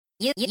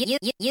You know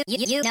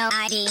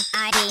ID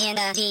in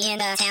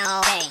the town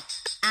all day.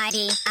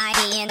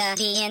 ID in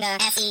the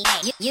SEA.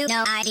 You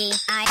know ID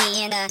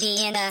in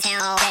the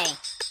town all day.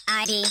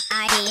 ID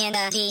in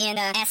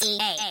the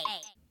SEA.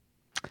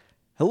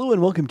 Hello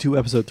and welcome to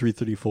episode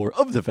 334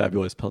 of the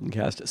Fabulous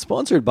Peltoncast,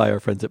 sponsored by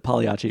our friends at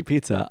Pagliacci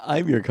Pizza.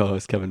 I'm your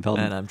co-host, Kevin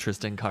Pelton. And I'm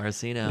Tristan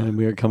Carasino. And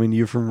we are coming to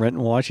you from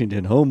Renton,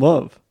 Washington, home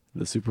of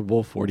the Super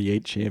Bowl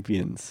 48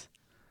 champions.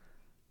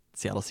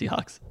 Seattle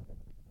Seahawks.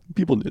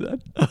 People knew that.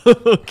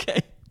 Okay.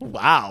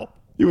 Wow.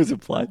 It was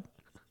implied.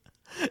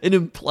 An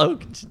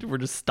implode. We're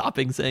just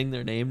stopping saying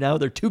their name now.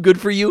 They're too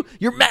good for you.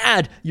 You're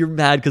mad. You're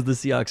mad because the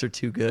Seahawks are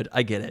too good.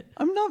 I get it.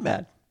 I'm not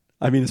mad.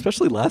 I mean,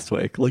 especially last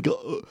week. Like,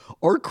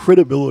 our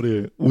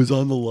credibility was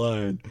on the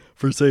line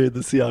for saying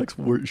the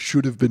Seahawks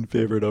should have been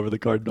favored over the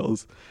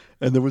Cardinals.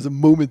 And there was a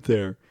moment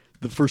there,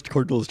 the first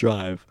Cardinals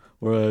drive,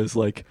 where I was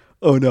like,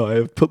 oh no, I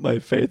have put my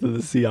faith in the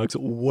Seahawks.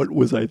 What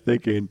was I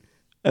thinking?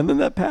 And then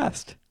that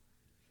passed.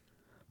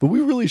 But we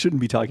really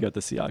shouldn't be talking about the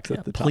Seahawks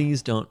at the time.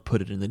 Please don't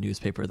put it in the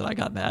newspaper that I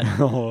got mad.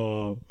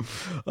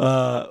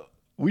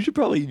 We should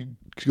probably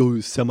go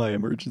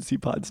semi-emergency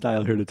pod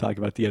style here to talk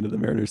about the end of the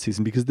Mariners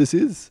season, because this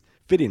is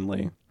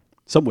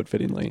somewhat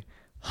fittingly,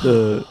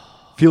 the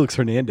Felix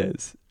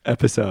Hernandez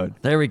episode.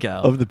 There we go.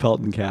 Of the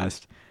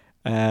Peltoncast.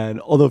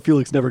 And although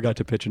Felix never got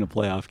to pitch in a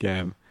playoff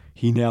game,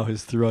 he now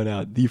has thrown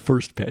out the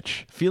first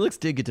pitch. Felix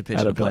did get to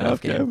pitch in a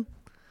playoff game.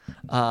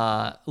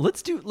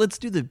 Let's do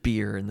the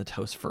beer and the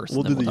toast first.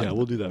 We'll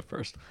do that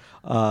first.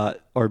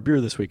 Our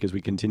beer this week as we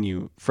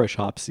continue fresh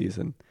hop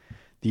season,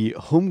 the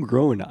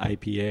homegrown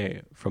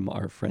IPA from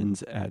our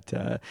friends at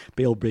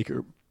Bale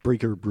Breaker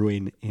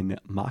Brewing in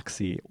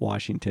Moxie,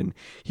 Washington.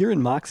 Here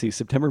in Moxie,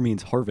 September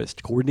means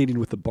harvest. Coordinating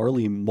with the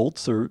barley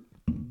maltster,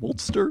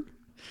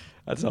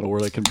 that's not a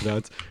word I can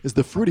pronounce, is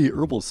the fruity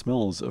herbal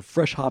smells of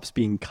fresh hops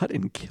being cut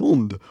and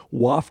kilned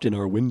waft in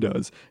our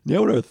windows.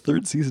 Now in our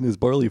third season as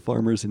barley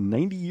farmers, and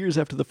 90 years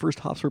after the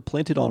first hops were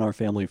planted on our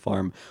family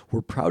farm,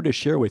 we're proud to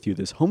share with you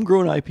this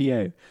homegrown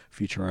IPA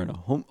featuring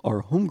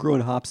our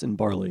homegrown hops and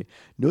barley,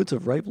 notes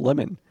of ripe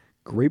lemon,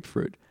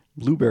 grapefruit,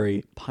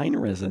 blueberry, pine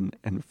resin,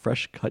 and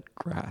fresh cut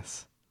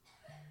grass.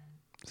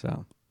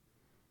 So,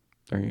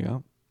 there you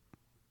go.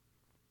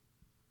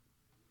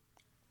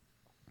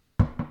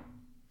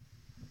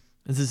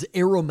 This is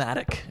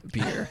aromatic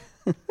beer.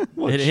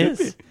 Well, it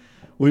is.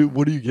 Wait,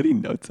 what are you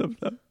getting notes of,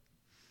 though?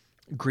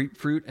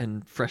 Grapefruit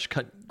and fresh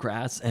cut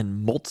grass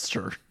and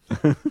maltster.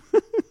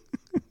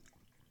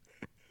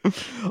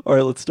 All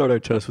right, let's start our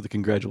toast with a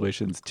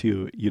congratulations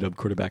to UW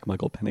quarterback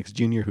Michael Penix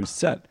Jr., who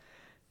set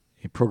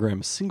a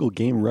program single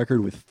game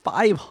record with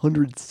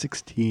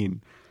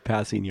 516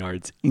 passing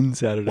yards in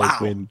Saturday's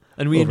win.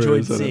 And we enjoyed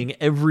Arizona. seeing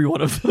every one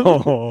of them.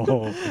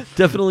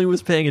 Definitely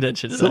was paying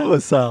attention to Some that. of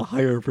us saw a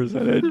higher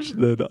percentage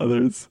than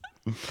others.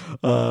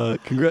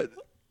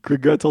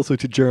 Congrats also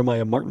to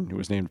Jeremiah Martin, who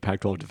was named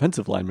Pac-12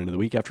 Defensive Lineman of the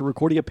Week after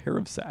recording a pair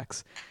of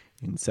sacks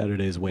in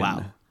Saturday's win.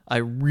 Wow. I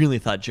really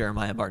thought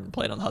Jeremiah Martin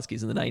played on the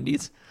Huskies in the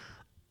 90s.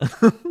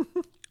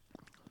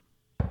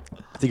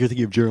 I think you're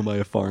thinking of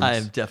Jeremiah Farms. I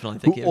am definitely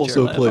thinking who of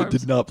Jeremiah also Farms.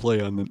 did not play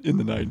in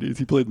the 90s.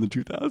 He played in the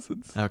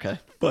 2000s. Okay.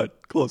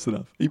 But close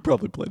enough. He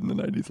probably played in the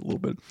 90s a little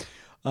bit.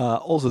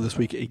 Also this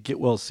week, a get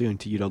well soon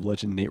to UW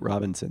legend Nate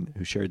Robinson,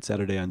 who shared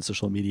Saturday on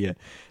social media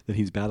that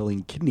he's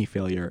battling kidney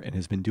failure and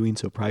has been doing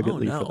so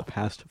privately for the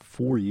past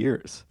 4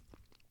 years.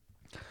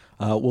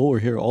 While we're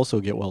here, also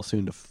get well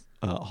soon to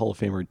Hall of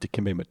Famer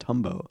Dikembe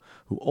Mutombo,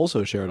 who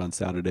also shared on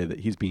Saturday that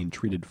he's being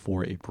treated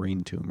for a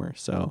brain tumor.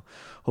 So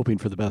hoping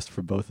for the best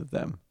for both of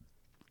them.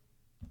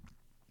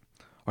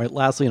 All right,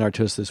 lastly in our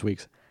toast this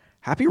week's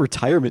happy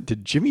retirement to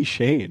Jimmy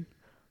Shane,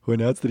 who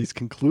announced that he's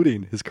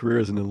concluding his career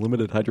as an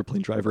unlimited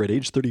hydroplane driver at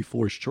age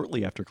 34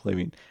 shortly after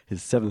claiming his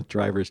 7th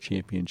Drivers'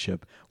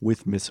 Championship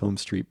with Miss Home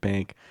Street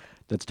Bank.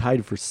 That's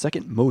tied for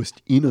second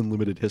most in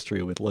unlimited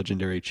history with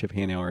legendary Chip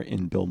Hanauer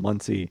and Bill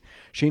Muncie.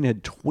 Shane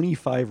had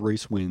 25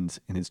 race wins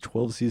in his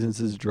 12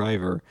 seasons as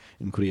driver,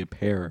 including a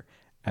pair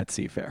at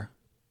Seafair.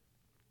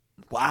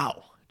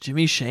 Wow.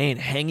 Jimmy Shane,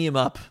 hanging him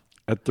up.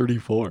 At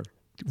 34.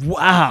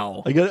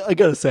 Wow. I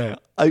gotta say,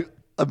 I'm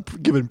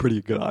giving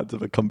pretty good odds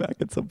of a comeback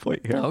at some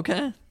point here.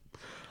 Okay.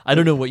 I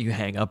don't know what you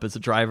hang up as a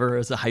driver,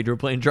 as a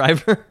hydroplane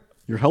driver.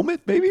 Your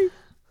helmet, maybe?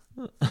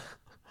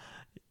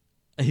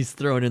 He's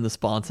throwing in the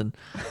sponson.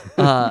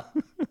 Can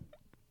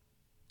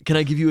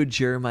I give you a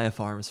Jeremiah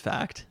Farms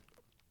fact?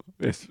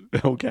 It's,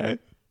 okay.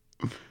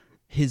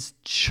 His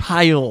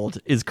child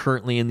is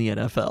currently in the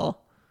NFL.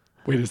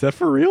 Wait, is that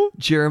for real?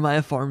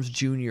 Jeremiah Farms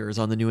Jr. is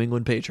on the New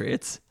England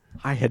Patriots.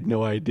 I had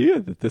no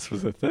idea that this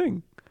was a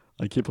thing.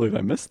 I can't believe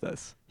I missed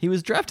this. He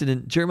was drafted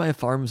in, Jeremiah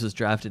Farms was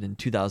drafted in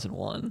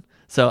 2001.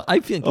 So I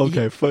feel like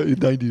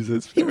 90s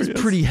is fair, he was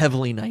pretty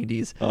heavily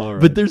 90s. All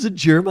right. But there's a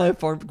Jeremiah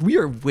Farms. We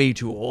are way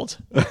too old.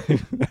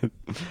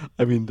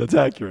 I mean, that's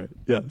accurate.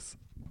 Yes.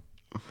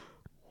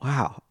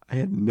 Wow. I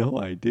had no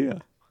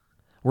idea.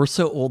 We're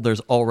so old,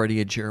 there's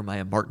already a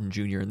Jeremiah Martin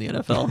Jr. in the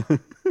NFL.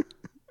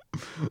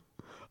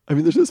 I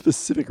mean, there's no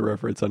specific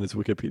reference on his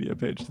Wikipedia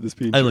page to this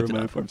being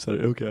Jeremiah Farms.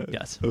 Okay.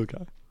 Yes.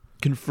 Okay.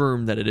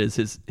 confirm that it is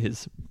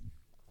his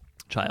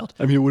child.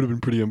 I mean, it would have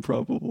been pretty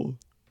improbable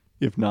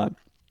if not.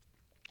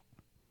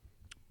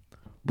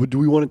 But do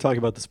we want to talk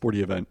about the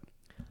sporty event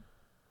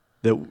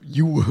that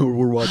you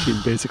were watching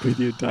basically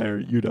the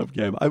entire UW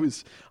game? I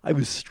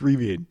was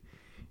streaming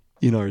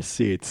in our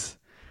seats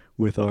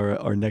with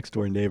our next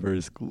door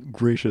neighbors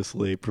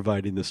graciously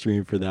providing the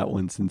stream for that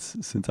one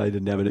since I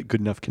didn't have a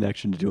good enough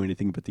connection to do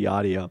anything but the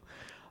audio.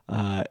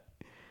 And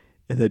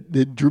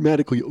that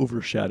dramatically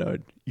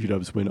overshadowed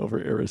UW's win over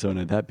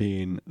Arizona, that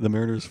being the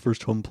Mariners'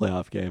 first home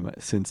playoff game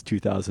since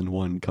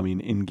 2001, coming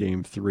in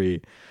Game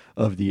 3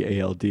 of the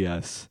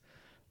ALDS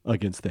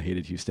against the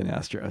hated Houston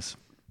Astros.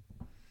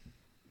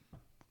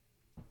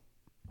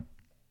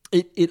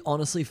 It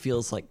honestly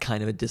feels like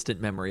kind of a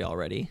distant memory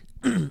already.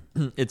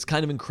 It's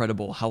kind of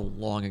incredible how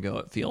long ago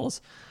it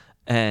feels.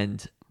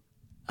 And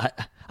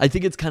I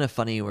think it's kind of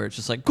funny where it's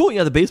just like, cool,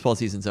 yeah, the baseball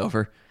season's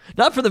over.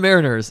 Not for the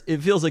Mariners.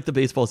 It feels like the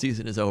baseball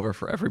season is over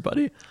for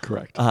everybody.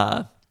 Correct.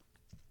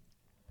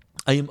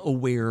 I am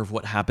aware of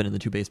what happened in the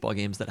 2 baseball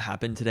games that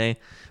happened today,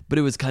 but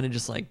it was kind of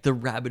just like the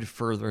rabid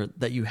fervor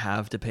that you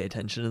have to pay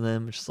attention to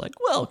them. It's just like,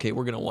 well, okay,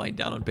 we're going to wind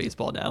down on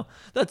baseball now.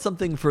 That's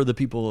something for the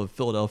people of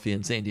Philadelphia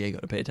and San Diego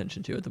to pay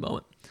attention to at the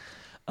moment.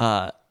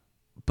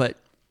 But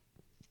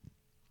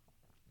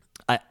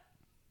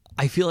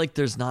I feel like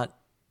there's not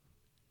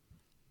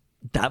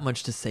that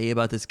much to say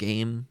about this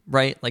game,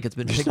 right? Like it's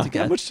been picked to death.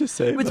 That much to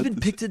say. It's been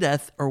picked to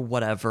death or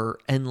whatever.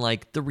 And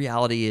like the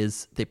reality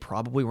is they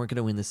probably weren't going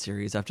to win the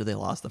series after they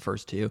lost the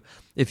first 2.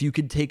 If you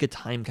could take a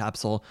time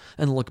capsule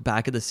and look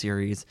back at the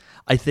series,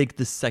 I think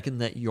the second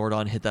that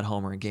Jordan hit that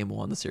homer in Game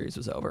 1, the series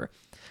was over.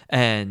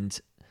 And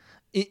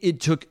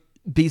it took,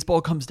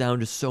 baseball comes down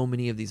to so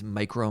many of these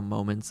micro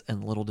moments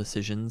and little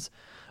decisions,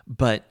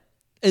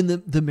 and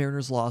the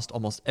Mariners lost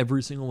almost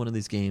every single one of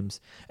these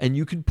games. And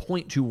you could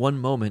point to one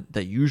moment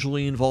that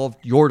usually involved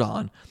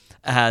Jordan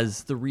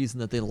as the reason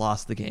that they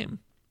lost the game.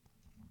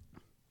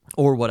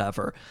 Or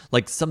whatever.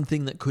 Like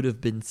something that could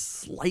have been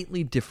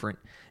slightly different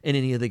in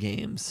any of the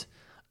games.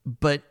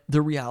 But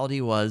the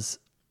reality was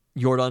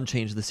Jordan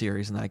changed the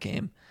series in that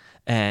game.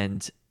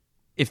 And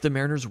if the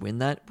Mariners win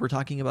that, we're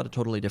talking about a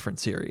totally different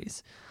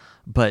series.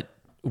 But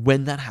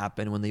when that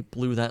happened, when they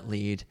blew that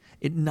lead,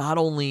 it not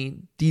only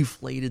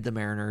deflated the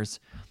Mariners,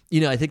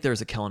 I think there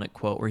was a Kelenic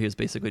quote where he was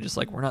basically just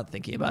like, we're not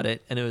thinking about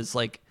it. And it was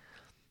like,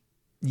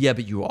 yeah,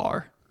 but you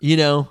are,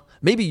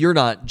 maybe you're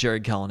not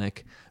Jared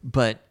Kelenic,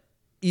 but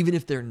even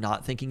if they're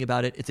not thinking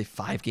about it, it's a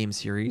 5-game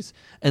series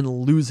and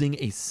losing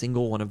a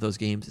single one of those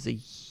games is a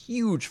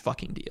huge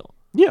fucking deal.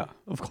 Yeah,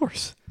 of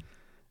course.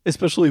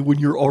 Especially when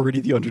you're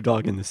already the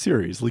underdog in the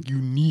series. Like you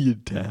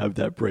need to have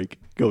that break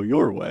go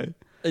your way.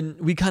 And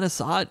we kind of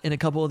saw it in a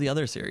couple of the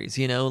other series,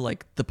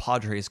 like the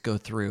Padres go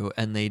through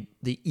and they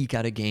eke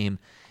out a game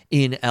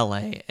in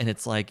LA. And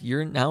it's like,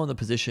 you're now in the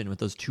position with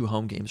those 2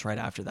 home games right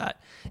after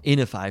that in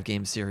a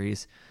 5-game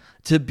series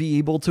to be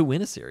able to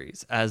win a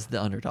series as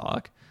the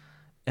underdog.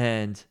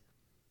 And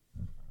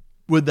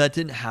when that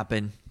didn't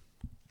happen,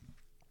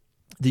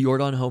 the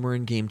Jordan homer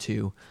in Game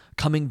 2,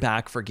 coming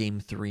back for Game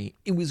 3,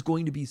 it was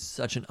going to be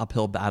such an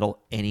uphill battle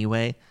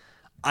anyway.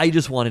 I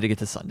just wanted to get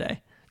to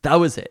Sunday. That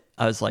was it.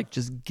 I was like,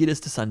 just get us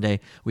to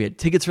Sunday. We had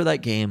tickets for that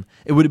game.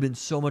 It would have been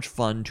so much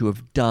fun to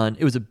have done.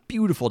 It was a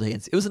beautiful day.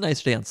 It was a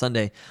nicer day on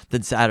Sunday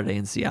than Saturday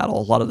in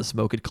Seattle. A lot of the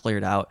smoke had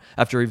cleared out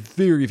after a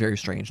very, very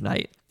strange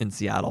night in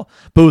Seattle,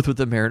 both with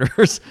the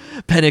Mariners.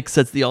 Penix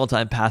sets the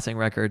all-time passing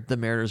record. The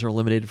Mariners are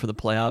eliminated for the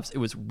playoffs. It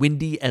was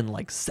windy and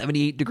like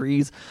 78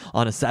 degrees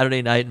on a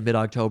Saturday night in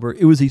mid-October.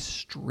 It was a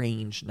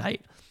strange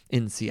night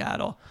in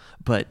Seattle.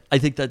 But I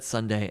think that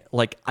Sunday,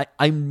 like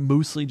I'm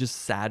mostly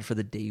just sad for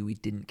the day we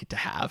didn't get to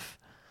have.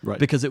 Right.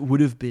 Because it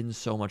would have been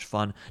so much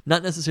fun.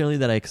 Not necessarily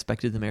that I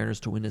expected the Mariners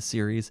to win a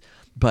series,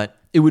 but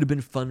it would have been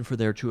fun for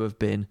there to have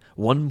been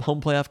 1 home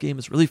playoff game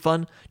is really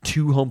fun.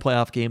 2 home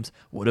playoff games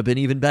would have been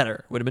even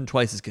better. Would have been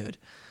twice as good.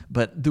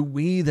 But the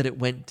way that it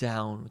went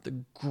down,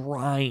 the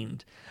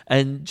grind,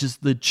 and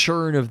just the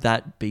churn of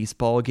that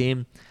baseball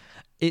game,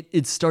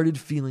 it started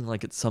feeling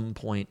like at some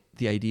point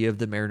the idea of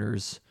the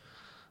Mariners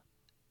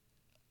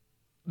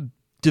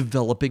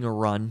developing a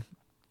run,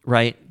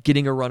 right?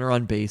 Getting a runner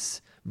on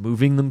base,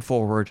 moving them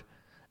forward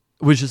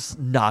was just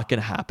not going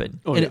to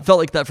happen. It felt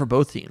like that for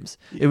both teams.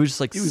 It was just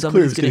like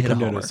somebody's going to hit a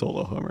homer. A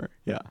solo homer.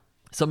 Yeah.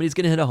 Somebody's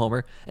going to hit a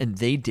homer, and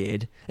they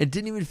did. It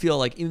didn't even feel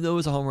like, even though it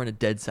was a homer in a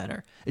dead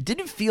center, it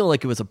didn't feel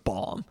like it was a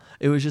bomb.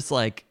 It was just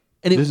like,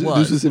 and this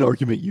is an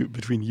argument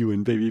between you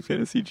and Baby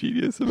Fantasy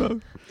Genius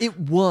about. It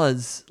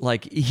was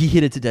like he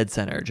hit it to dead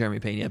center, Jeremy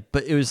Pena,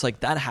 but it was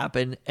like that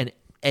happened, and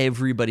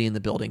everybody in the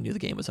building knew the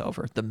game was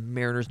over. The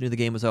Mariners knew the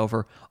game was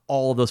over.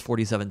 All of those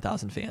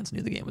 47,000 fans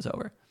knew the game was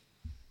over.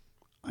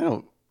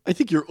 I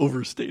think you're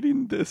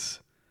overstating this.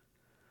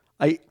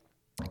 It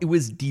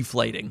was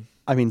deflating.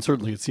 I mean,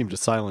 certainly it seemed to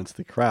silence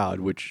the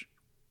crowd, which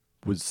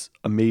was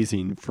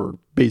amazing for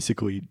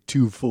basically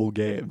 2 full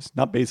games.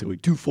 Not basically,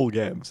 2 full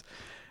games.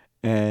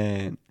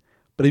 But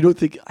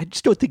I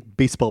just don't think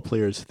baseball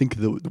players think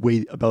the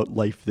way about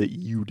life that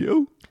you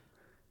do.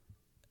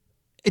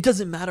 It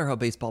doesn't matter how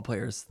baseball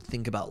players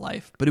think about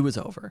life, but it was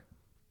over.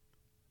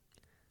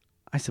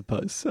 I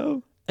suppose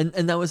so.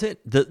 And that was it.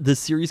 The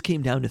series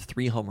came down to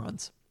 3 home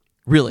runs.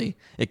 Really,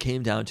 it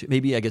came down to,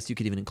 maybe I guess you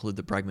could even include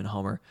the Bregman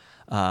homer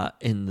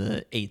in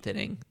the 8th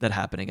inning that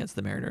happened against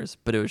the Mariners.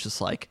 But it was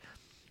just like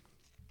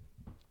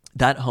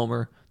that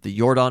homer, the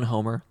Jordan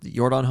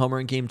homer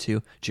in game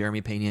 2,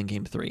 Jeremy Pena in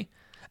game 3.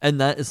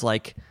 And that is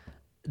like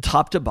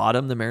top to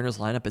bottom, the Mariners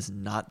lineup is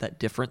not that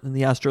different than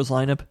the Astros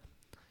lineup.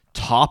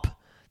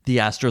 The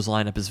Astros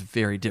lineup is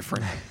very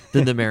different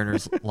than the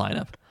Mariners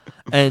lineup.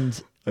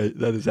 And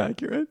that is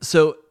accurate.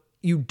 So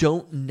you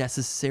don't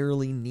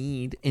necessarily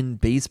need in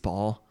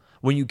baseball,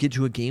 when you get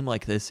to a game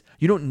like this,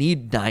 you don't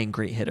need 9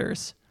 great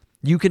hitters.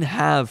 You can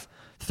have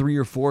 3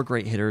 or 4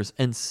 great hitters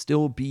and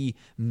still be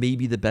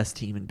maybe the best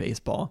team in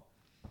baseball.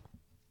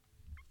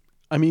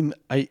 I mean,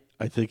 I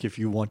think if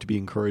you want to be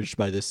encouraged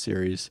by this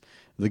series,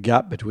 the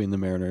gap between the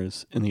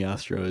Mariners and the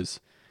Astros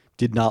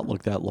did not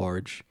look that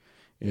large.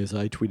 As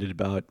I tweeted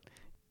about,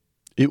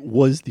 it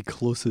was the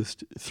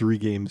closest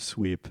 3-game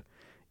sweep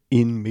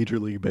in Major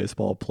League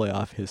Baseball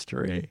playoff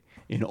history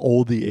in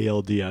all the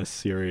ALDS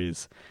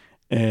series.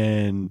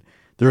 And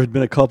there had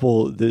been a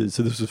couple,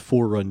 so this was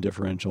 4-run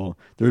differential.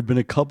 There had been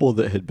a couple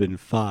that had been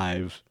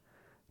 5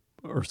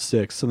 or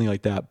 6, something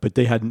like that, but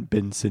they hadn't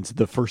been since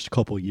the first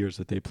couple years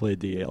that they played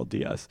the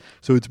ALDS.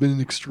 So it's been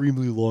an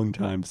extremely long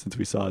time since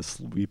we saw a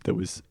sweep that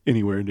was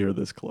anywhere near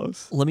this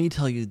close. Let me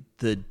tell you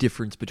the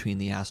difference between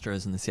the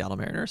Astros and the Seattle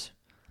Mariners.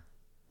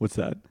 What's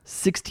that?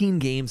 16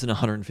 games and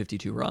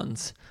 152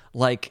 runs.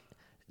 Like,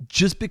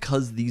 just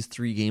because these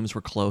 3 games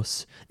were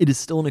close, it is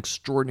still an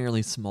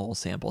extraordinarily small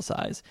sample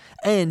size.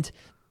 And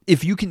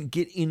if you can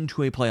get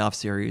into a playoff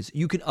series,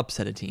 you can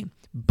upset a team.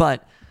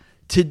 But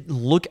to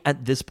look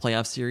at this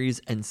playoff series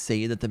and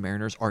say that the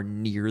Mariners are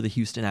near the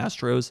Houston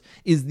Astros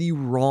is the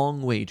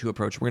wrong way to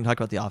approach. We're going to talk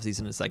about the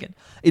offseason in a second.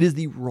 It is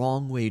the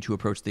wrong way to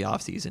approach the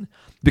offseason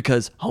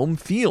because home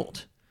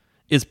field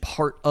is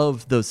part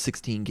of those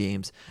 16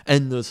 games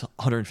and those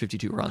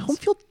 152 runs. Home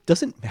field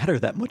doesn't matter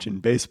that much in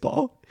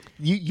baseball.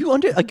 We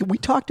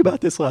talked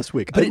about this last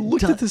week. But I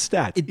looked at the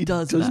stats. It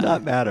does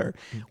not matter.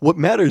 What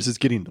matters is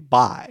getting the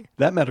bye.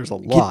 That matters a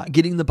lot.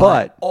 Getting the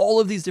bye. All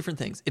of these different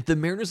things. If the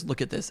Mariners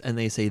look at this and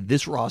they say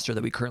this roster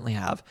that we currently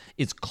have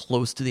is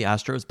close to the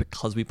Astros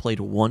because we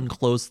played one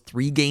close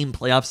 3-game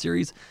playoff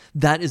series,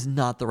 that is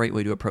not the right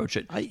way to approach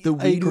it. The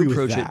way to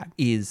approach it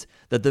is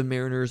that the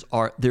Mariners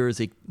there is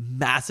a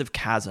massive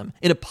chasm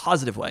in a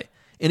positive way.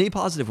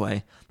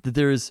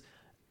 That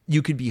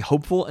you could be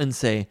hopeful and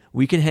say,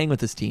 we can hang with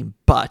this team,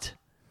 but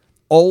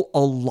a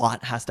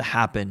lot has to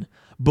happen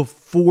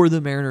before the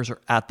Mariners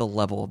are at the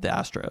level of the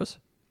Astros.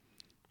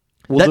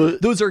 Well,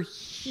 those are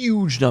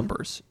huge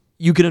numbers.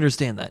 You can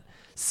understand that.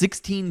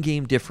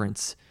 16-game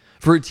difference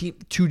for a team,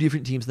 2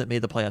 different teams that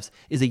made the playoffs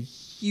is a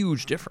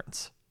huge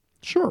difference.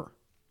 Sure.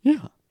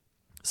 Yeah.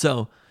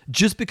 So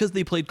just because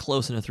they played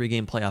close in a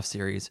 3-game playoff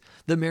series,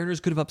 the Mariners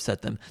could have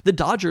upset them. The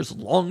Dodgers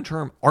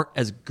long-term aren't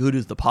as good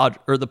as the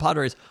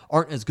Padres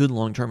aren't as good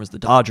long-term as the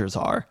Dodgers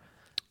are.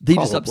 They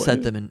just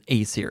upset them in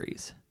a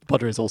series. The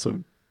Padres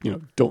also,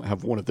 don't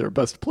have one of their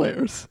best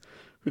players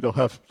who they'll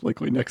have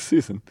likely next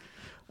season.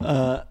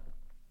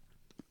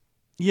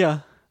 Yeah,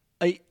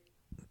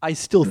 I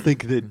still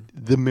think that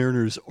the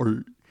Mariners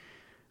are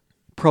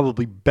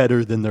probably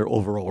better than their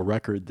overall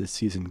record this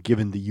season,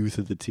 given the youth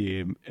of the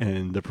team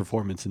and the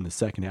performance in the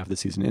second half of the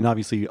season. And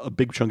obviously, a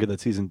big chunk of that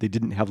season, they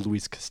didn't have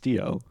Luis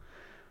Castillo,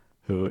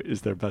 who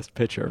is their best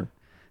pitcher,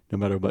 no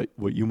matter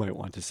what you might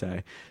want to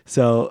say.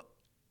 So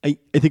I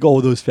think all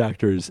of those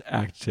factors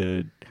act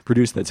to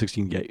produce that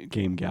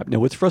 16-game gap. Now,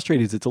 what's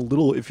frustrating is it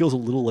feels a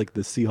little like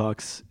the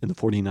Seahawks and the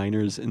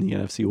 49ers in the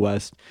NFC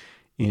West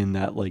in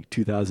that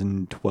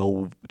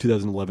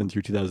 2011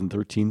 through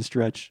 2013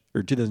 stretch,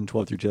 or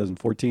 2012 through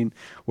 2014,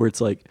 where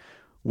it's like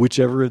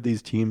whichever of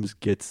these teams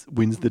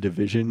wins the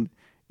division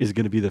is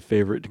going to be the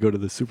favorite to go to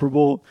the Super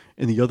Bowl,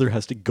 and the other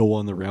has to go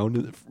on the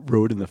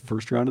road in the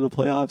first round of the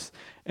playoffs.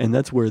 And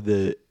that's where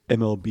the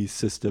MLB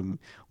system,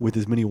 with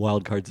as many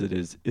wild cards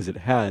as it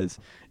has,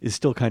 is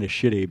still kind of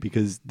shitty,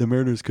 because the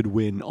Mariners could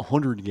win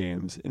 100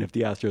 games, and if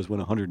the Astros win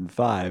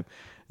 105,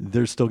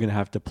 they're still going to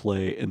have to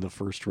play in the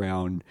first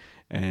round,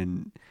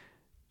 and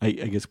I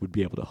guess would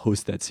be able to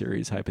host that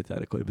series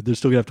hypothetically, but they're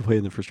still going to have to play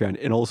in the first round.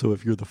 And also,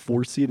 if you're the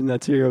 4th seed in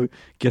that series,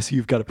 guess who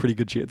you've got a pretty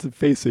good chance of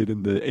facing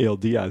in the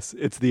ALDS?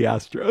 It's the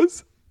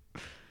Astros.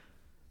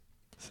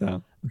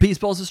 So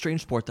baseball is a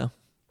strange sport, though.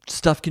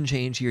 Stuff can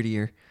change year to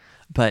year,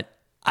 but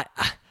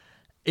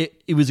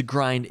it was a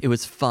grind. It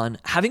was fun.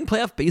 Having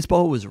playoff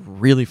baseball was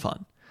really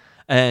fun,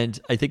 and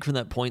I think from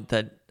that point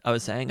that I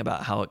was saying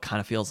about how it kind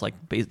of feels like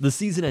the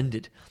season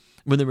ended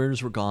when the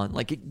Mariners were gone.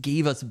 Like, it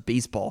gave us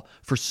baseball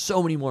for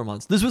so many more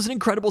months. This was an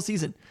incredible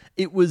season.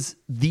 It was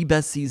the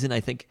best season, I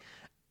think.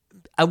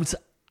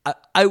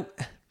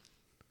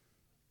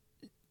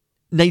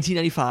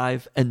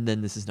 1995, and then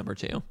this is number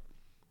 2.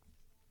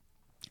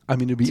 I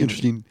mean, it'd be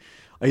interesting.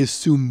 I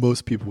assume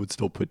most people would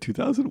still put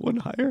 2001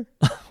 higher.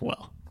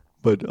 Well,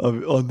 but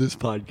on this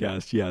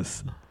podcast,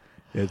 yes.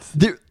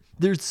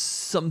 there's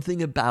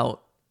something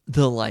about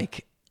the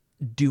like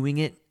doing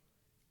it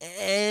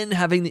and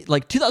having the,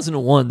 like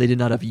 2001, they did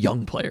not have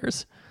young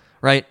players,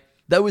 right?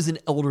 That was an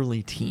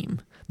elderly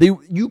team.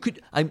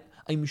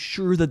 I'm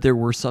sure that there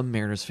were some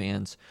Mariners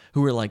fans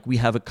who were like, we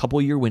have a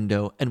couple year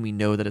window and we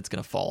know that it's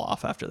going to fall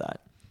off after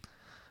that.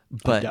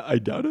 But I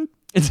doubt it.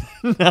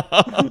 No.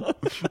 I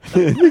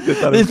think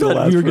They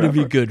thought we were going to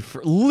be good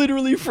for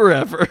literally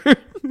forever.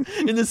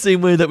 In the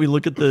same way that we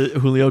look at the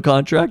Julio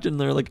contract and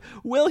they're like,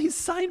 well, he's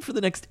signed for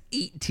the next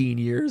 18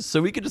 years,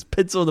 so we could just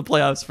pencil in the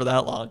playoffs for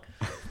that long.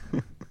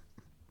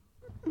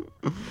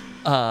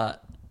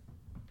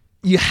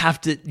 You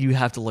have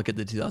to look at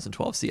the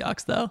 2012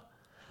 Seahawks though.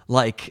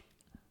 Like,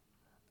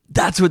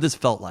 that's what this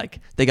felt like.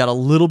 They got a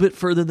little bit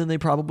further than they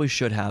probably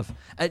should have.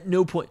 At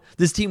no point,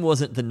 this team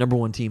wasn't the number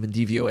one team in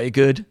DVOA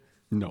good.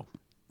 No.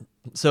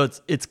 So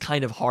it's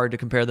kind of hard to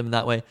compare them in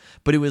that way.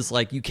 But it was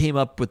like you came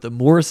up against the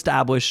more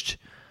established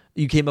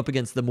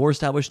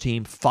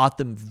team, fought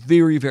them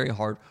very, very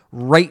hard,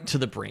 right to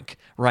the brink,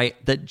 right?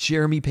 That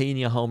Jeremy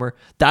Pena homer,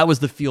 that was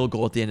the field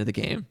goal at the end of the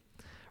game,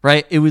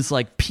 right? It was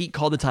like Pete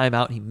called the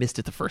timeout and he missed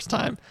it the first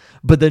time.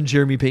 But then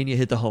Jeremy Pena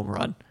hit the home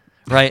run,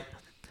 right?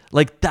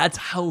 Like, that's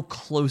how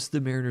close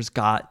the Mariners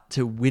got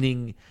to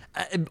winning,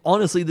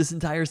 honestly, this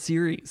entire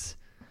series.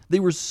 They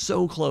were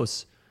so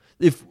close.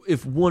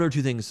 If one or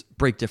two things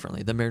break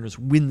differently, the Mariners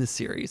win the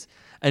series.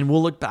 And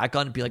we'll look back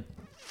on it and be like,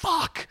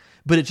 fuck.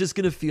 But it's just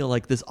going to feel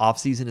like this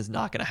offseason is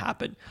not going to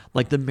happen.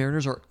 Like, the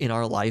Mariners are in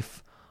our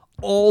life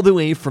all the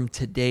way from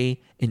today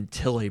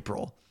until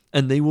April.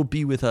 And they will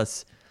be with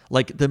us.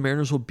 Like, the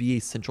Mariners will be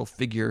a central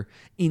figure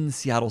in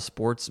Seattle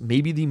sports,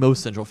 maybe the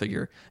most central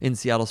figure in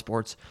Seattle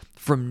sports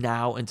from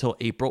now until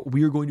April.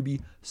 We are going to be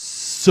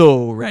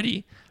so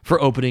ready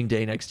for opening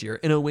day next year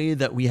in a way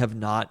that we have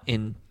not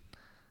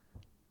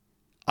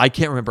I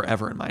can't remember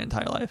ever in my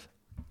entire life.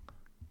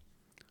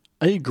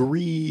 I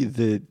agree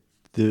that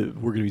we're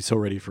going to be so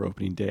ready for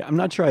opening day. I'm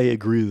not sure I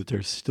agree that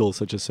there's still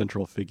such a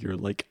central figure.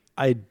 Like,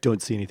 I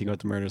don't see anything about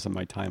the Mariners on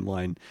my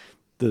timeline.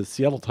 The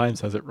Seattle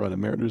Times hasn't run a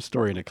Mariners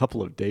story in a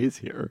couple of days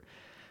here.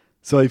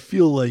 So I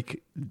feel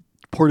like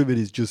part of it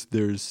is just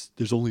there's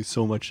only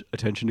so much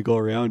attention to go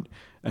around,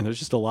 and there's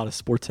just a lot of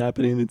sports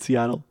happening in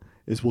Seattle,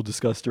 as we'll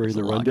discuss during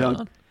the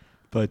rundown.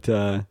 But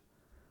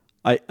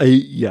I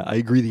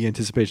agree the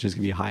anticipation is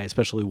going to be high,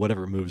 especially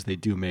whatever moves they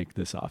do make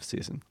this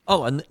offseason.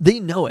 Oh, and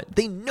they know it.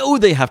 They know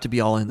they have to be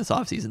all in this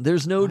offseason.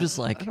 There's no just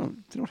like... They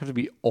don't have to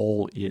be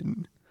all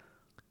in.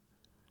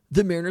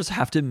 The Mariners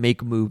have to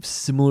make moves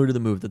similar to the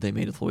move that they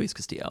made with Luis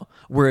Castillo,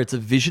 where it's a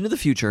vision of the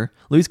future.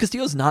 Luis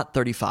Castillo is not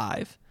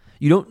 35.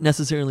 You don't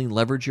necessarily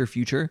leverage your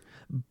future,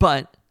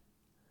 but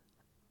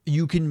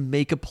you can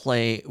make a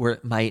play where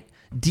it might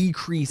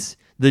decrease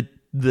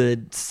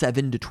the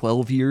 7 to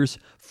 12 years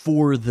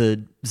for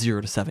the 0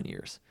 to 7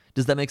 years.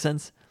 Does that make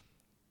sense?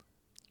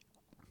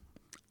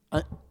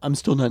 I'm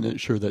still not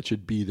sure that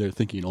should be their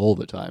thinking all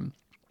the time.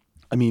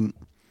 I mean,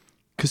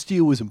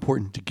 Castillo was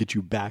important to get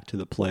you back to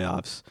the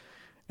playoffs,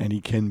 and he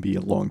can be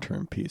a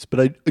long-term piece. But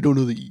I don't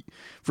know that,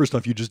 first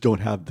off, you just don't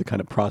have the kind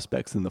of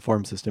prospects in the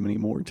farm system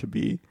anymore to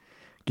be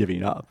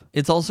giving up.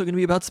 It's also going to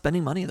be about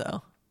spending money,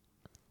 though.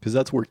 Because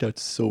that's worked out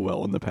so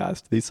well in the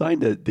past. They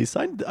signed, I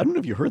don't know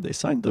if you heard, they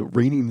signed the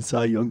reigning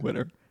Cy Young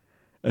winner.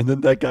 And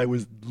then that guy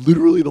was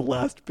literally the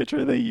last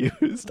pitcher they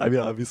used. I mean,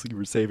 obviously you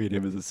were saving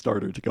him as a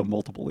starter to go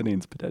multiple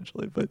innings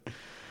potentially, but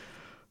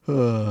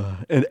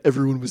and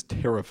everyone was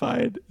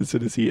terrified as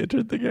soon as he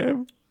entered the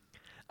game.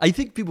 I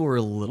think people were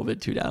a little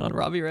bit too down on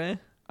Robbie Ray.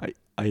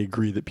 I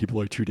agree that people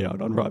are too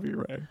down on Robbie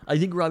Ray. I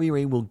think Robbie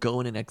Ray will go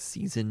into next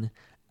season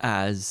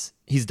as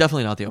he's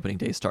definitely not the opening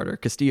day starter.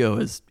 Castillo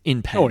is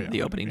in pen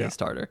the opening day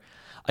starter.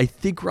 I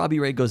think Robbie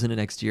Ray goes into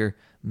next year,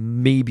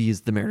 maybe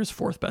is the Mariners'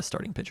 fourth best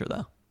starting pitcher,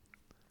 though.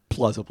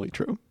 Plausibly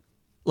true.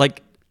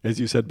 Like, as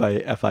you said by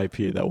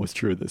FIP, that was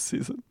true this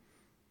season.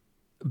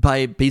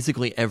 By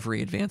basically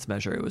every advanced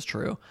measure, it was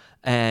true.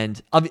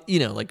 And,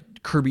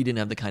 like Kirby didn't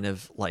have the kind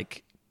of,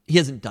 like, he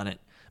hasn't done it.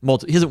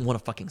 He hasn't won a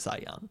fucking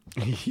Cy Young.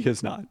 He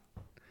has not.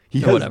 He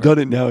has done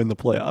it now in the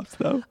playoffs,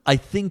 though. I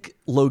think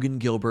Logan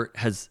Gilbert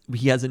has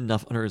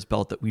enough under his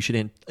belt that we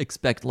should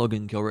expect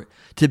Logan Gilbert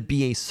to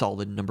be a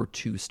solid number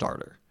 2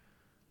 starter.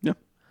 Yeah.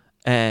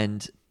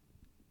 And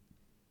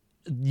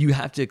you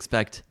have to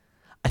expect,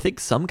 I think,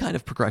 some kind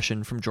of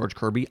progression from George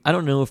Kirby. I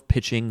don't know if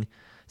pitching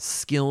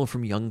skill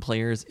from young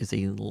players is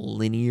a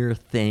linear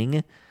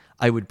thing.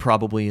 I would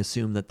probably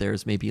assume that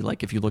there's maybe,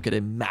 like, if you look at a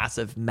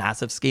massive,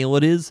 massive scale,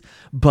 it is,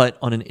 but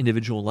on an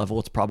individual level,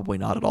 it's probably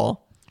not at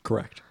all.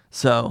 Correct.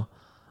 So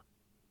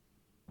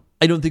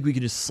I don't think we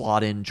can just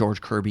slot in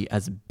George Kirby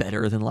as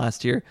better than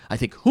last year. I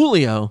think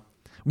Julio,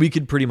 we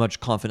could pretty much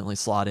confidently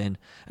slot in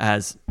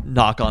as,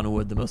 knock on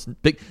wood,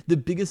 the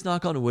biggest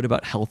knock on wood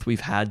about health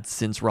we've had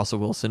since Russell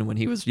Wilson when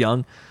he was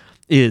young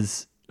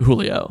is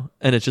Julio.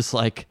 And it's just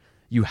like,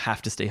 you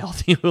have to stay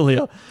healthy,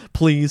 Julio.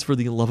 Please, for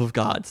the love of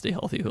God, stay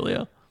healthy,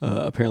 Julio.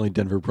 Apparently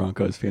Denver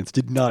Broncos fans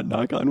did not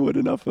knock on wood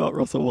enough about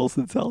Russell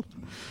Wilson's health.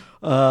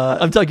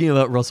 I'm talking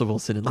about Russell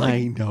Wilson in,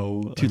 I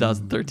know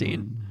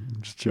 2013.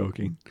 I'm just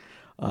joking.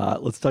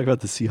 Let's talk about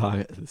the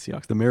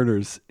Seahawks, the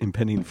Mariners'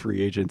 impending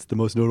free agents. The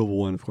most notable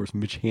one, of course,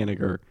 Mitch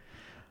Haniger,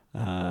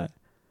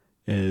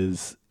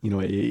 is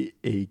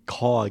a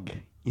cog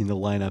in the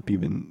lineup.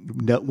 Even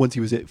once he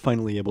was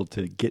finally able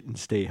to get and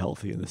stay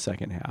healthy in the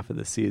second half of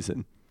the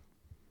season.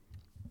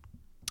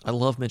 I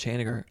love Mitch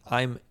Haniger.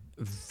 I'm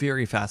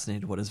very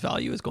fascinated what his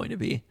value is going to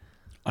be.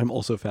 I'm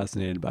also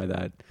fascinated by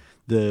that.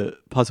 The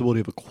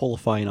possibility of a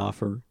qualifying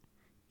offer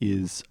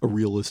is a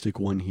realistic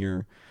one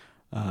here.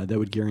 That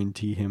would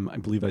guarantee him, I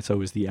believe I saw,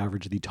 was the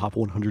average of the top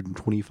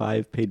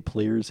 125 paid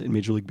players in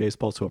Major League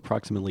Baseball, so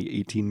approximately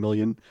 $18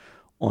 million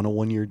on a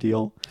one-year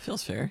deal.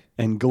 Feels fair.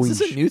 And going, is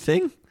this a new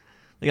thing?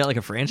 They got like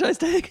a franchise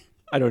tag?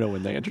 I don't know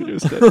when they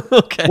introduced it.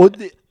 Okay.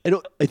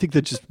 Well, I think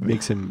that just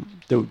makes him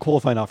the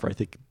qualifying offer. I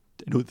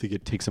don't think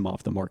it takes him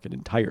off the market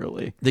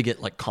entirely. They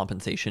get like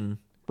compensation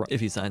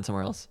if he signs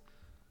somewhere else.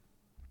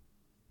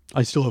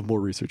 I still have more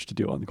research to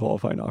do on the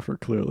qualifying offer,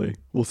 clearly.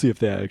 We'll see if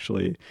they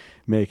actually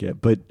make it.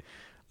 But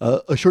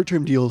a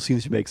short-term deal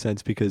seems to make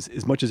sense because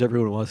as much as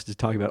everyone wants to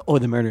talk about,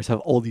 the Mariners have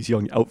all these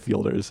young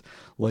outfielders,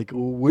 like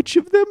which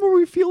of them are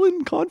we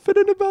feeling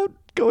confident about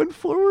going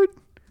forward?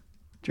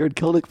 Jared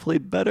Kelenic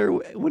played better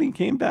when he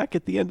came back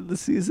at the end of the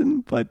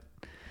season, but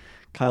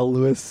Kyle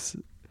Lewis,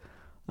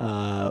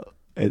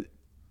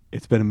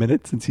 it's been a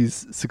minute since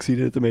he's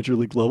succeeded at the Major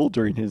League level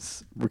during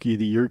his Rookie of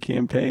the Year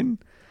campaign.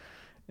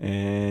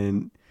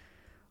 And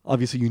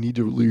obviously you need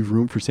to leave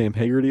room for Sam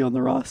Haggerty on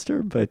the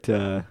roster, but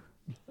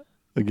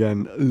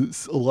again,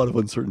 it's a lot of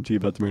uncertainty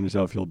about the Mariners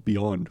outfield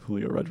beyond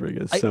Julio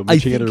Rodriguez. So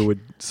Mitch Haniger would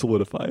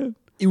solidify it.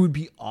 It would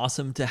be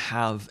awesome to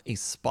have a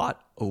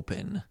spot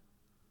open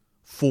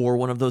for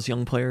one of those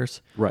young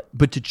players. Right.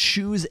 But to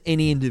choose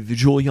any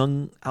individual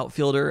young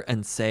outfielder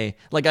and say,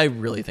 like, I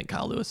really think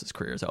Kyle Lewis's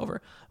career is over,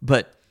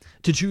 but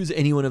to choose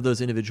any one of those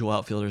individual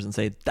outfielders and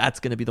say, that's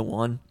going to be the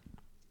one,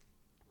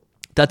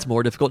 that's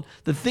more difficult.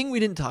 The thing we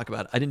didn't talk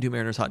about, I didn't do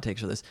Mariners hot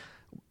takes for this.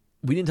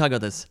 We didn't talk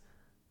about this.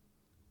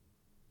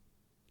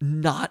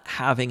 Not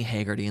having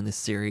Haggerty in this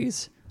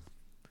series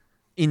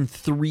in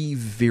 3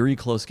 very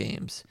close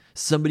games.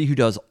 Somebody who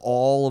does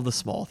all of the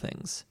small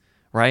things,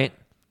 right?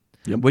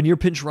 Yep. When you're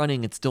pinch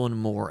running, it's Dylan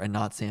Moore and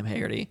not Sam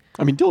Haggerty.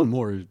 I mean, Dylan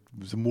Moore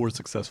was a more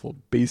successful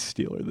base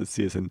stealer this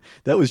season.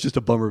 That was just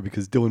a bummer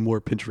because Dylan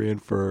Moore pinch ran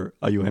for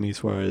Eugenio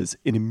Suarez,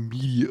 and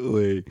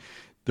immediately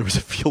there was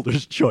a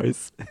fielder's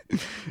choice,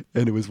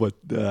 and it was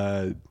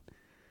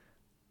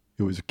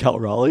it was Cal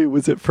Raleigh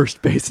was at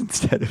first base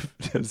instead of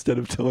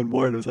Dylan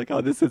Moore, and it was like,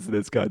 this isn't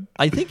as good.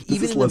 I think this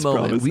even in the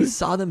moment promising. we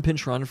saw them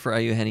pinch run for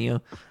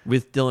Eugenio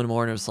with Dylan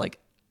Moore, and it was like,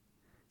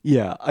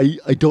 yeah,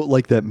 I don't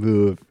like that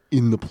move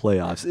in the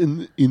playoffs.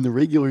 In the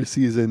regular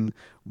season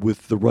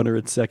with the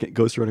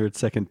ghost runner at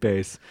second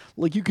base,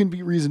 like you can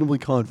be reasonably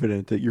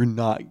confident that you're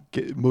not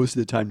most of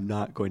the time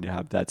not going to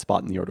have that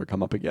spot in the order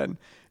come up again.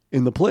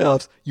 In the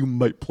playoffs, you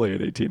might play an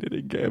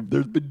 18-inning game.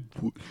 There's been,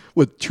 2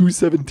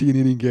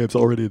 17-inning games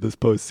already this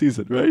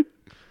postseason, right?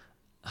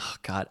 oh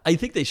God, I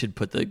think they should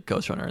put the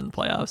ghost runner in the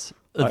playoffs.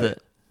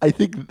 I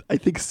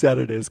think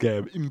Saturday's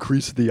game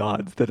increased the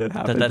odds that it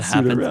happened. That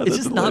happens. It's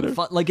just not later.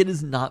 fun. Like, it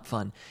is not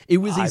fun. It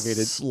was a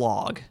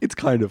slog. It's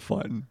kind of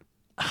fun,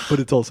 but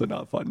it's also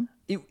not fun.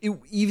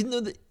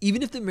 Even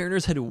if the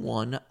Mariners had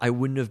won, I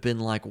wouldn't have been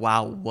like,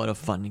 wow, what a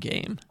fun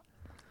game.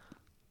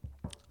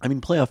 I mean,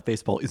 playoff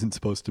baseball isn't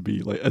supposed to be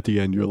like at the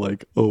end. You're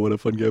like, oh, what a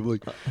fun game!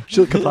 Like,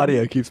 Shil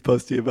Kapadia keeps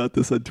posting about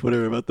this on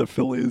Twitter about the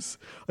Phillies.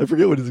 I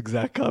forget what his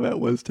exact comment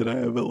was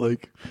today, but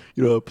like,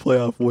 a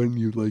playoff win,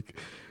 you like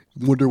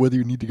wonder whether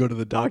you need to go to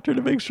the doctor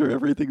to make sure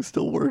everything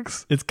still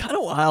works. It's kind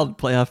of wild,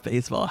 playoff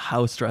baseball,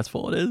 how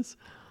stressful it is.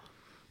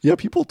 Yeah,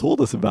 people told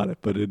us about it,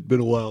 but it'd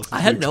been a while since I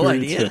had no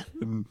idea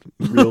in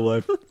real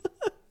life.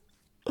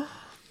 All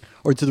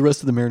right, to the rest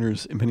of the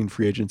Mariners' impending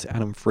free agents,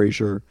 Adam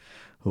Frazier,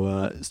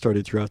 who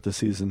started throughout the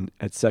season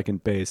at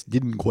second base,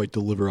 didn't quite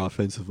deliver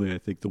offensively, I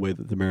think, the way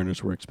that the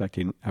Mariners were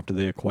expecting after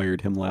they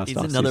acquired him last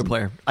offseason. He's another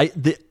player.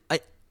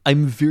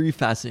 I'm very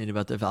fascinated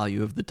about the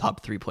value of the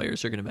top 3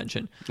 players you're going to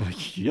mention.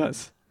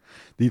 Yes.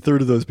 The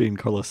third of those being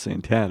Carlos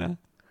Santana,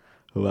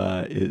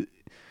 who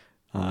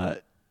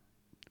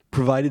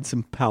provided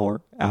some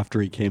power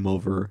after he came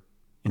over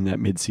in that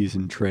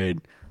midseason trade.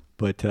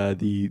 But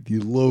the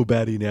low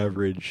batting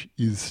average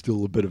is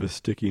still a bit of a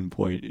sticking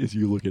point as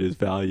you look at his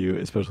value,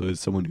 especially as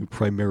someone who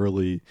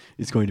primarily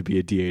is going to be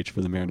a DH for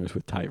the Mariners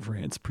with Ty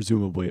France,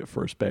 presumably at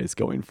first base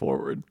going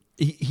forward.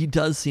 He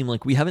does seem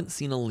like we haven't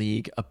seen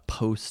a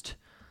post-shift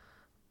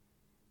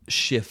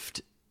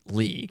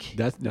league.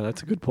 That's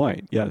a good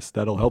point. Yes,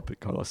 that'll help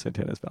Carlos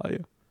Santana's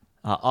value.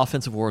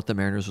 Offensive WAR at the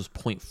Mariners was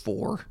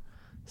 0.4,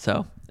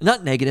 so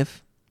not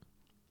negative,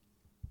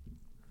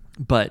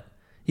 but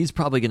he's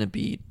probably going to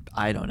be,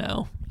 I don't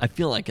know, I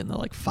feel like in the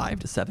like 5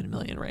 to 7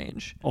 million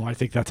range. Oh, I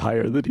think that's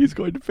higher than he's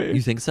going to pay.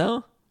 You think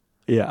so?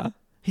 Yeah.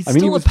 He's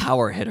still a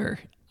power hitter.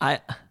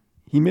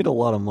 He made a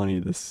lot of money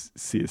this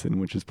season,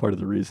 which is part of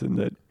the reason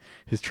that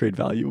his trade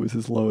value was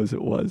as low as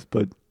it was.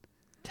 But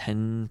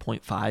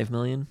 10.5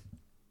 million?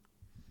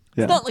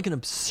 Yeah. It's not like an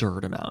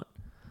absurd amount.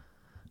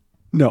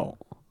 No.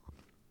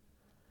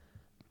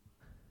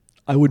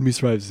 I wouldn't be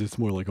surprised if it's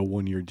more like a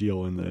 1-year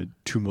deal in the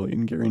 $2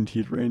 million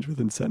guaranteed range with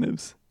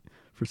incentives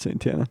for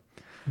Santana.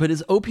 But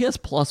his OPS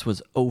plus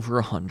was over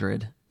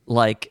 100.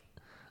 Like,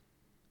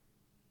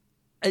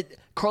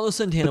 Carlos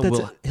Santana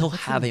he'll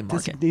have a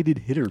market. Designated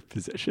hitter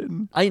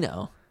position. I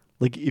know.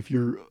 Like, if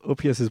your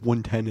OPS is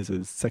 110 as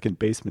a second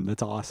baseman,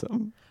 that's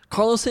awesome.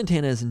 Carlos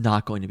Santana is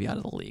not going to be out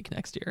of the league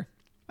next year.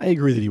 I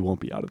agree that he won't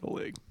be out of the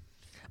league.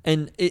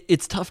 And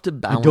it's tough to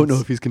balance. I don't know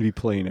if he's going to be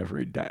playing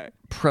every day.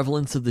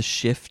 Prevalence of the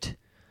shift,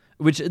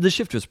 which the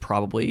shift was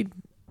probably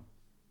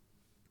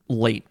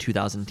late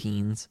 2000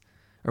 teens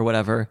or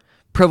whatever.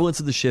 Prevalence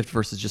of the shift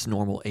versus just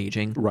normal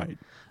aging. Right.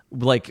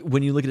 Like,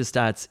 when you look at his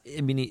stats,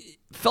 I mean, he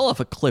fell off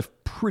a cliff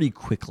pretty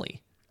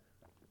quickly.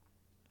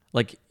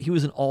 Like, he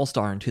was an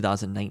all-star in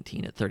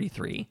 2019 at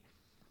 33.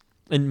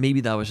 And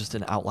maybe that was just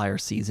an outlier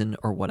season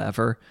or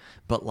whatever.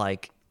 But,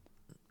 like,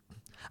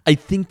 I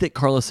think that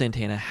Carlos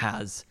Santana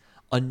has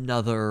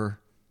another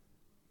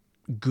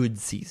good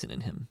season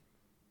in him.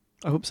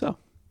 I hope so.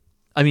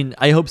 I mean,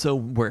 I hope so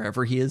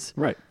wherever he is.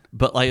 Right.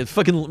 But we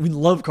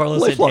love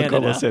Carlos Lifelong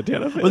Santana. Carlos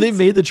Santana fans. When they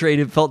made the trade,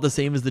 it felt the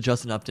same as the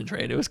Justin Upton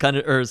trade. It was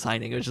or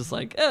signing. It was just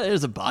like,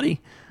 there's a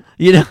body,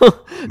 It's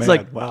Man,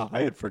 like, wow,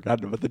 I had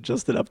forgotten about the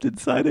Justin Upton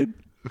signing.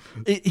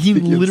 He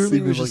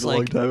literally was just a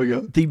long time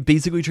ago. They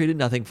basically traded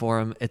nothing for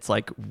him. It's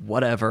like,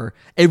 whatever.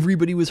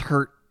 Everybody was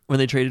hurt when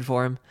they traded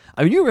for him.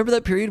 I mean, you remember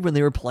that period when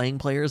they were playing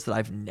players that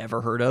I've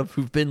never heard of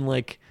who've been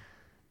like,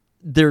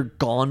 they're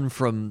gone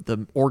from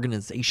the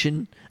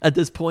organization at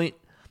this point.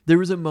 There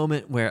was a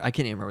moment where I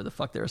can't even remember the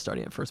fuck they were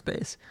starting at first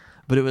base,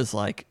 but it was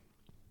like,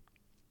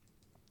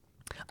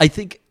 I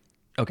think,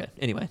 okay,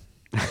 anyway,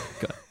 go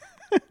ahead.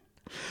 I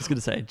was going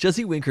to say,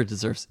 Jesse Winker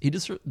deserves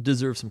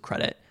some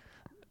credit.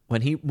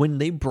 When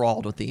they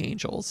brawled with the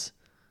Angels,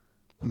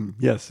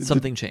 yes,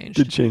 something changed.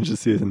 Did change the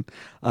season.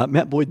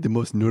 Matt Boyd, the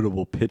most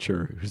notable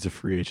pitcher, who's a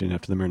free agent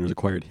after the Mariners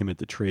acquired him at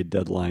the trade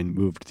deadline,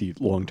 moved the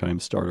longtime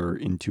starter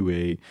into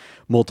a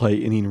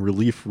multi-inning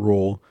relief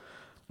role.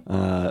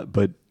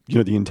 But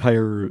the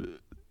entire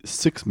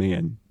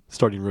 6-man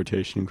starting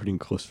rotation, including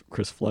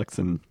Chris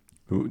Flexen,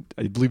 who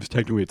I believe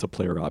technically it's a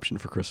player option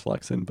for Chris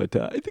Flexen, but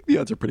I think the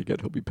odds are pretty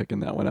good he'll be picking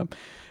that one up.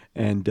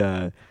 And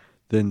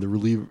then the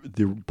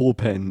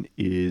bullpen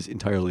is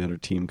entirely under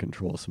team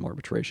control. Some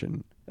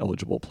arbitration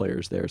eligible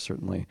players there,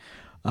 certainly.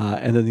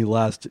 And then the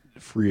last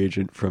free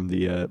agent from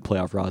the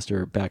playoff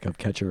roster, backup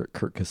catcher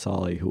Kurt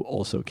Casale, who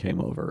also came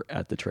over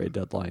at the trade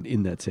deadline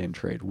in that same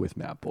trade with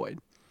Matt Boyd.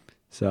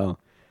 So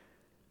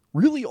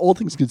really, all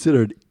things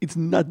considered, it's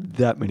not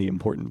that many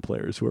important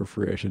players who are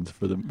free agents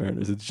for the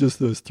Mariners. It's just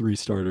those 3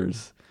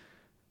 starters.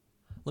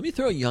 Let me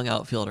throw a young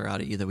outfielder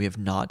out at you that we have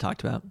not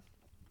talked about.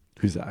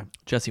 Who's that?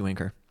 Jesse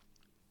Winker.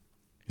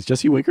 Is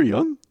Jesse Winker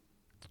young?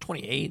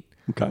 28.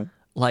 Okay.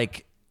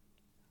 Like,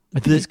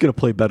 I think he's going to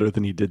play better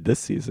than he did this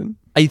season.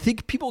 I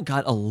think people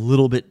got a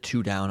little bit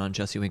too down on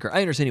Jesse Winker. I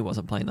understand he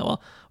wasn't playing that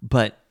well,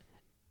 but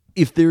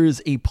if there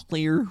is a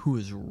player who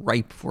is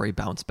ripe for a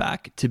bounce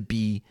back to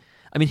be,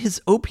 I mean,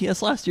 his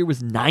OPS last year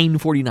was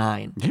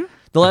 949. Yeah.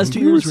 The last 2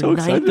 years were so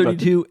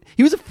 932.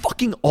 He was a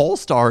fucking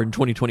all-star in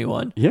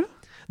 2021. Yeah.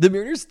 The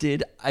Mariners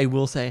did, I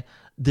will say,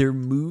 their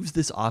moves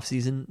this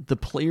offseason, the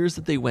players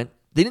that they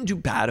didn't do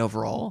bad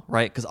overall,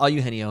 right? Because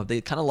Eugenio, they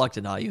kind of lucked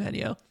into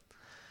Eugenio.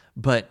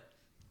 But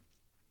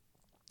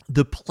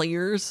the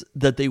players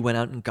that they went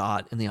out and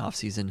got in the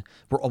offseason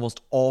were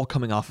almost all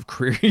coming off of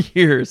career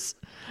years,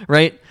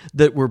 right?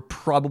 That were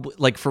probably,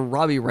 like for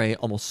Robbie Ray,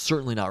 almost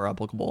certainly not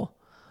replicable.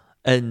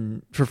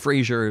 And for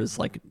Frazier, it was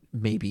like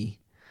maybe.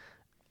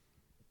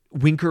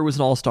 Winker was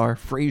an all-star.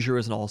 Frazier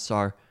was an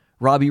all-star.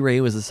 Robbie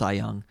Ray was a Cy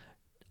Young.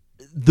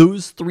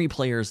 Those 3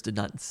 players did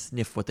not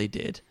sniff what they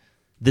did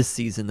this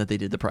season that they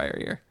did the prior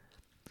year.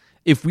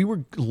 If we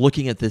were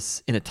looking at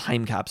this in a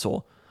time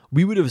capsule,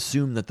 we would have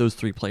assumed that those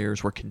 3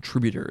 players were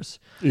contributors.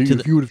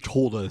 If you would have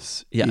told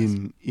us Yes.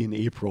 in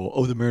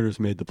April, the Mariners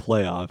made the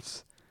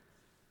playoffs.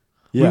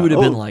 We would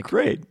have been like,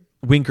 great.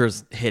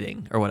 Winker's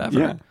hitting or whatever.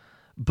 Yeah.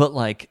 But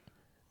like,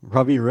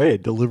 Robbie Ray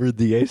delivered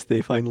the ace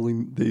they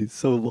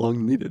so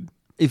long needed.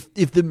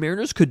 If the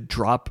Mariners could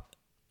drop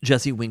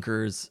Jesse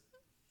Winker's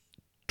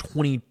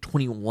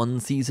 2021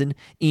 season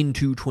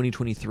into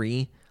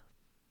 2023,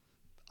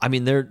 I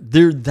mean, they're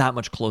that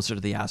much closer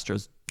to the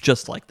Astros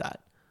just like that.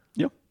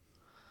 Yep.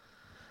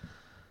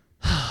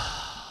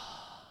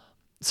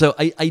 So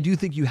I do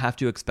think you have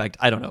to expect,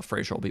 I don't know if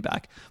Frazier will be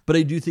back, but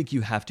I do think you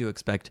have to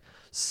expect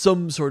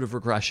some sort of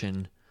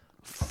regression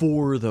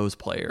for those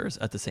players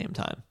at the same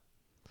time.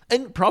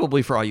 And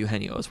probably for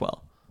Eugenio as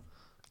well.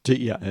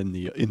 In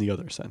the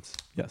other sense,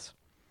 yes.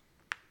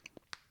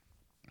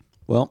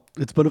 Well,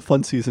 it's been a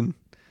fun season.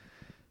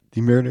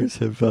 The Mariners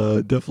have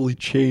definitely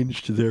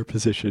changed their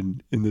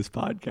position in this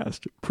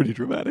podcast pretty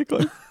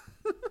dramatically.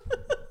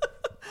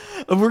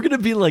 And we're going to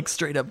be like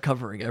straight up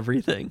covering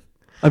everything.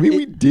 I mean,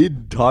 we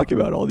did talk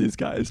about all these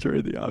guys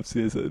during the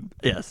offseason.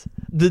 Yes.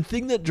 The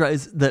thing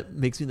that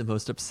makes me the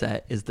most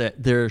upset is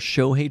that there are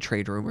Shohei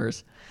trade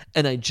rumors,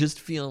 and I just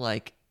feel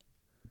like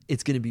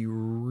it's going to be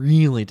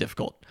really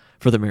difficult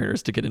for the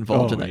Mariners to get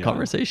involved in that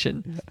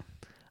conversation. Yeah.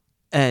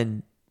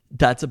 And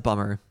that's a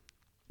bummer.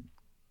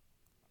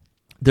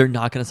 They're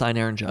not going to sign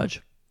Aaron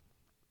Judge.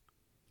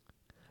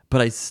 But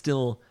I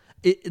still,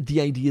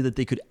 the idea that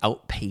they could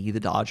outpay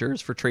the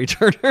Dodgers for Trey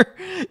Turner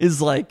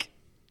is like,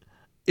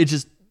 it's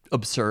just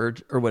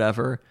absurd or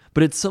whatever.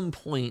 But at some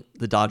point,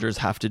 the Dodgers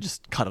have to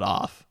just cut it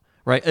off,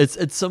 right? It's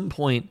at some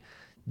point,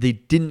 they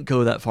didn't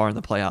go that far in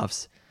the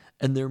playoffs.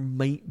 And there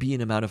might be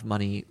an amount of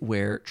money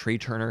where Trey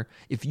Turner,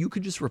 if you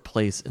could just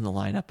replace in the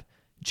lineup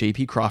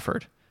JP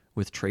Crawford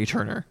with Trey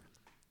Turner,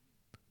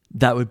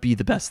 that would be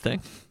the best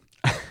thing.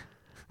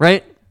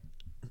 Right?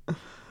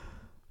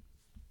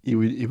 It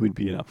would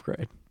be an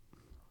upgrade.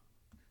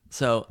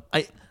 So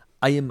I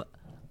am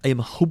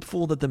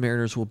hopeful that the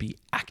Mariners will be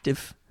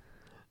active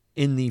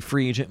in the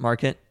free agent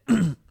market,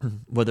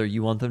 whether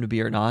you want them to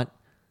be or not.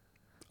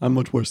 I'm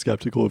much more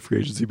skeptical of free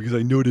agency because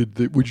I noted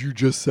that what you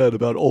just said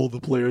about all the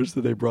players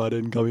that they brought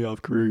in coming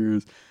off career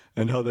years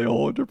and how they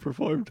all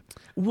underperformed.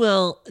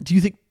 Well, do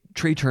you think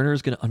Trey Turner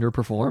is going to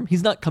underperform?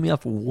 He's not coming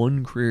off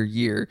one career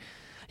year.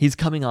 He's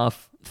coming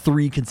off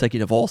 3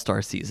 consecutive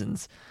All-Star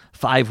seasons,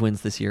 5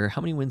 wins this year.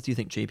 How many wins do you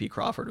think JP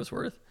Crawford was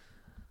worth?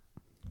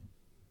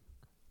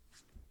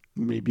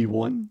 Maybe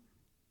 1.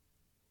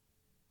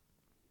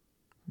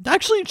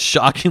 Actually,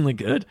 shockingly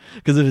good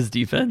because of his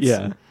defense.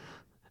 Yeah.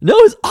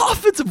 No, his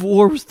offensive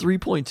WAR was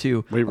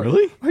 3.2. Wait,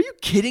 really? Are you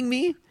kidding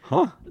me?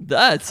 Huh.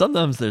 That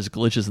sometimes there's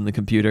glitches in the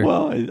computer.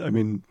 Well, I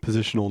mean,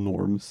 positional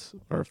norms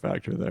are a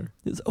factor there.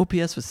 His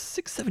OPS was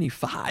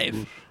 675.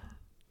 Oof.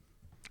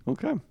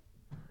 Okay.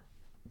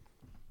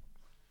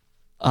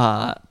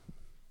 I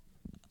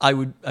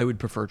would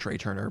prefer Trey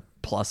Turner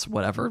plus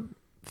whatever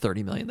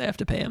 $30 million they have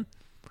to pay him.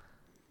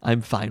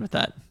 I'm fine with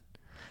that.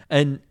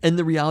 And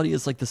the reality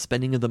is, like, the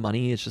spending of the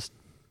money is just,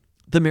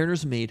 the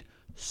Mariners made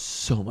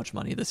so much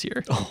money this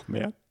year. Oh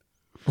man.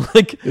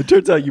 Like, It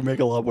turns out you make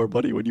a lot more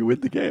money when you win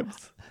the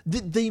games.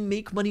 they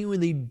make money when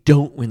they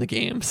don't win the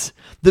games.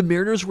 The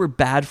Mariners were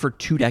bad for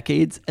 2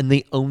 decades, and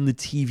they own the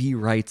TV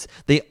rights.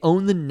 They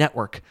own the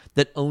network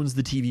that owns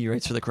the TV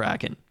rights for the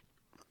Kraken.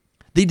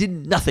 They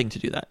did nothing to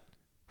do that,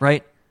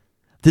 right?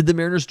 Did the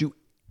Mariners do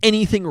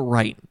anything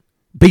right,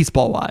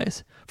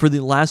 baseball-wise, for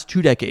the last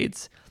 2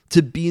 decades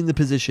to be in the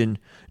position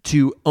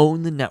to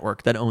own the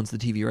network that owns the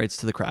TV rights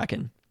to the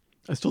Kraken?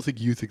 I still think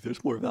you think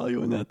there's more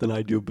value in that than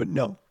I do, but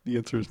no. The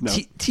answer is no.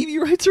 TV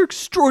rights are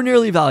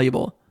extraordinarily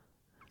valuable.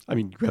 I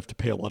mean, you have to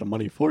pay a lot of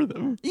money for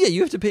them. Yeah,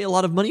 you have to pay a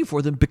lot of money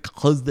for them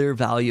because they're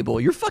valuable.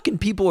 Your fucking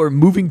people are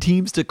moving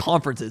teams to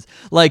conferences.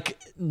 Like,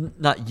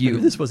 not you.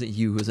 This wasn't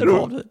you who was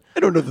involved with it. I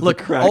don't know that Look,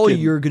 the Kraken... all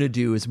you're going to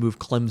do is move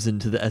Clemson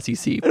to the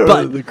SEC. I don't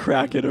know that the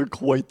Kraken are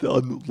quite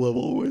on the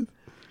level with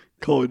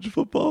college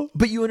football.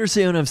 But you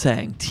understand what I'm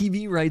saying.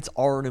 TV rights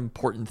are an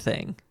important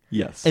thing.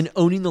 Yes. And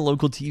owning the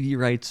local TV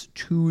rights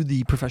to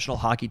the professional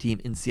hockey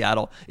team in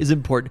Seattle is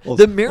important.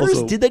 The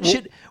Mariners did that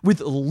shit with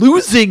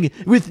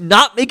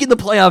not making the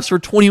playoffs for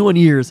 21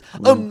 years.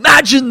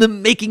 Imagine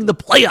them making the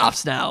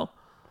playoffs now.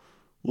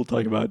 We'll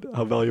talk about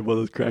how valuable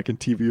those Kraken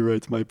TV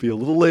rights might be a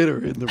little later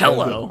in the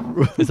Hello.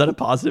 round. Is that a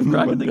positive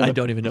Kraken thing? I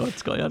don't even know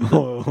what's going on.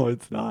 Oh,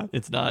 it's not.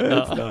 It's not.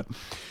 It's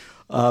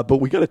not.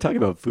 But we got to talk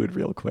about food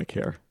real quick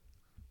here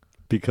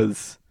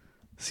because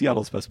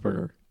Seattle's Best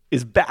Burger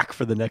is back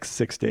for the next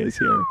 6 days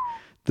here.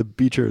 The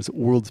Beecher's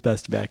World's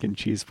Best Mac and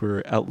Cheese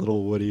Burger at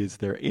Little Woody's,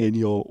 their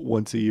annual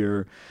once a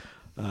year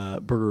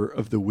burger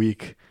of the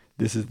week.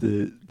 This is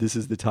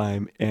the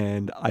time,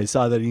 and I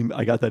saw that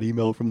I got that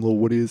email from Little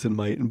Woody's in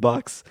my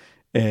inbox,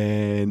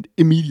 and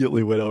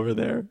immediately went over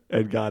there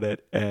and got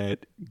it. And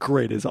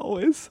great as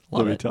always,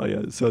 let me tell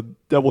you. So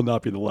that will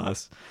not be the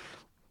last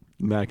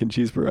mac and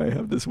cheese burger I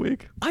have this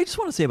week. I just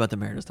want to say about the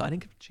Mariners, though, I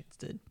didn't give a chance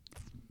to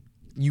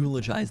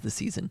eulogize the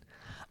season.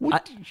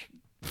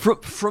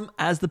 From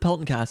as the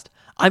Peltoncast,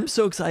 I'm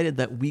so excited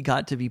that we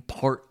got to be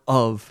part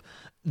of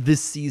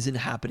this season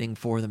happening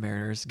for the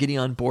Mariners, getting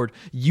on board.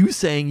 You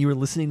saying you were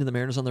listening to the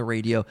Mariners on the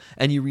radio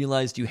and you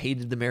realized you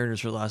hated the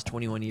Mariners for the last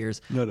 21 years.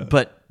 No,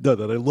 that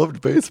I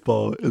loved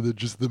baseball and then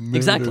just the Mariners.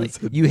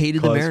 Exactly. You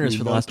hated the Mariners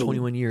for the last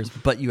 21 years,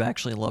 but you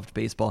actually loved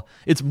baseball.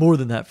 It's more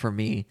than that for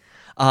me.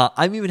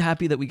 I'm even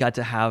happy that we got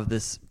to have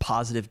this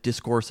positive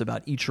discourse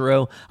about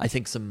Ichiro. I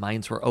think some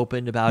minds were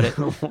opened about it.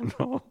 Oh,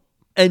 no.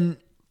 And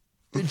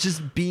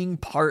just being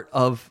part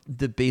of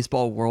the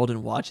baseball world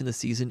and watching the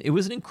season, it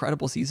was an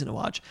incredible season to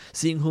watch.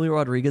 Seeing Julio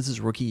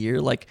Rodriguez's rookie year,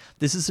 like,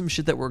 this is some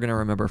shit that we're going to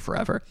remember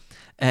forever.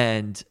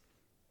 And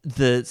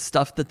the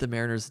stuff that the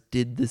Mariners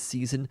did this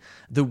season,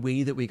 the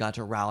way that we got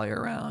to rally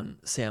around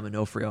Sam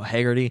Onofrio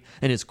Haggerty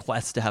and his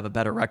quest to have a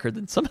better record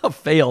than somehow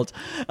failed.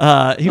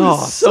 He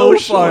was so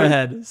far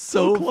ahead,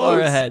 so far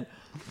ahead.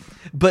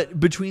 But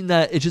between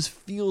that, it just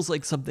feels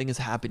like something is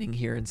happening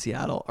here in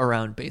Seattle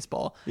around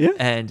baseball. Yeah.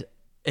 And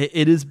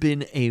it has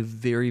been a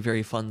very,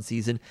 very fun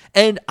season.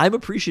 And I'm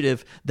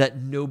appreciative that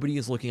nobody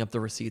is looking up the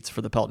receipts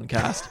for the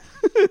Peltoncast.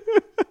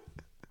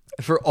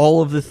 For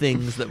all of the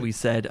things that we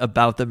said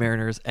about the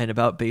Mariners and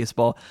about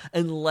baseball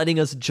and letting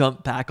us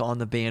jump back on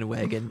the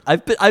bandwagon.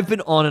 I've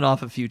been on and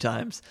off a few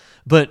times.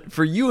 But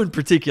for you in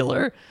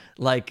particular,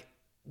 like,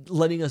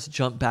 letting us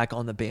jump back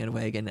on the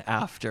bandwagon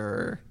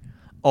after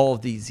all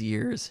of these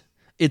years.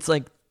 It's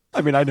like,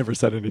 I mean, I never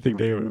said anything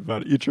negative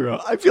about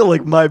Ichiro. I feel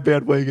like my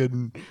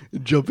bandwagon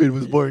jumping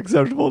was more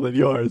acceptable than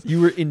yours. you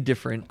were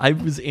indifferent. I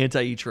was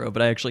anti-Ichiro,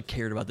 but I actually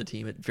cared about the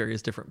team at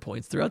various different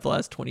points throughout the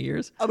last 20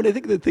 years. I mean, I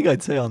think the thing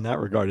I'd say on that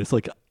regard is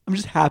like, I'm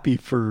just happy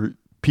for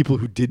people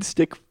who did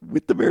stick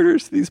with the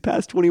Mariners these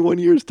past 21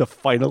 years to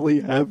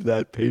finally have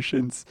that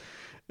patience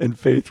and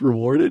faith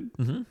rewarded,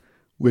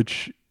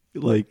 which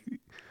like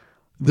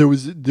there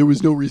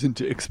was no reason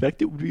to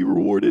expect it would be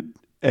rewarded,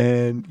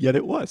 and yet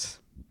it was.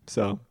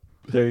 So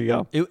there you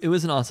go. It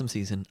was an awesome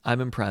season.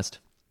 I'm impressed.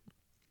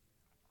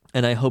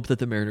 And I hope that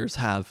the Mariners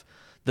have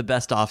the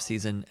best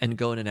offseason and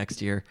go into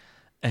next year.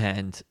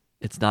 And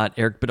it's not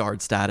Eric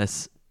Bedard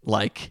status.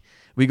 Like,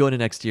 we go into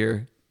next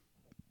year,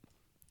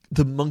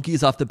 the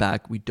monkey's off the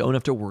back. We don't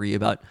have to worry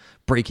about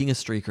breaking a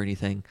streak or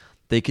anything.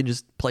 They can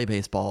just play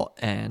baseball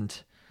and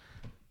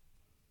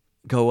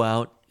go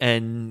out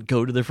and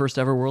go to their first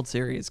ever World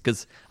Series.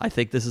 Because I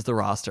think this is the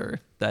roster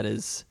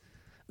this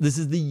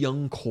is the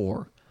young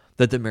core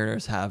that the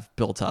Mariners have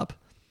built up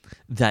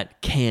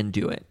that can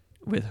do it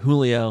with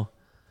Julio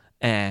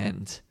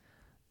and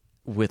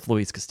with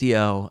Luis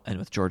Castillo and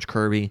with George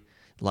Kirby.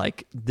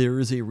 Like, there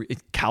is a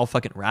Cal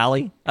fucking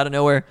Raleigh out of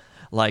nowhere.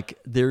 Like,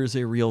 there is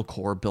a real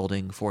core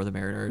building for the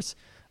Mariners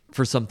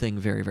for something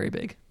very, very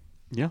big.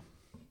 Yeah.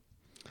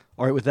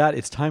 All right, with that,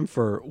 it's time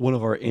for one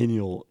of our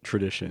annual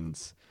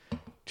traditions.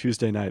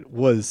 Tuesday night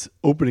was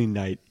opening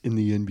night in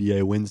the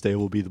NBA. Wednesday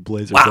will be the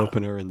Blazers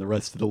opener, and the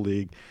rest of the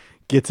league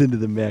gets into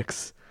the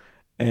mix.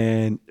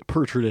 And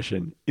per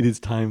tradition, it is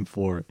time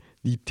for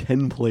the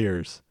 10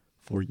 players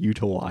for you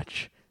to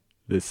watch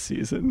this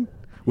season,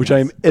 which I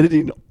am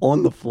editing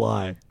on the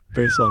fly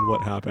based on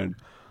what happened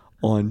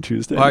on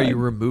Tuesday night. Are you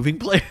removing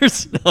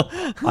players? No.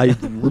 I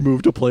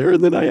removed a player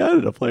and then I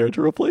added a player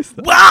to replace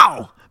them.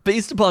 Wow!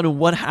 Based upon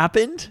what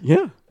happened?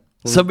 Yeah.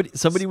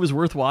 Somebody was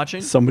worth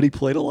watching? Somebody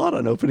played a lot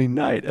on opening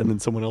night, and then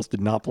someone else did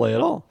not play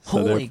at all. So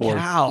Holy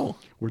cow.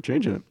 We're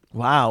changing it.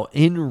 Wow.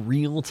 In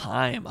real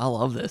time. I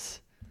love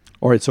this.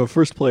 All right, so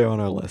first player on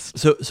our list.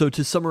 So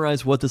to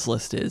summarize what this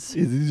list is.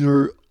 These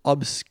are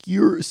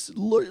obscure,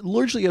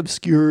 largely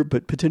obscure,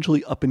 but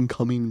potentially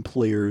up-and-coming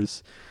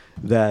players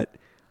that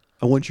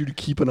I want you to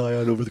keep an eye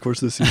on over the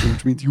course of the season,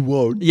 which means you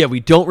won't. Yeah,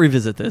 we don't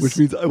revisit this. Which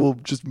means I will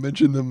just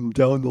mention them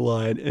down the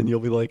line, and you'll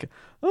be like,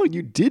 oh,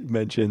 you did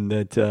mention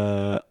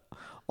that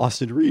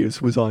Austin Reeves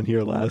was on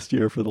here last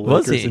year for the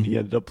Lakers, and he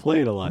ended up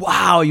playing a lot.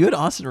 Wow, you had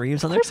Austin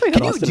Reeves on there?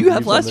 Do you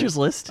have last year's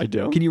list? I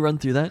do. Can you run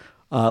through that?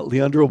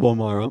 Leandro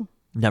Bomaro.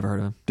 Never heard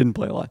of him. Didn't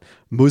play a lot.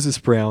 Moses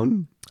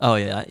Brown. Oh,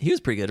 yeah. He was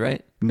pretty good,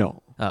 right?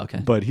 No. Oh, okay.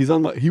 But he's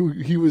on my, he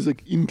was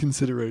like in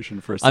consideration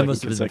for a second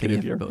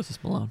consecutive year.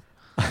 Moses Malone.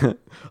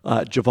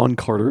 Javon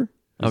Carter.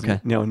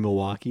 Okay. Now in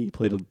Milwaukee. He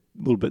played a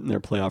little bit in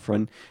their playoff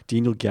run.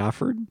 Daniel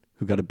Gafford,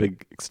 who got a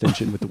big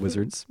extension with the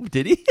Wizards.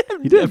 Did he?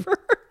 He did. Never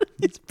heard of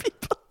these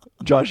people.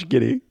 Josh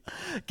Giddey.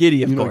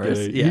 Giddey, of course.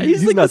 Giddey. Yeah,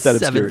 he's like not the that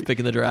seventh obscure. pick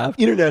in the draft.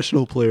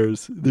 International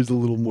players, there's a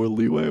little more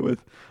leeway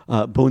with.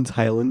 Bones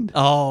Highland.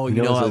 Oh,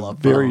 you know I love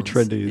very Bones.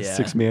 trendy Yeah.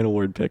 six-man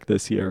award pick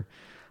this year.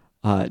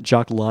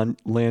 Jock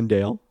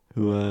Landale,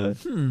 who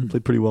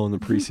played pretty well in the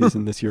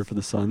preseason this year for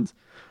the Suns.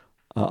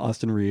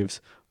 Austin Reeves.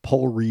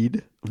 Paul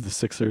Reed of the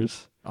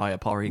Sixers. Oh, yeah,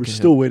 Paul Reed. We're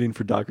still waiting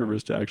for Doc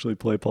Rivers to actually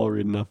play Paul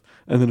Reed enough.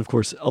 And then, of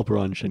course,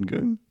 Alperon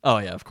Şengün. Oh,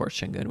 yeah, of course,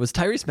 Şengün. Was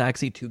Tyrese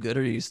Maxey too good,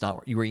 or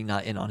were you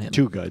not in on him?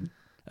 Too good.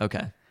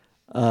 Okay.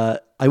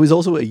 I was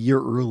also a year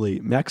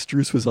early. Max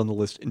Strus was on the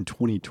list in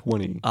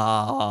 2020.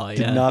 Oh, yeah.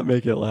 Did not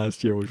make it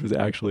last year, which was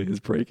actually his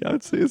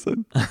breakout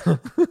season.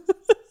 The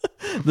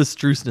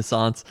Strus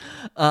Naissance.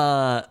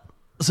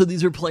 So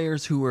these are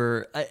players who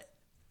were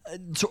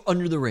so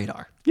under the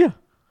radar. Yeah.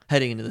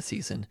 Heading into the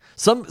season.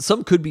 Some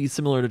could be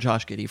similar to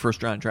Josh Giddey,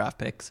 first round draft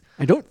picks.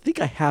 I don't think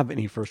I have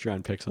any first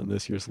round picks on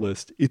this year's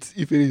list. It's,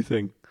 if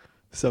anything,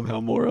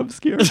 somehow more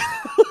obscure.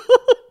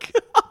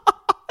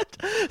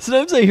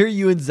 Sometimes I hear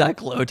you and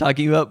Zach Lowe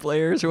talking about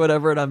players or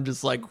whatever, and I'm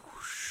just like,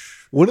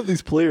 whoosh. One of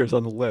these players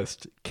on the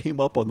list came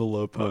up on the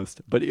low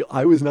post, but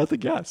I was not the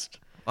guest.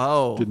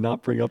 Oh. Did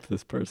not bring up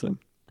this person.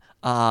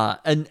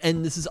 And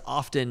this is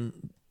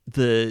often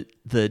the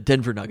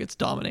Denver Nuggets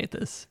dominate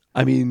this.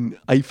 I mean,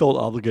 I felt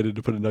obligated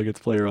to put a Nuggets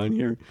player on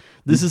here.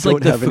 This is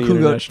like the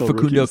Facundo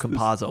Campazzo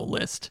Campazzo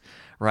list,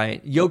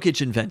 right?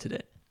 Jokic invented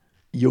it.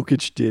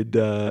 Jokic did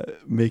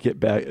make it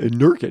back.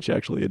 Nurkic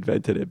actually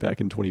invented it back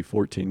in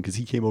 2014 because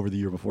he came over the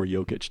year before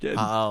Jokic did.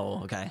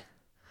 Oh, okay.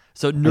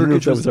 So I don't know if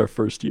Nurkic that was our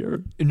first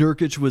year.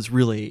 Nurkic was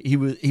really he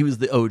was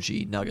the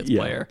OG Nuggets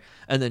player,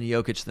 and then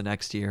Jokic the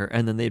next year,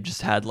 and then they've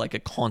just had like a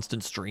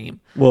constant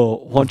stream.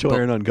 Well, Juancho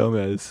Hernan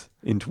Gomez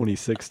in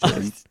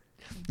 2016.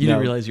 You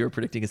didn't realize you were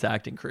predicting his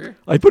acting career.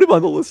 I put him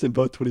on the list in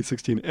both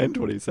 2016 and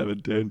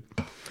 2017.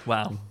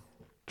 Wow,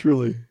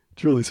 truly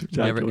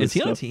spectacular. Is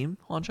he on a stuff. team,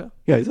 Juancho?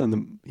 Yeah,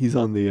 he's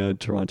on the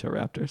Toronto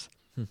Raptors.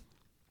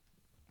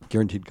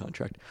 Guaranteed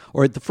contract.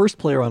 All right, the first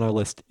player on our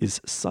list is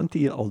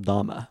Santi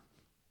Aldama.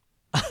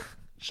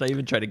 Should I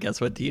even try to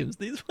guess what teams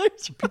these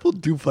players are? People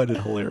do find it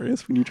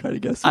hilarious when you try to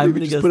guess. I'm Maybe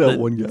going to just guess put out that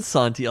one guess.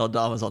 Santi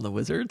Aldama's on the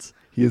Wizards.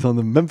 He is on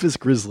the Memphis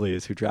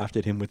Grizzlies, who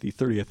drafted him with the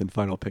 30th and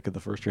final pick of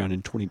the first round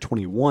in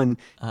 2021.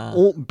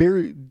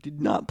 Barry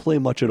did not play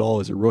much at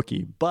all as a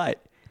rookie,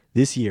 but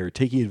this year,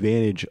 taking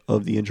advantage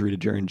of the injury to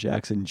Jaren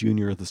Jackson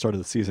Jr. at the start of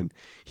the season,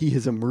 he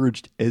has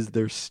emerged as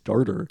their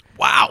starter.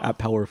 Wow. At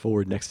power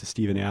forward next to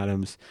Steven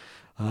Adams.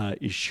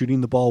 He's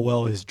shooting the ball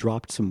well, has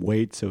dropped some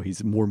weight, so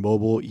he's more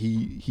mobile.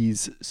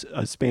 He's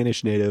a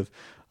Spanish native,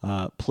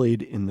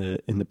 played in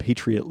the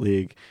Patriot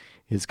League,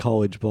 his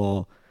college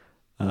ball.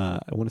 I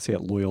want to say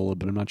at Loyola,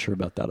 but I'm not sure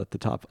about that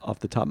off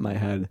the top of my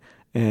head.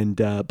 And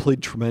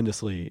played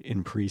tremendously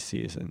in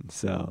preseason.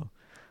 So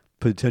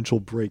potential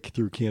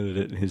breakthrough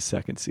candidate in his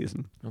second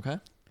season. Okay.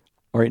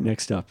 All right,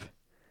 next up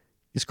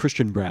is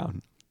Christian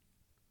Brown.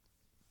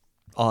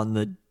 On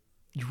the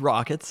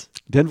Rockets.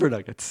 Denver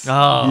Nuggets.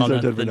 Oh, These are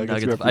that's Denver the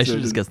Nuggets Nuggets. I should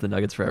have just represented. guessed the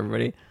Nuggets for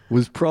everybody.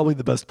 Was probably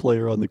the best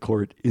player on the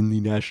court in the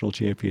national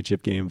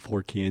championship game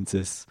for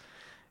Kansas.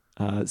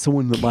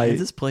 Someone that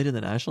Kansas played in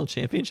the national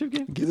championship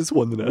game? Kansas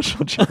won the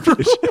national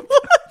championship.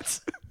 What?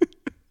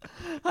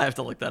 I have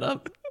to look that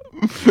up.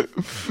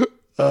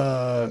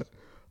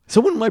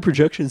 Someone in my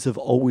projections have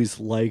always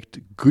liked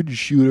good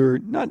shooter,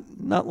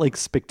 not like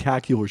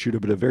spectacular shooter,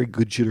 but a very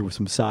good shooter with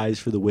some size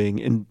for the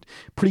wing and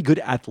pretty good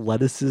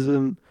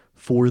athleticism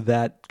for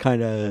that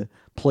kind of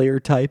player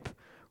type,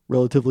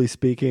 relatively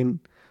speaking.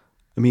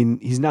 I mean,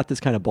 he's not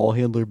this kind of ball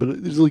handler,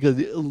 but there's like a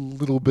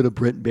little bit of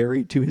Brent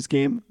Berry to his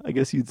game, I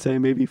guess you'd say,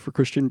 maybe, for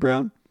Christian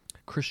Brown.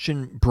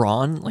 Christian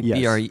Braun? Like Yes.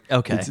 B-R-E?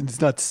 Okay.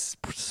 It's not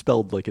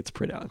spelled like it's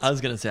pronounced. I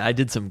was going to say, I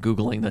did some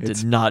Googling that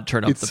did not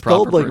turn up It's the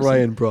proper spelled like person.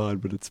 Ryan Braun,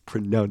 but it's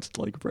pronounced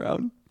like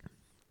Brown.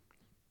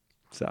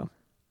 So,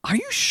 Are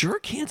you sure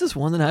Kansas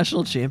won the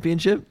national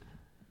championship?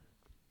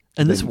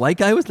 And this white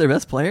guy was their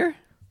best player?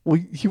 well,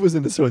 he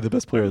wasn't necessarily the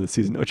best player of the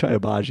season. Ochai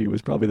Agbaji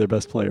was probably their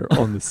best player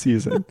on the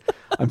season.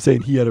 I'm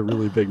saying he had a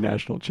really big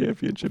national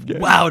championship game.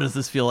 Wow, does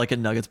this feel like a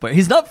Nuggets player?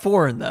 He's not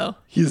foreign, though.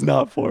 He's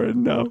not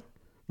foreign, no.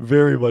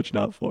 Very much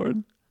not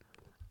foreign.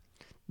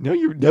 Now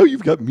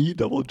you've got me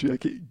double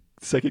checking,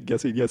 second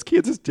guessing. Yes,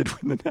 Kansas did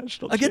win the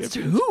national Against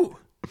championship. who?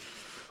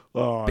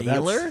 Oh, that's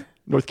Baylor?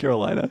 North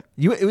Carolina.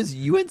 It was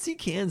UNC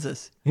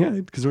Kansas. Yeah,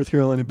 because North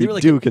Carolina They beat were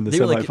like Duke in the they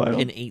were like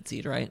semifinal an 8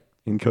 seed, right?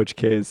 in Coach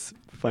K's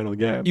final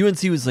game.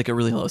 UNC was like a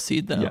really low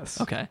seed, though.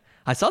 Yes. Okay.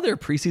 I saw they were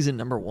preseason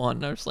number 1.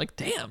 And I was like,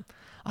 damn.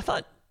 I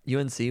thought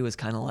UNC was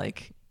kind of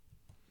like.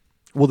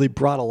 Well, they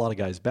brought a lot of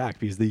guys back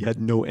because they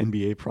had no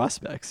NBA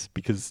prospects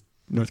because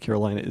North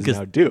Carolina is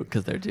now Duke.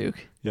 Because they're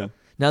Duke. Yeah.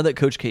 Now that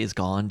Coach K is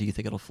gone, do you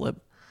think it'll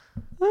flip?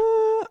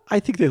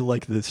 I think they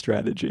like this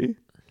strategy.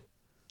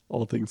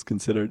 All things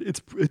considered,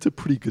 it's a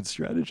pretty good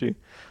strategy.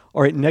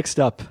 All right, next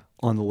up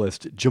on the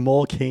list,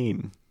 Jamal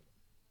Cain,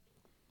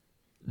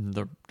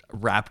 The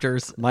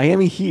Raptors.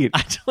 Miami Heat.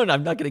 I'm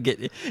not going to get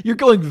it. You're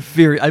going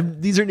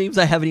these are names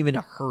I haven't even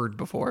heard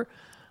before.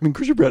 I mean,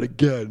 Christian Brown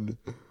again,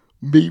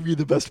 maybe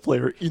the best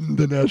player in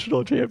the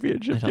national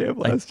championship game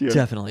last year.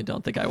 Definitely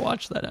don't think I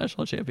watched that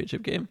national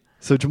championship game.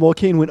 So Jamal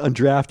Cain went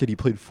undrafted. He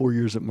played 4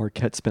 years at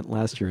Marquette, spent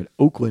last year at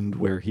Oakland,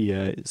 where he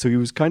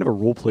was kind of a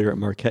role player at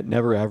Marquette,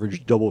 never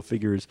averaged double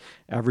figures,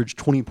 averaged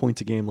 20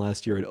 points a game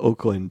last year at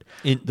Oakland.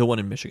 In the one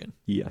in Michigan.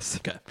 Yes.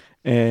 Okay.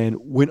 And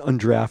went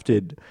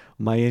undrafted.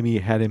 Miami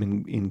had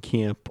him in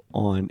camp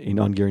on a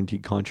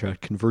non-guaranteed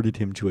contract, converted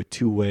him to a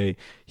two-way.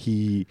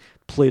 He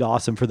played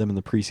awesome for them in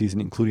the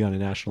preseason, including on a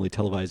nationally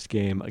televised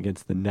game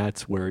against the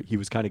Nets, where he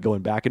was kind of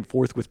going back and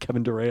forth with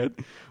Kevin Durant,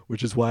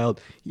 which is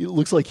wild. It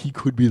looks like he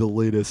could be the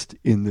latest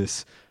in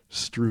this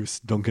Strus,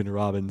 Duncan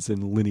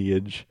Robinson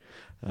lineage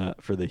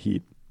for the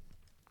Heat.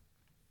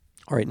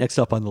 All right, next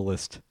up on the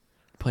list,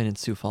 Playing in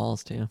Sioux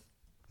Falls, too.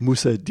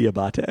 Moussa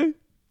Diabate.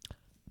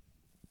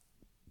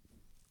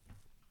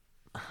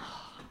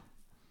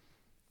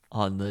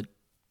 On the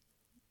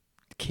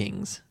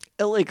Kings.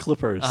 LA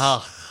Clippers.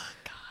 Oh,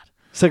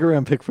 Second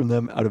round pick from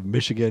them out of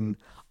Michigan.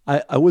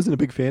 I wasn't a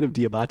big fan of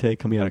Diabate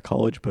coming out of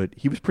college, but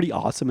he was pretty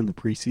awesome in the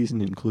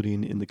preseason,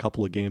 including in the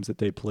couple of games that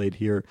they played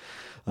here.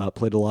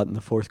 Played a lot in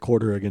the fourth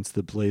quarter against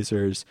the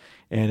Blazers.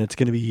 And it's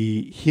going to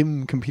be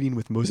him competing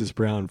with Moses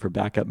Brown for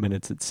backup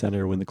minutes at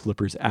center when the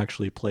Clippers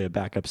actually play a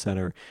backup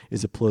center,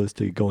 as opposed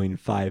to going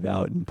 5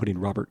 out and putting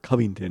Robert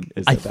Covington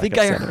as the I backup think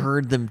I center.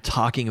 heard them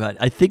talking about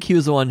I think he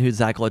was the one who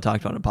Zach Lowe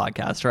talked about on a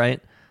podcast,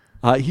 right?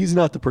 He's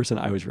not the person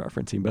I was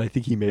referencing, but I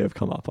think he may have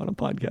come up on a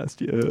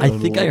podcast. Yeah, I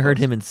think I heard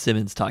him and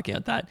Simmons talking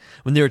about that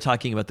when they were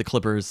talking about the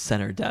Clippers'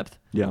 center depth.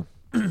 Yeah.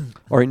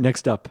 All right,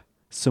 next up,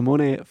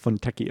 Simone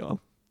Fontecchio.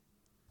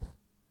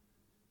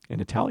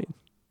 An Italian.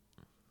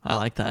 I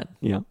like that.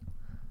 Yeah.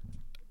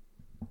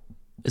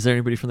 Is there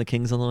anybody from the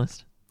Kings on the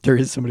list? There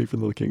is somebody from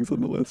the Kings on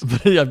the list.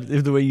 But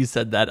the way you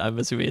said that, I'm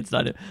assuming it's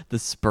not the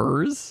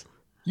Spurs.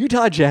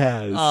 Utah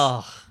Jazz,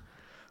 Oh,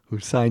 who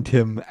signed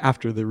him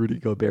after the Rudy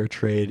Gobert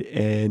trade.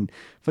 And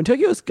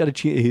Fontecchio's got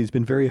he's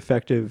been very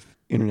effective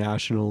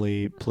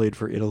internationally, played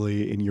for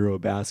Italy in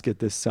Eurobasket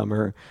this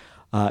summer.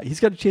 He's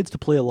got a chance to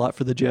play a lot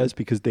for the Jazz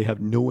because they have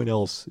no one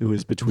else who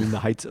is between the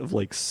heights of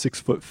like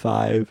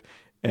 6'5"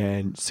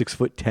 and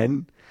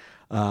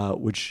 6'10",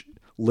 which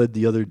led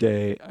the other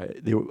day.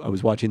 I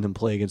was watching them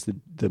play against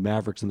the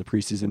Mavericks in the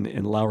preseason,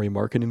 and Lauri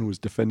Markkanen was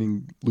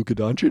defending Luka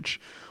Doncic,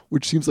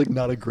 which seems like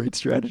not a great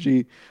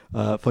strategy.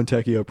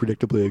 Fontecchio,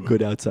 predictably a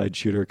good outside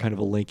shooter, kind of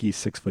a lanky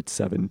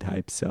 6'7"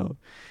 type, so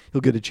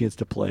he'll get a chance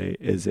to play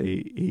as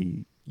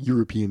a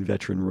European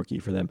veteran rookie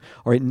for them.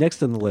 All right,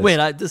 next on the list.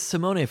 Wait, this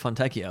Simone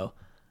Fontecchio,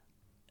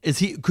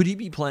 could he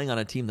be playing on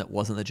a team that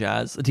wasn't the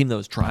Jazz, a team that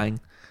was trying?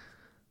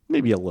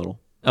 Maybe a little.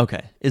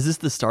 Okay. Is this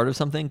the start of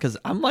something? Because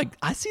I'm like,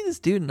 I see this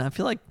dude and I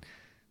feel like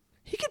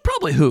he could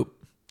probably hoop.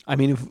 I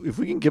mean, if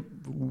we can get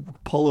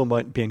Paulo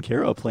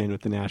Banchero playing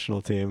with the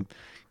national team,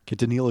 get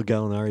Danilo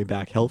Gallinari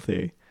back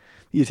healthy,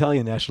 the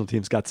Italian national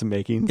team's got some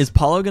makings. Is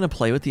Paulo going to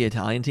play with the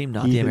Italian team,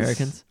 not the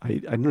Americans? I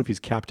don't know if he's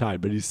cap tied,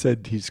 but he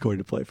said he's going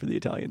to play for the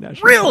Italian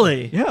national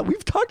Really? team. Yeah,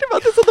 we've talked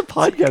about this on the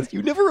podcast.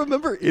 You never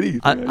remember anything.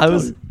 I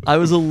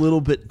was a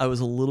little bit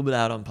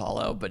out on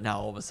Paulo, but now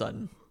all of a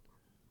sudden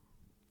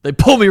they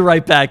pull me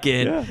right back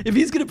in. Yeah. If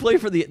he's going to play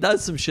for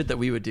that's some shit that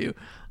we would do.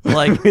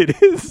 Like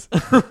it is.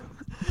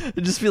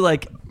 It'd just be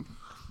like,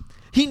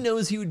 he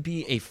knows he would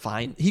be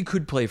he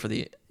could play for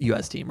the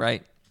U.S. team,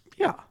 right?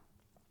 Yeah.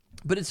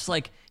 But it's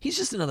like, he's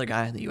just another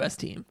guy on the U.S.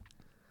 team.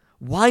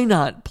 Why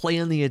not play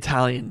on the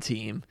Italian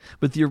team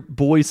with your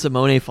boy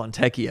Simone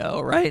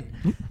Fontecchio, right?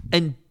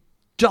 And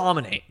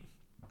dominate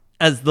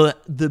as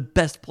the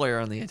best player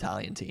on the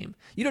Italian team.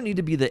 You don't need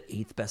to be the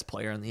 8th best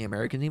player on the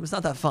American team. It's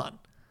not that fun.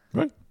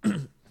 Right.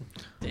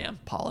 Damn,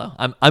 Paulo.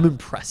 I'm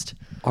impressed.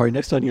 All right,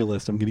 next on your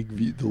list, I'm going to give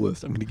you the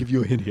list. I'm going to give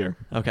you a hint here.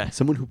 Okay.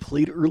 Someone who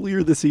played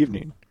earlier this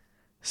evening,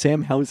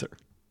 Sam Hauser.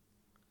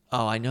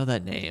 Oh, I know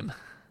that name.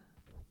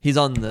 He's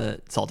on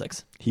the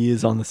Celtics. He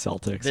is on the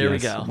Celtics. There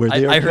yes, we go. Where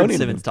they are I heard counting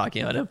Simmons him.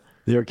 talking about him.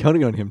 They are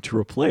counting on him to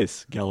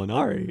replace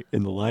Gallinari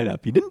in the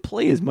lineup. He didn't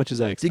play as much as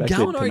I Did expected.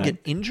 Gallinari tonight. get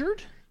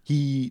injured?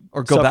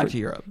 Go back to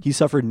Europe? He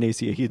suffered an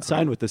ACL. He had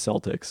signed with the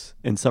Celtics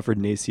and suffered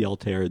an ACL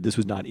tear. This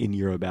was not in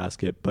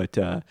Eurobasket, but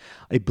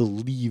I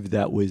believe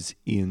that was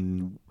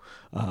in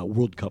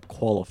World Cup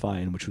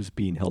qualifying, which was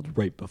being held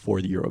right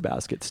before the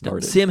Eurobasket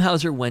started. Sam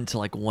Hauser went to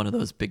like one of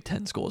those Big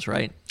Ten schools,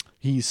 right?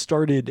 He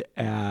started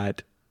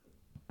at,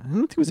 I don't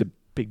think it was a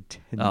Big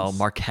Ten. Oh,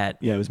 Marquette.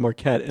 Yeah, it was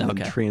Marquette, and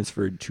Okay. then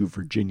transferred to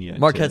Virginia.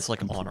 Marquette's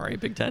like honorary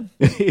Big Ten.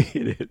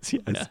 It is,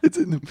 yes. Yeah.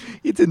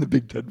 It's in the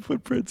Big Ten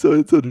footprint, so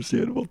it's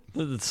understandable.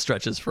 It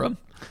stretches from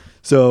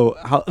So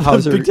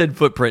Hauser, Big Ten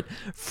footprint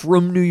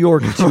from New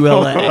York to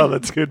LA. Oh,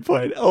 that's a good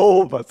point.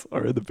 All of us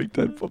are in the Big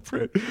Ten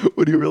footprint.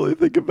 What do you really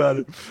think about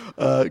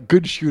it?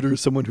 Good shooter,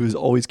 someone who has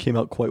always came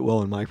out quite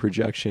well in my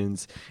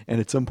projections. And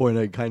at some point,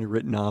 I kind of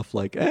written off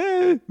like,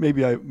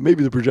 maybe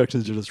the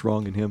projections are just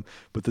wrong in him.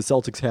 But the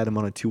Celtics had him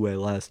on a 2-way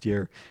last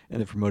year,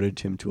 and they promoted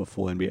him to a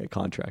full NBA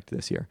contract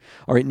this year.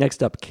 All right,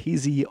 next up,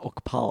 KZ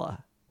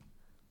Okpala.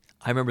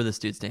 I remember this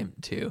dude's name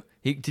too.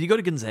 Did he go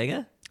to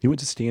Gonzaga? He went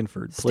to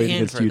Stanford, played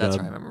against UW. That's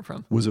where I remember him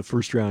from. Was a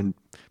first-round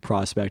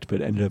prospect, but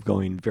ended up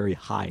going very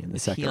high in the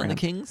Is second he on round. the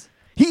Kings?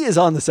 He is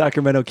on the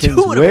Sacramento Kings.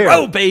 2 in a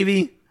row,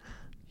 baby.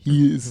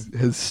 He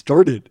has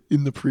started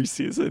in the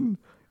preseason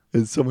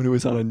as someone who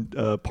was on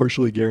a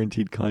partially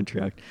guaranteed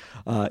contract.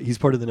 He's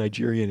part of the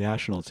Nigeria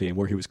national team,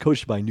 where he was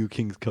coached by new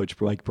Kings coach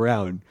Mike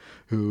Brown,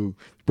 who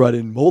brought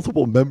in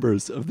multiple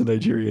members of the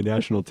Nigeria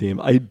national team.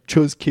 I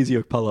chose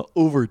KZ Okpala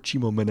over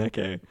Chimo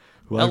Maneke,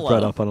 who I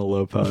brought up on a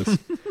low post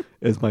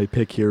as my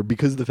pick here,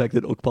 because of the fact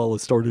that Okpala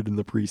started in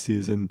the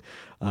preseason.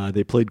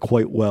 They played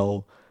quite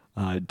well,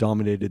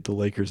 dominated the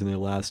Lakers in their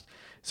last.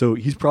 So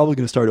he's probably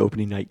going to start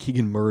opening night.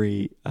 Keegan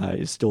Murray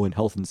is still in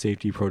health and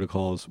safety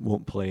protocols,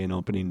 won't play in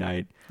opening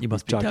night. You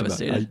must be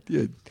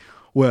devastated.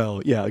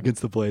 Well, yeah,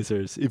 against the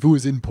Blazers. If it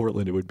was in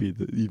Portland, it would be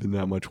even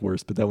that much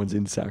worse, but that one's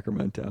in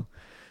Sacramento.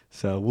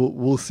 So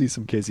we'll see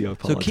some KZ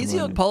Okpala. So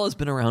KZ Okpala has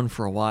been around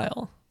for a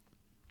while.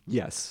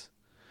 Yes.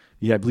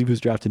 Yeah, I believe he was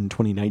drafted in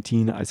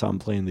 2019. I saw him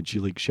play in the G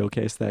League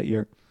Showcase that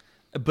year.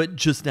 But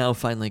just now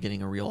finally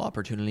getting a real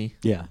opportunity.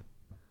 Yeah.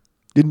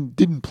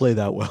 Didn't play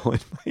that well in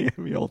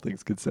Miami, all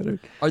things considered.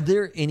 Are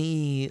there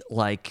any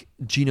like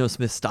Geno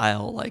Smith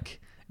style,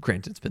 like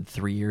granted it's been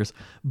 3 years,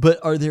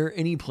 but are there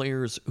any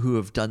players who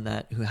have done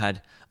that, who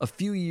had a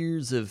few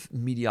years of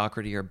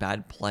mediocrity or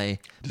bad play?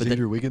 Does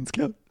Andrew Wiggins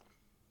count?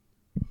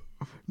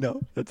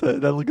 No, that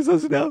look at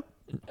us now.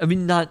 I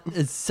mean, not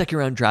as second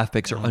round draft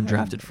picks or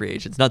undrafted free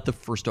agents, not the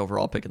first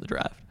overall pick in the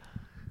draft.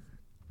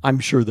 I'm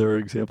sure there are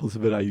examples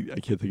of it. I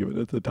can't think of it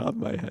at the top of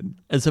my head.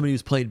 As somebody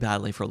who's played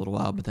badly for a little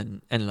while, but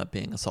then ended up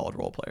being a solid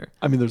role player.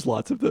 I mean, there's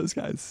lots of those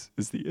guys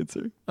is the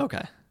answer.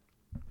 Okay.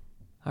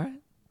 All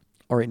right.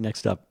 All right,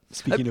 next up.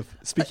 Speaking of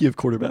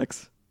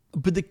quarterbacks.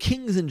 But the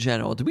Kings in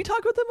general, did we talk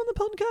about them on the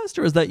Peltoncast,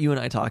 or is that you and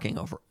I talking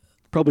over?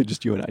 Probably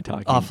just you and I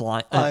talking.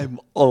 Offline. I'm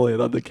all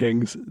in on the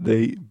Kings.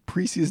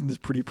 Preseason is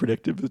pretty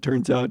predictive, it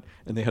turns out,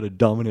 and they had a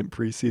dominant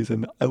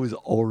preseason.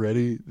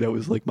 That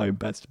was like my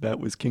best bet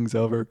was Kings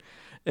over,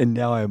 and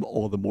now I'm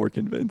all the more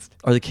convinced.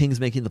 Are the Kings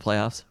making the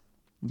playoffs?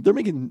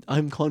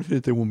 I'm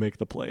confident they will make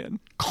the play-in.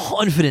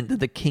 Confident that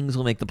the Kings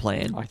will make the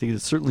play-in. I think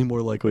it's certainly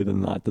more likely than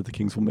not that the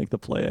Kings will make the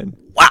play-in.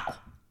 Wow.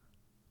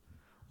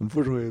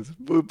 Unfortunately,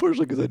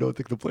 because I don't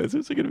think the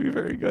Blazers are going to be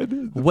very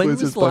good. When was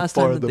Blazers the by last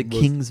far time that the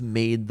most- Kings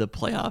made the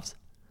playoffs?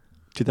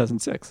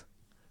 2006.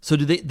 So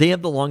do they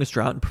have the longest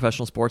drought in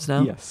professional sports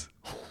now? Yes.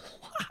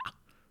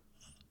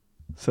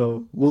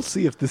 So we'll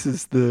see if this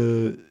is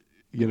the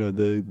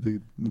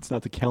it's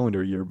not the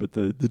calendar year, but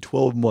the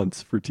 12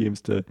 months for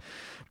teams to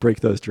break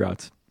those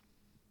droughts.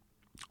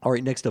 All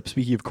right, next up,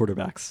 speaking of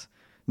quarterbacks,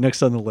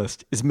 next on the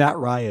list is Matt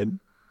Ryan.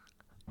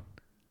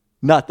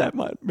 Not that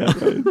Matt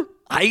Ryan.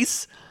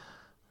 Ice?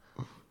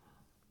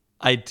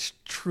 I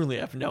truly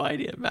have no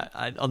idea, Matt.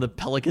 On the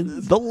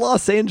Pelicans? The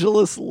Los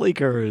Angeles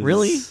Lakers.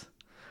 Really?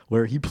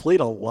 Where he played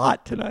a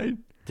lot tonight.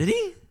 Did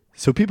he?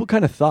 So people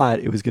kind of thought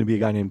it was going to be a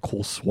guy named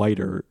Cole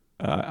Swider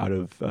out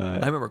of... I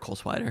remember Cole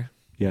Swider.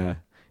 Yeah.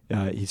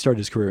 He started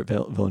his career at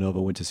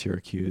Villanova, went to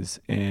Syracuse,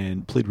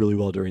 and played really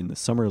well during the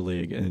summer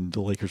league. And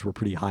the Lakers were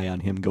pretty high on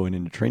him going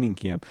into training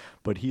camp.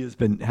 But he has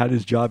had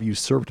his job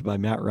usurped by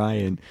Matt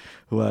Ryan,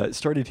 who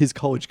started his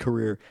college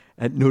career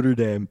at Notre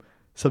Dame,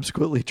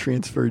 subsequently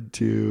transferred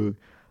to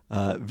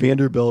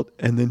Vanderbilt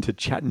and then to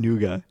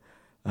Chattanooga,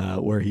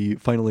 where he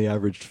finally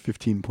averaged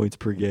 15 points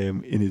per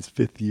game in his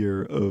fifth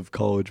year of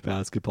college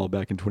basketball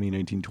back in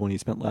 2019-20.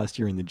 Spent last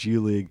year in the G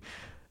League.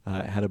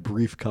 Had a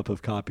brief cup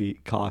of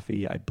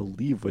coffee, I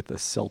believe, with the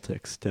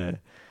Celtics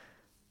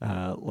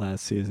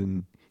last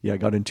season. Yeah,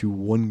 got into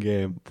one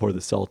game for the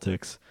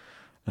Celtics,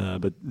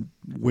 but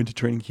went to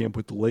training camp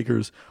with the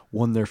Lakers,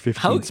 won their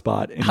 15th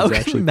spot. And how is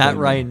actually can Matt playing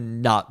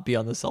Ryan not be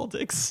on the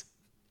Celtics?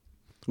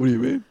 What do you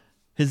mean?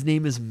 His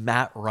name is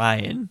Matt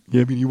Ryan.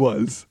 Yeah, I mean, he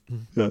was.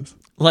 Yes.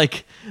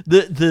 Like,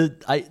 the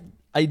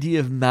idea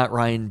of Matt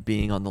Ryan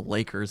being on the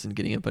Lakers and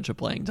getting a bunch of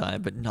playing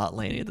time, but not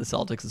landing at the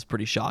Celtics is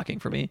pretty shocking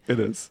for me. It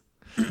is.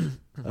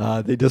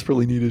 They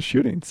desperately need his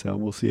shooting, so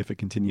we'll see if it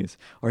continues.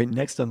 All right,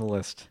 next on the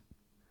list,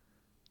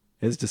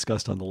 as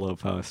discussed on the low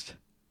post,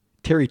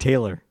 Terry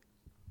Taylor.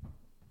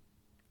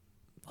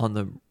 On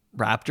the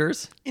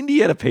Raptors?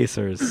 Indiana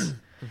Pacers.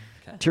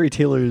 Okay. Terry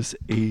Taylor's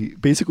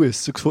basically a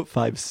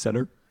 6'5"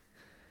 center.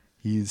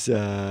 He's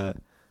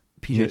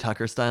PJ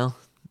Tucker style?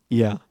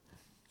 Yeah.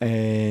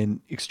 And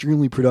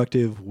extremely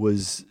productive,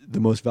 was the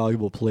most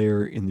valuable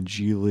player in the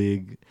G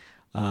League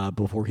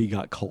before he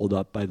got called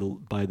up by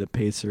the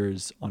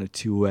Pacers on a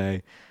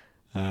two-way.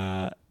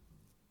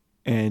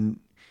 And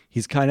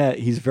he's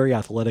very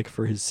athletic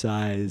for his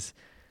size.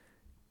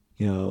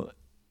 You know,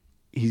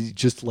 he's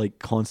just like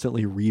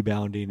constantly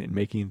rebounding and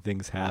making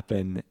things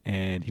happen,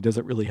 and he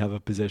doesn't really have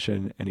a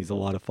position, and he's a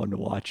lot of fun to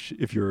watch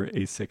if you're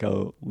a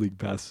sicko League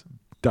Pass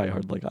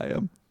diehard like I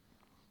am.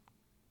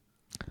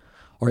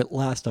 All right,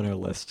 last on our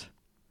list,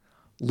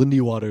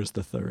 Lindy Waters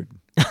III.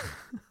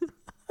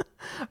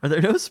 Are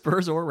there no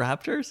Spurs or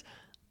Raptors?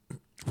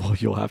 Well,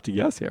 you'll have to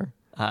guess here.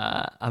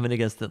 I'm going to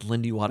guess that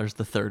Lindy Waters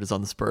III is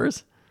on the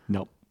Spurs.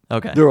 No.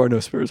 Okay. There are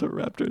no Spurs or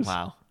Raptors.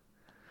 Wow.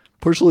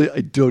 Personally,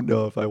 I don't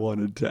know if I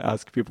wanted to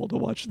ask people to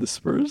watch the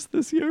Spurs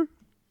this year.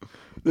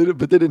 But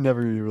they didn't have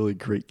any really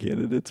great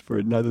candidates for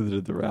it. Neither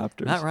did the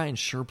Raptors. Matt Ryan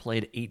sure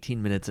played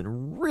 18 minutes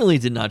and really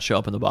did not show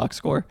up in the box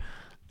score.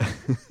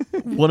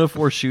 1 of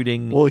 4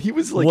 shooting. Well, he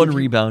was like 1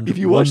 rebound. If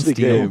you one watch the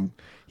steal, game,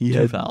 he 2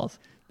 had fouls.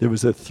 There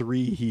was a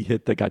 3 he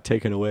hit that got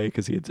taken away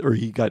because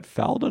he got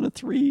fouled on a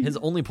 3. His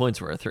only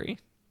points were a 3.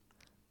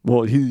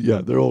 Well,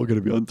 they're all going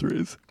to be on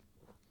 3s.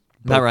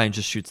 Matt Ryan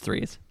just shoots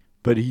 3s.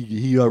 But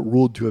he got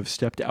ruled to have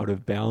stepped out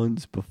of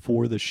bounds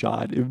before the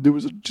shot. There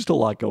was just a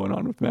lot going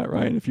on with Matt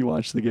Ryan if you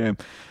watch the game.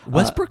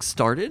 Westbrook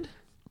started?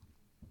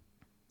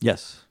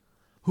 Yes.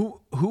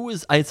 Who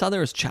was? I saw there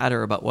was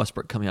chatter about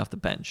Westbrook coming off the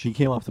bench. He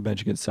came off the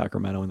bench against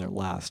Sacramento in their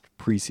last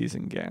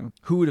preseason game.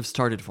 Who would have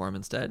started for him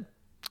instead?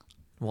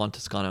 Juan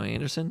Toscano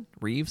Anderson?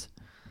 Reeves?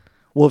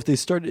 Well, if they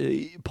started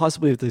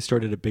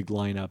a big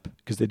lineup,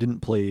 because they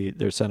didn't play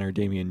their center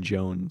Damian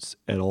Jones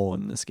at all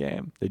in this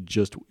game. They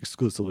just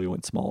exclusively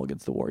went small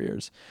against the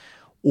Warriors,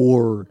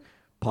 or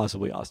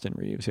possibly Austin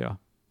Reeves. Yeah,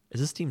 Is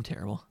this team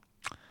terrible?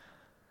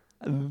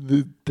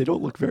 They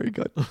don't look very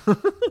good.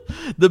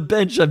 The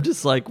bench, I'm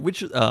just like,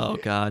 oh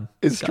God.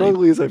 As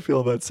strongly as I feel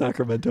about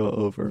Sacramento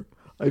over,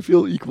 I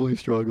feel equally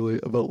strongly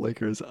about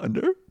Lakers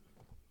under.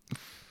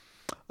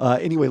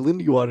 Anyway,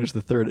 Lindy Waters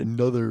III,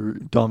 another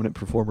dominant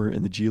performer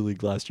in the G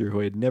League last year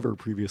who I had never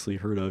previously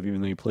heard of,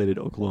 even though he played at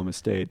Oklahoma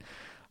State.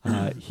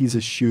 He's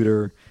a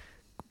shooter,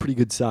 pretty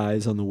good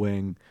size on the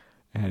wing,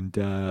 and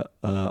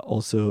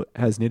also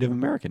has Native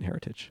American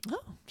heritage. Oh.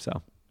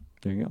 So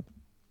there you go.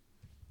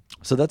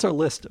 So that's our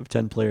list of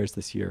 10 players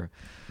this year.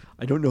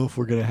 I don't know if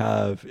we're going to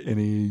have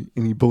any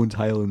Bones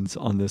Highlands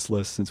on this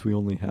list since we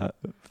only have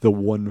the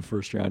 1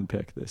 first-round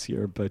pick this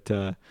year, but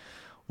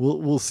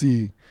we'll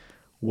see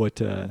what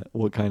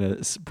kind of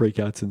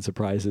breakouts and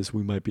surprises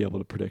we might be able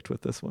to predict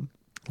with this one.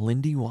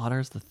 Lindy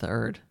Waters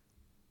III.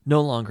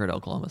 No longer at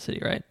Oklahoma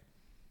City, right?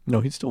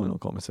 No, he's still in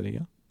Oklahoma City,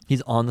 yeah.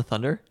 He's on the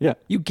Thunder? Yeah.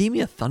 You gave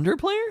me a Thunder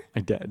player?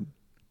 I did.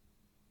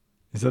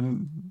 Is that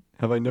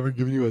have I never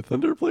given you a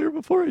Thunder player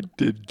before? I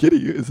did.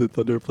 Giddy is a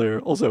Thunder player.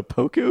 Also,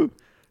 Poku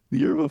the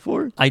year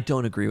before. I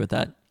don't agree with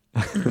that.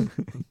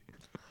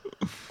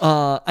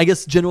 I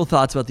guess general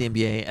thoughts about the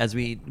NBA as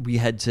we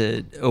head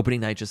to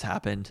opening night just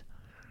happened.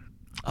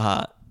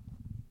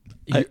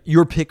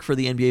 Your pick for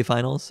the NBA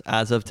Finals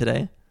as of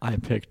today? I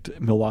picked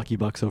Milwaukee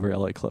Bucks over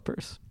LA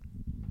Clippers.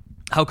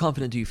 How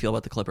confident do you feel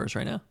about the Clippers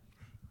right now?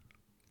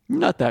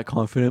 Not that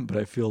confident, but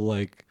I feel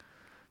like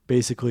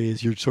basically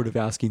as you're sort of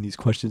asking these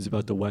questions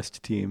about the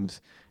West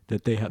teams,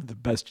 that they have the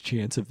best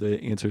chance of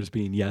the answers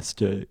being yes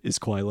to is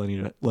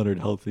Kawhi Leonard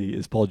healthy?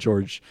 Is Paul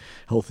George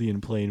healthy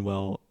and playing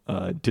well?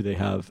 Do they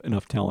have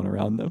enough talent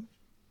around them?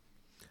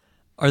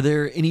 Are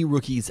there any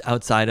rookies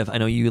outside of, I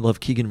know you love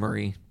Keegan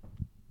Murray.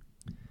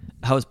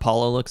 How has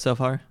Paulo looked so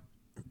far?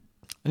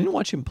 I didn't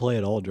watch him play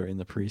at all during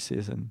the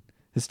preseason.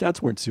 His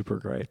stats weren't super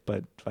great,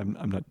 but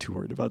I'm not too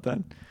worried about that.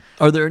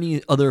 Are there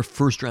any other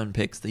first-round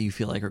picks that you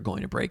feel like are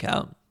going to break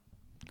out?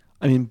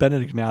 I mean,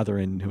 Benedict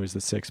Mathurin, who was the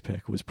 6th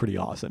pick, was pretty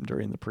awesome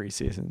during the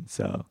preseason.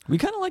 So We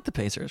kind of like the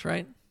Pacers,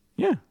 right?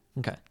 yeah,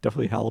 Okay.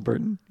 definitely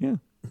Halliburton. Yeah,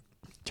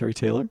 Terry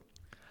Taylor.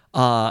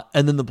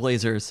 And then the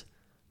Blazers.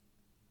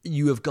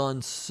 You have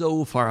gone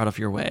so far out of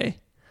your way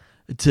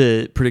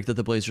to predict that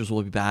the Blazers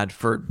will be bad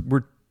for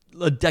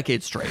a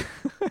decade straight.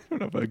 I don't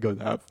know if I'd go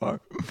that far.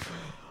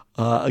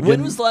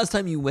 When was the last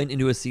time you went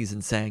into a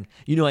season saying,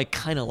 I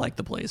kind of like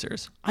the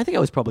Blazers? I think I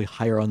was probably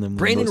higher on them than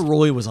Brandon most.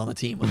 Roy was on the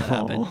team when that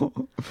happened.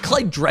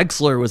 Clyde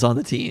Drexler was on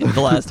the team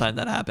the last time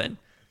that happened.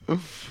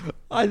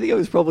 I think I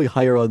was probably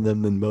higher on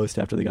them than most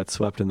after they got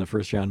swept in the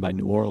first round by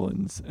New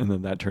Orleans, and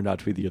then that turned out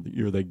to be the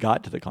year they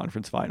got to the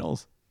conference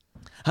finals.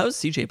 How's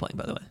CJ playing,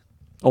 by the way?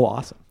 Oh,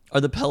 awesome!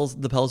 Are the Pels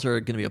are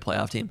going to be a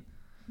playoff team?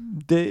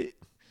 They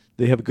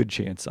have a good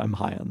chance. I'm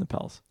high on the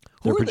Pels.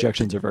 Their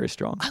projections are very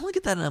strong. I look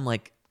at that and I'm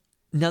like,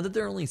 now that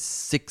there are only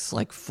 6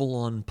 like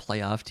full-on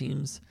playoff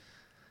teams,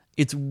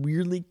 it's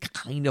weirdly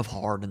kind of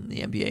hard in the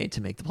NBA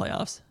to make the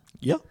playoffs.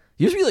 Yeah.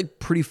 You have to be like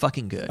pretty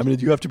fucking good. I mean,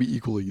 you have to be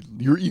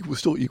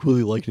still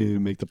equally likely to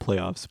make the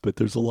playoffs, but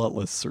there's a lot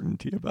less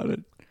certainty about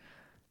it.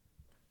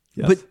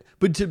 Yes.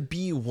 But to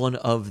be one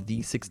of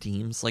the 6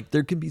 teams, like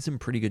there can be some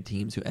pretty good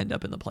teams who end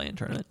up in the play-in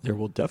tournament. There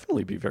will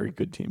definitely be very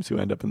good teams who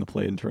end up in the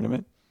play-in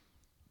tournament.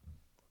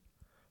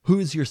 Who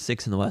is your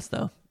 6 in the West,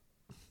 though?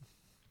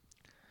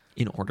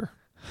 In order.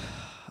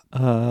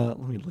 Let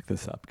me look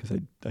this up because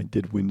I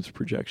did wins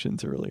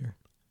projections earlier.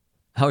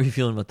 How are you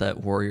feeling about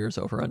that Warriors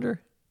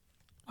over-under?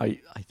 I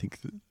think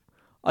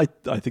I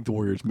think the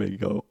Warriors may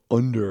go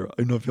under.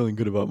 I'm not feeling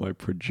good about my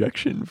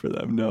projection for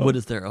them. No. What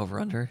is their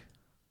over-under?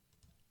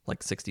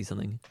 Like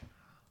 60-something?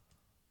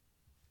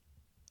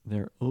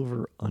 Their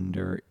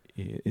over-under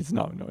is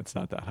no, it's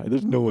not that high.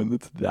 There's no one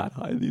that's that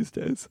high these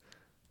days.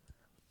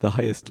 The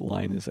highest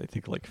line is, I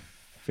think, like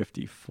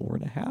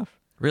 54.5.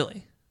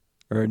 Really?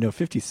 Or no,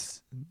 50.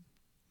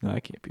 No,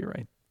 that can't be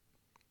right.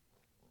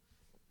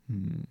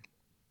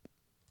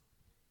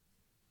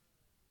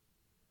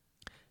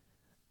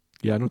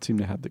 Yeah, I don't seem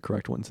to have the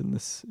correct ones in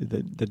this.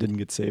 That didn't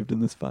get saved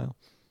in this file.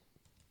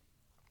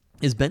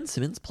 Is Ben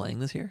Simmons playing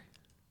this year?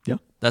 Yeah.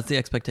 That's the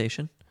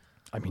expectation?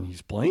 I mean,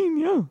 he's playing,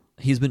 yeah.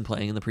 He's been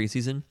playing in the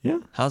preseason? Yeah.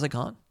 How's it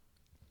gone?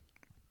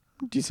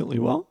 Decently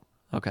well.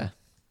 Okay.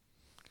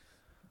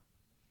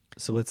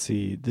 So let's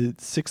see. The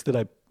 6 that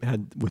I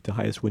had with the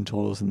highest win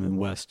totals in the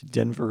West: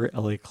 Denver,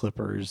 LA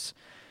Clippers,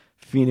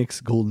 Phoenix,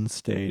 Golden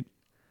State,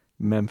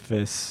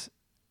 Memphis,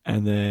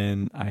 and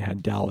then I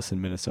had Dallas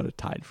and Minnesota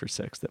tied for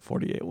 6th at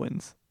 48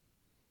 wins.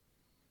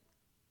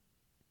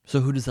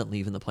 So who does that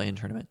leave in the play-in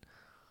tournament?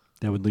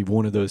 That would leave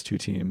one of those 2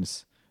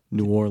 teams,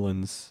 New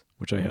Orleans,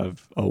 which I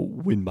have a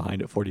win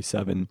behind at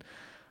 47,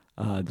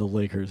 the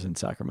Lakers, and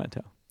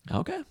Sacramento.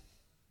 Okay.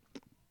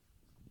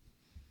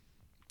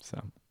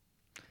 So,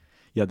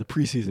 yeah, the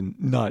preseason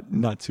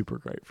not super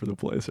great for the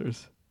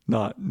Blazers.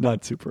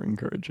 Not super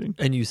encouraging.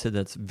 And you said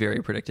that's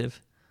very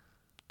predictive?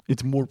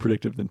 It's more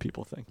predictive than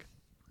people think.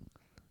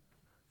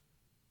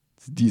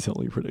 It's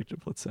decently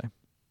predictive, let's say.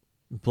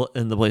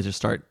 And the Blazers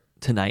start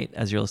tonight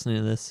as you're listening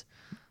to this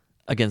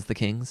against the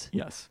Kings?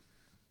 Yes.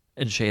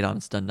 And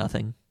Shadon's done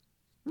nothing?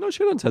 No,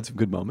 Shadon's had some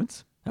good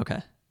moments.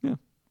 Okay. Yeah.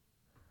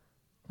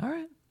 All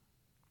right.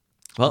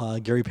 Well,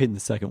 Gary Payton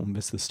II will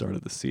miss the start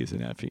of the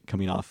season after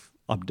coming off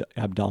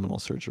abdominal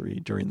surgery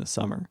during the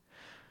summer.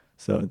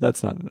 So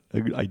that's not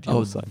an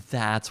ideal sign.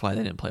 That's why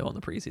they didn't play well in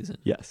the preseason.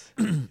 Yes.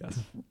 Yes.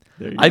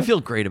 There you I go. feel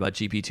great about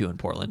GP2 in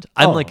Portland.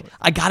 I'm like,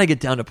 I got to get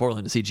down to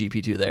Portland to see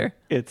GP2 there.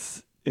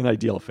 It's an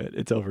ideal fit.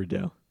 It's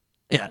overdue.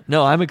 Yeah.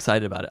 No, I'm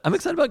excited about it. I'm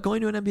excited about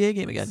going to an NBA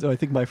game again. So I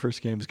think my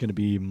first game is going to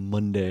be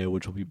Monday,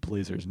 which will be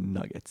Blazers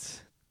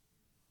Nuggets.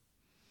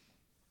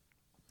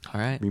 All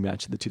right.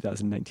 Rematch of the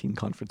 2019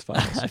 conference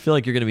finals. I feel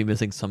like you're going to be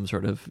missing some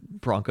sort of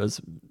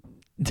Broncos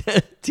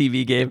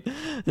TV game.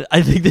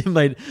 I think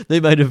they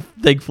might have,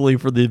 thankfully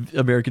for the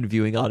American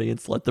viewing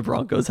audience, let the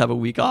Broncos have a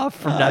week off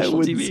from national I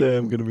wouldn't TV. say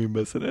I'm going to be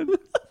missing it.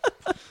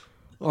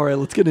 All right,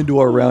 let's get into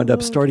our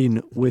roundup,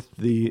 starting with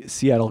the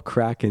Seattle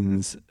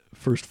Kraken's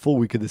first full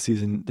week of the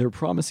season, their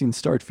promising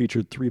start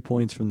featured 3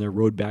 points from their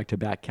road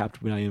back-to-back,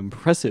 capped by an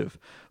impressive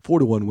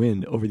 4-1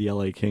 win over the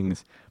LA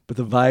Kings. But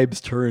the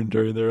vibes turned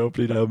during their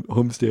opening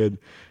homestand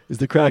as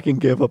the Kraken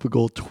gave up a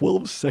goal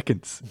 12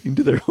 seconds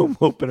into their home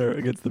opener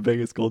against the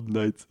Vegas Golden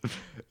Knights,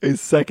 a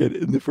second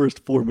in the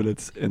first 4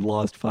 minutes, and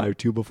lost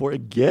 5-2 before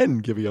again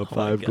giving up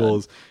 5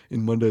 goals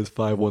in Monday's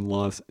 5-1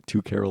 loss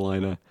to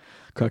Carolina.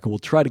 Kraken will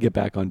try to get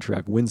back on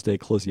track Wednesday,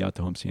 closing out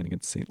the homestand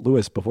against St.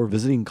 Louis before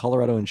visiting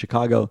Colorado and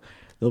Chicago.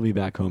 They'll be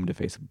back home to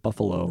face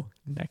Buffalo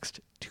next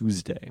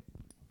Tuesday.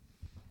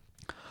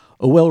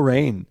 OL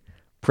Reign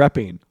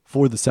prepping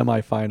for the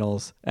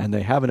semifinals, and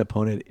they have an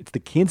opponent. It's the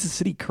Kansas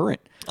City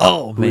Current.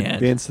 Oh, who man.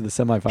 advanced to the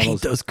semifinals.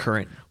 Hate those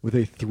Current. With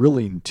a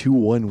thrilling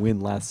 2-1 win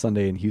last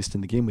Sunday in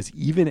Houston. The game was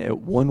even at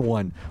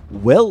 1-1,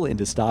 well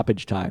into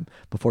stoppage time,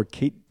 before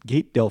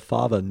Gate Del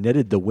Fava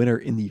netted the winner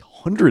in the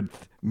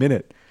 100th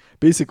minute.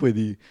 Basically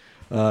the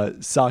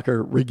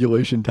soccer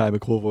regulation time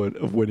equivalent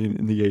of winning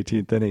in the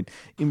 18th inning.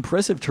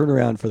 Impressive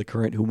turnaround for the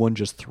Current, who won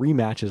just 3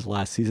 matches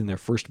last season, their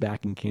first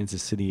back in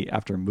Kansas City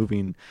after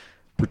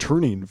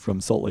returning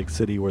from Salt Lake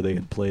City, where they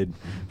had played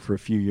for a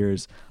few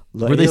years.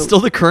 Were they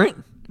still the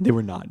Current? They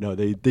were not. No,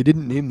 they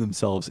didn't name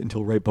themselves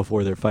until right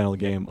before their final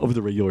game of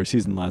the regular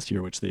season last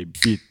year, which they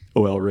beat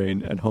OL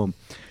Reign at home.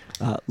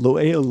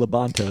 Loeo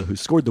Labanta, who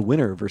scored the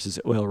winner versus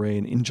OL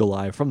Reign in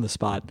July from the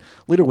spot,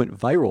 later went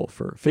viral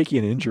for faking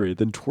an injury,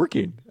 then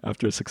twerking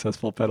after a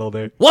successful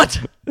penalty.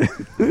 What?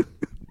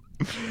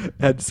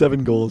 Had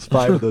 7 goals,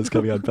 5 of those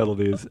coming on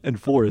penalties, and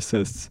 4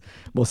 assists.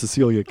 While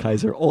Cecilia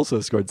Kaiser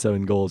also scored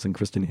 7 goals, and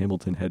Kristen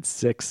Hamilton had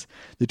 6.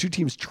 The two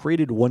teams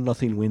traded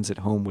 1-0 wins at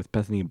home, with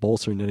Bethany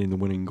Bolser netting the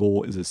winning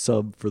goal as a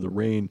sub for the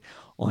Reign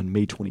on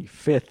May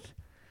 25th.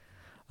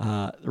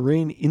 The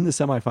Reign in the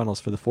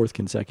semifinals for the 4th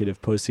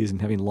consecutive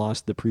postseason, having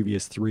lost the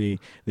previous 3.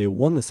 They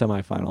won the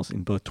semifinals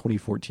in both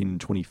 2014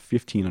 and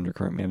 2015 under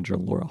current manager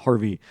Laura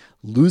Harvey,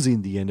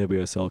 losing the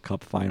NWSL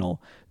Cup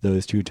final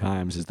those 2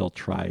 times, as they'll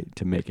try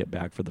to make it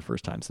back for the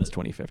first time since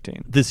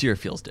 2015. This year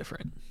feels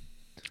different.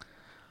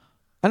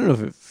 I don't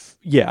know if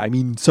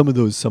some of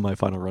those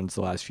semifinal runs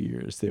the last few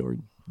years, they were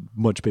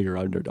much bigger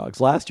underdogs.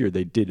 Last year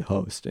they did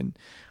host, and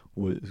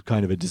was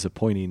kind of a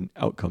disappointing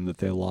outcome that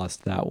they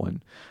lost that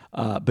one.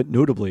 But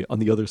notably, on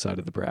the other side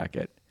of the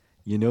bracket,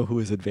 you know who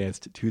has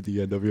advanced to the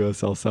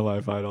NWSL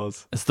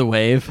semifinals? It's the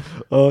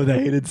Wave. Oh, the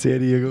hated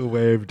San Diego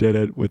Wave did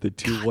it with a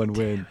 2-1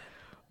 win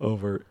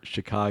over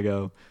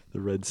Chicago,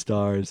 the Red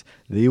Stars.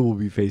 They will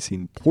be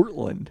facing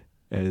Portland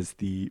as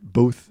the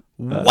both...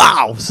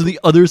 Wow! So the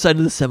other side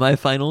of the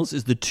semifinals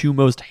is the 2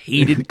 most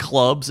hated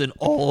clubs in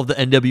all of the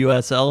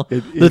NWSL.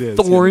 The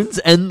Thorns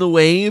and the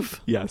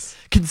Wave. Yes.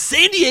 Can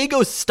San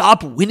Diego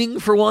stop winning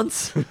for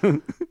once?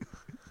 And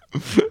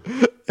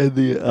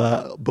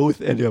the both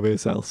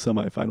NWSL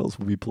semifinals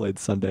will be played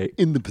Sunday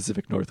in the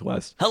Pacific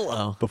Northwest.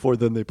 Hello. Before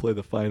then, they play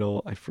the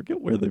final. I forget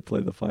where they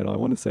play the final. I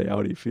want to say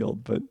Audi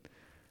Field, but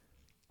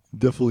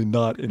definitely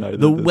not in either.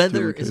 The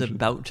weather is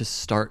about to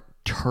start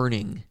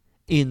turning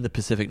in the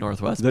Pacific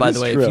Northwest. By the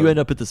way, if you end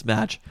up at this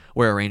match,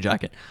 wear a rain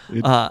jacket.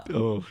 That's not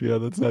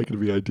going to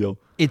be ideal.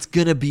 It's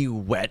going to be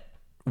wet,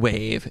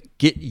 Wave.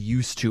 Get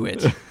used to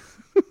it.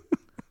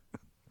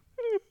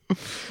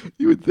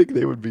 You would think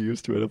they would be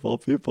used to it, of all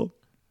people.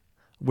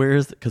 Where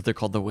is it? Because they're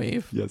called the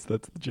Wave. Yes,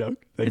 that's the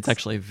joke. Thanks. It's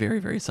actually very,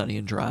 very sunny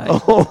and dry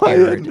I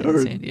hadn't in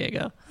heard. San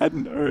Diego.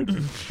 Hadn't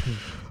heard.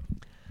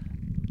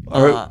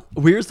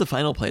 Where's the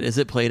final played? Is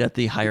it played at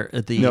the higher...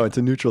 No, it's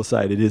a neutral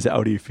site. It is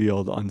Audi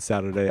Field on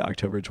Saturday,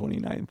 October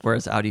 29th.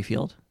 Where's Audi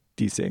Field?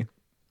 DC.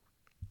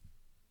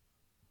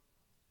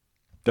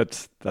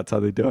 That's how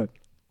they do it.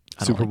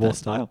 Super Bowl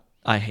style.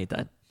 I hate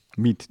that.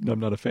 I'm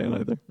not a fan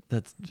either.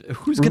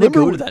 Who's going to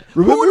go to that?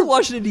 Who in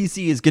Washington,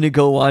 D.C. is going to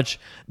go watch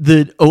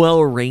the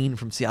OL Reign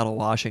from Seattle,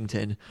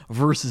 Washington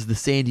versus the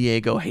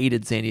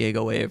hated San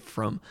Diego Wave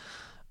from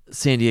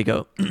San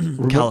Diego,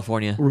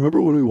 California?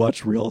 Remember when we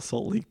watched Real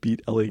Salt Lake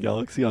beat LA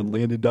Galaxy on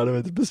Landon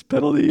Donovan's missed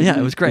penalty? Yeah,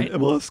 it was great.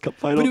 MLS Cup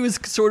final. But it was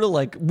sort of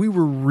like we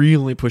were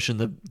really pushing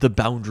the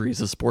boundaries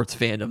of sports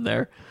fandom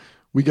there.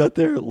 We got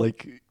there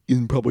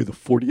in probably the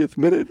 40th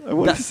minute, I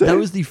want to say. That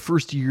was the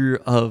first year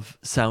of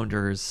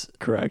Sounders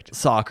correct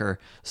soccer.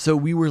 So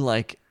we were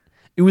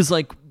it was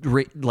like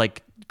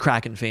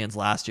Kraken fans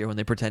last year when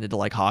they pretended to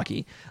like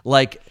hockey.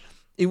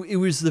 It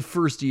was the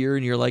first year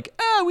and you're like,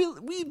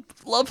 we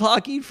love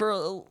hockey for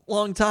a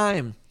long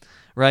time,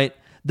 right?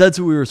 That's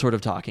what we were sort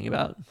of talking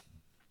about.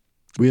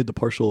 We had the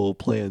partial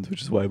plans,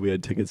 which is why we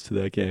had tickets to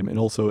that game. And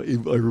also,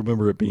 I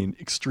remember it being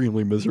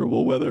extremely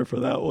miserable weather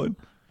for that one.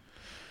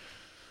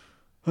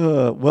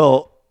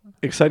 Well,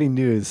 exciting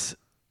news.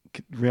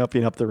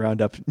 Ramping up the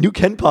roundup. New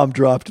Ken Palm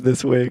dropped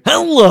this week.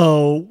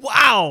 Hello.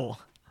 Wow.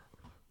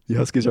 The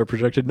Huskies are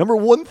projected number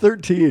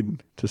 113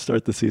 to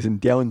start the season,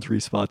 down 3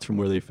 spots from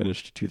where they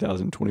finished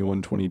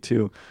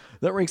 2021-22.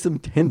 That ranks them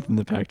 10th in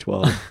the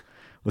Pac-12,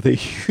 with a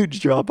huge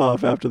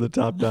drop-off after the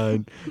top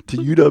 9 to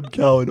UW,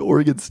 Cal, and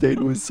Oregon State,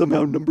 who is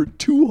somehow number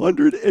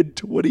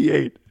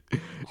 228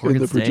 in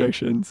the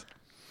projections.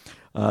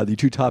 The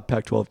two top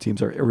Pac-12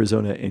 teams are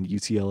Arizona and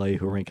UCLA,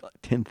 who rank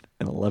 10th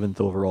and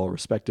 11th overall,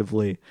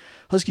 respectively.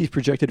 Huskies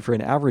projected for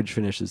an average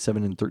finish of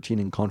 7-13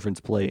 in conference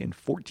play and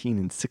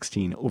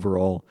 14-16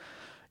 overall.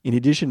 In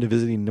addition to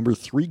visiting number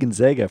 3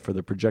 Gonzaga for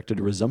the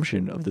projected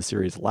resumption of the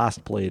series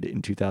last played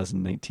in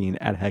 2019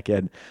 at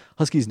Heck-Ed,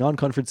 Huskies'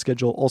 non-conference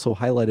schedule also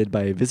highlighted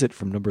by a visit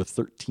from number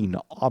 13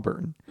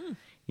 Auburn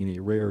in a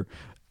rare,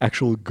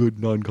 actual good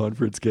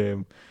non-conference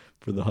game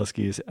for the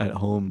Huskies at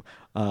home.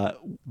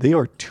 They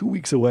are 2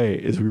 weeks away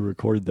as we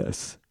record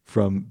this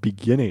from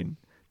beginning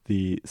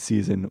the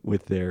season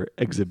with their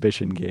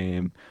exhibition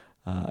game,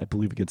 I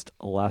believe against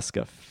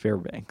Alaska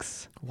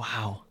Fairbanks.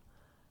 Wow.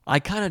 I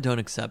kind of don't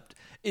accept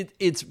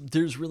it's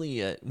there's really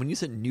when you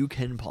said New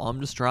Ken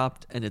Palm just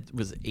dropped and it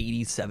was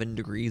 87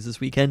 degrees this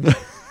weekend.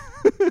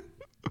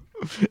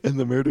 And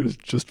the Mariners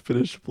just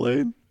finished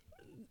playing.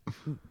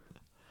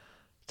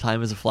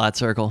 Time is a flat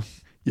circle.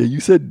 Yeah, you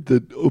said the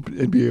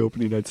NBA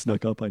opening night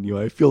snuck up on you.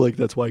 I feel like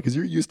that's why, because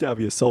you're used to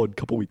having a solid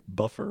couple-week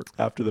buffer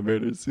after the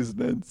Mariners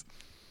season ends.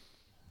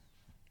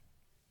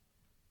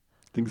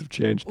 Things have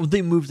changed. Well,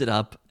 they moved it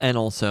up, and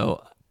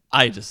also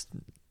I just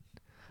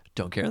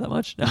don't care that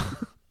much now.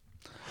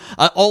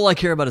 All I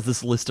care about is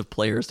this list of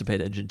players to pay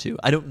attention to.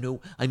 I don't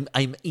know.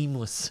 I'm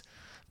aimless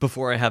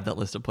before I have that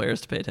list of players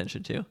to pay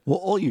attention to. Well,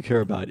 all you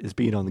care about is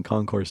being on the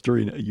concourse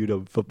during a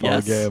UW football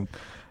Yes. game.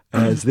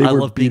 As they I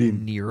were love beating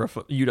being near a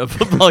UW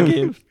football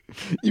game.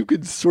 You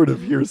could sort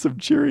of hear some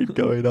cheering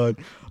going on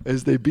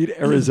as they beat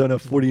Arizona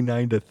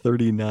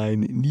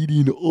 49-39,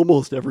 needing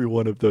almost every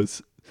one of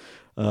those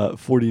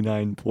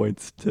 49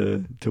 points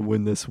to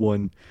win this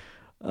one.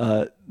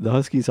 The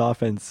Huskies'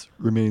 offense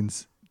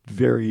remains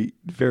very,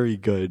 very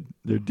good.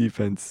 Their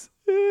defense,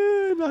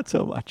 not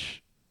so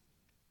much.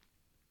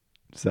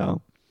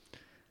 So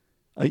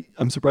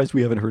I'm surprised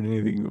we haven't heard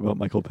anything about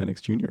Michael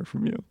Penix Jr.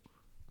 from you.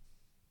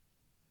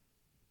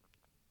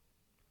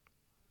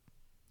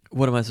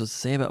 What am I supposed to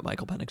say about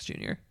Michael Penix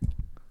Jr.?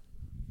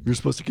 You're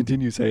supposed to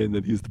continue saying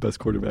that he's the best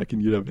quarterback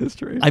in UW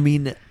history. I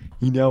mean,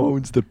 he now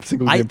owns the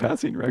single-game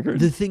passing record.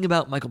 The thing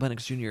about Michael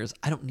Penix Jr. is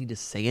I don't need to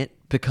say it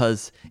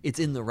because it's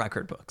in the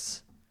record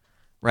books,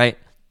 right?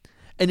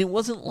 And it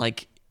wasn't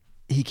like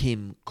he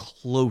came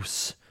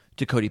close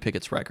to Cody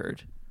Pickett's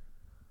record.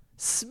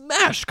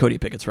 Smashed Cody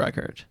Pickett's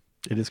record.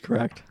 It is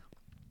correct.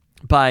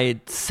 By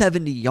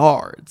 70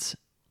 yards.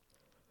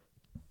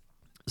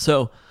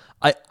 So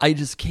I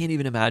just can't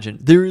even imagine.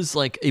 There is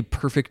like a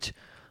perfect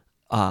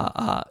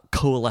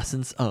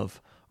coalescence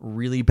of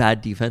really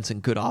bad defense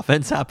and good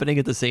offense happening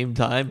at the same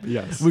time.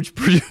 Yes. Which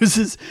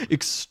produces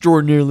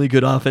extraordinarily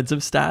good offensive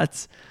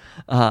stats.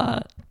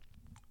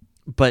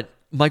 But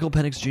Michael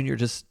Penix Jr.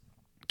 just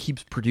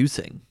keeps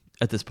producing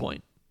at this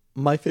point.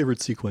 My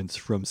favorite sequence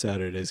from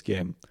Saturday's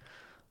game.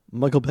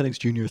 Michael Penix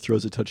Jr.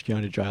 throws a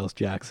touchdown to Giles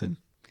Jackson.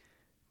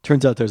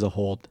 Turns out there's a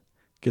hold.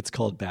 Gets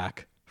called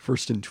back.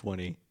 1st and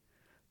 20.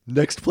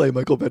 Next play,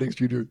 Michael Penix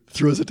Jr.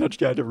 throws a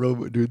touchdown to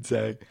Rome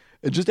Odunze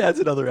and just adds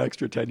another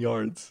extra 10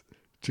 yards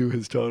to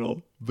his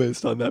total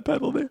based on that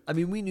penalty. I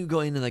mean, we knew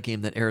going into that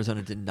game that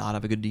Arizona did not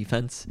have a good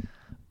defense,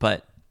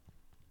 but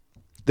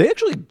they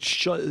actually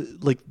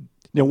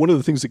one of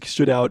the things that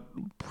stood out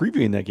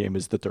previewing that game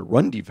is that their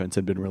run defense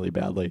had been really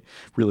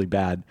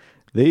bad.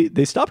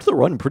 They stopped the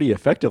run pretty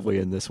effectively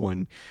in this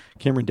one.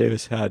 Cameron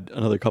Davis had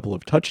another couple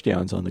of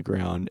touchdowns on the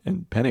ground,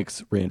 and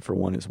Penix ran for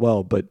one as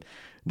well. But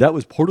that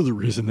was part of the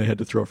reason they had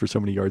to throw for so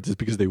many yards is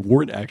because they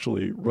weren't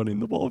actually running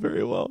the ball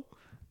very well.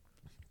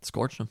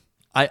 Scorched them.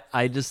 But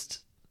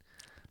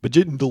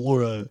Jayden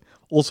DeLora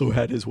also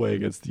had his way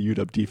against the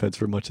UW defense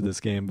for much of this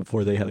game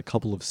before they had a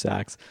couple of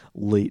sacks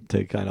late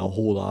to kind of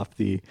hold off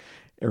the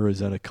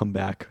Arizona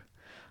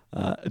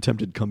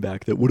attempted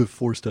comeback that would have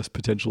forced us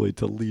potentially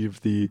to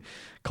leave the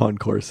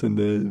concourse and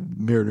the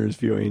Mariners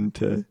viewing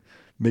to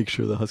make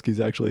sure the Huskies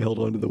actually held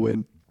on to the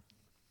win.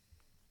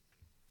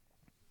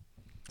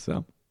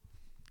 So,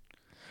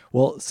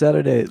 well,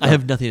 Saturday... I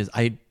have nothing.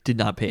 I did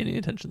not pay any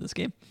attention to this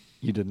game.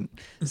 You didn't.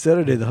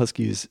 Saturday, the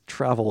Huskies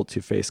travel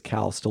to face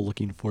Cal, still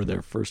looking for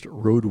their first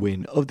road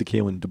win of the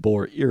Kalen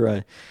DeBoer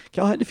era.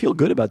 Cal had to feel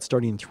good about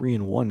starting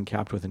 3-1,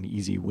 capped with an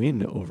easy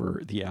win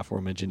over the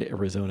aforementioned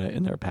Arizona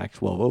in their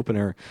Pac-12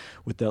 opener,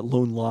 with that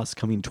lone loss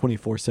coming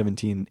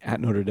 24-17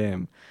 at Notre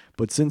Dame.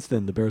 But since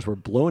then, the Bears were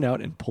blown out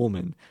in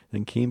Pullman,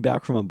 then came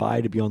back from a bye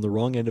to be on the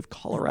wrong end of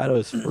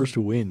Colorado's first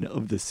win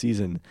of the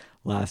season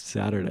last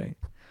Saturday.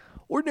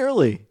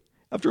 Ordinarily,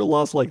 after a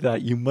loss like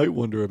that, you might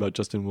wonder about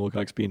Justin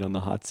Wilcox being on the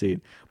hot seat,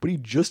 but he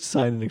just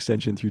signed an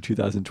extension through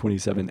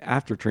 2027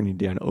 after turning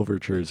down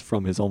overtures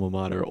from his alma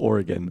mater,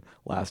 Oregon,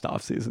 last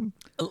offseason.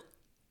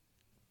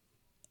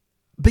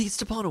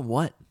 Based upon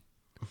what?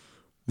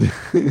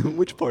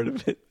 Which part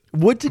of it?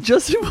 What did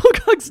Justin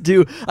Wilcox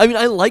do? I mean,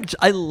 I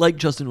like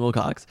Justin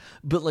Wilcox,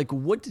 but like,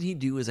 what did he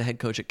do as a head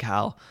coach at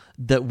Cal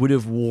that would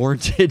have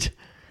warranted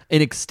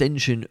an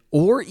extension,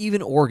 or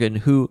even Oregon,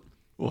 who...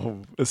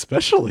 Well,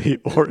 especially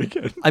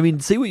Oregon. I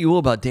mean, say what you will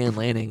about Dan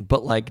Lanning,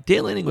 but like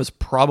Dan Lanning was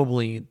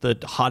probably the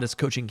hottest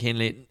coaching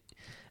candidate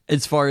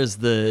as far as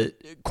the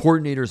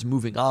coordinators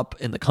moving up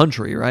in the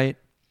country, right?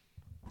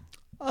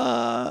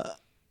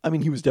 I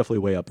mean, he was definitely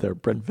way up there.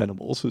 Brent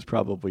Venables was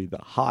probably the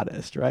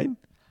hottest, right?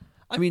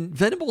 I mean,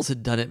 Venables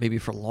had done it maybe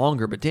for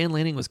longer, but Dan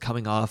Lanning was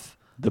coming off.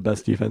 The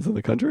best defense in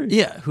the country?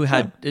 Yeah, who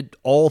had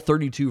all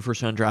 32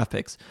 first-round draft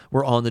picks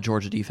were on the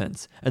Georgia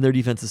defense, and their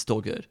defense is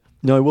still good.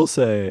 No, I will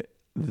say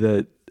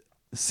that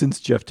since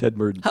Jeff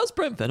Tedford... How's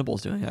Brent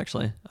Venables doing,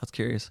 actually? I was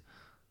curious.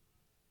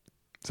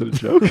 Is it a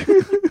joke?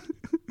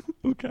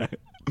 Okay.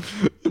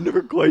 I'm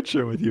never quite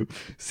sure with you.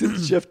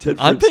 Since Jeff Tedford's...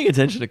 I'm paying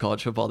attention to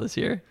college football this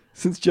year.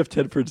 Since Jeff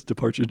Tedford's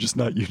departure, just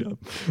not UW.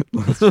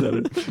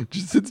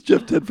 Since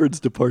Jeff Tedford's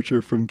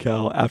departure from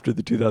Cal after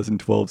the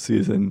 2012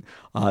 season,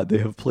 they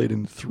have played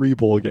in 3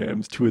 bowl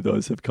games. 2 of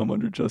those have come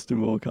under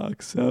Justin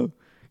Wilcox. So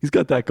he's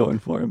got that going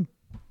for him.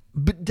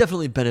 But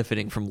definitely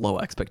benefiting from low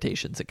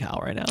expectations at Cal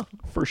right now.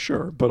 For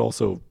sure. But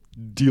also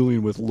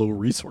dealing with low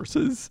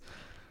resources.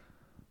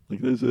 Like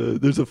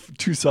there's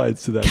 2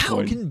 sides to that Cal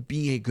coin. can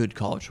be a good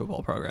college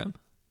football program.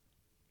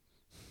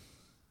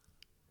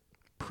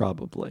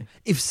 Probably.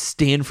 If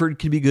Stanford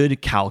can be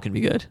good, Cal can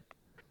be good.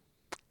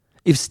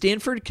 If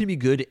Stanford can be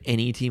good,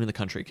 any team in the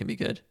country can be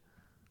good.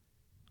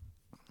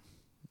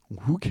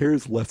 Who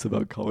cares less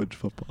about college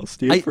football,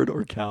 Stanford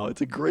or Cal?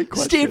 It's a great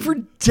question.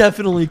 Stanford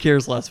definitely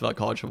cares less about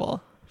college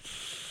football.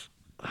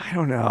 I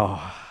don't know.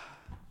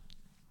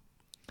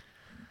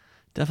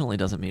 Definitely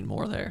doesn't mean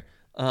more there.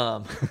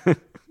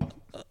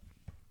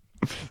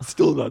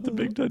 Still not the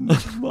Big Ten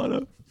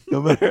motto,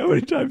 no matter how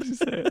many times you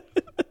say it.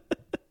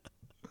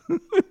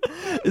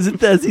 Is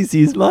it the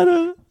SEC's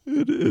motto?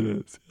 It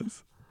is,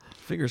 yes.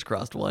 Fingers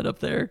crossed we'll end up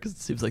there because it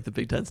seems like the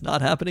Big Ten's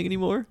not happening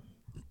anymore.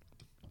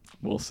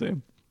 We'll see.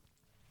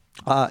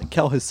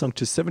 Cal has sunk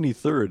to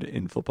 73rd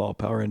in Football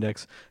Power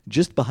Index,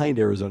 just behind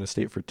Arizona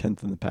State for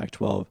 10th in the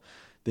Pac-12.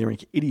 They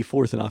rank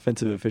 84th in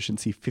offensive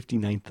efficiency,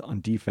 59th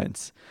on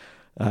defense.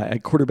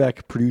 At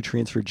quarterback, Purdue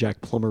transfer Jack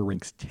Plummer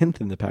ranks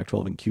 10th in the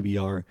Pac-12 in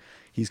QBR.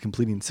 He's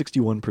completing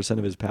 61%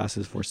 of his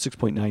passes for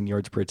 6.9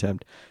 yards per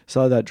attempt.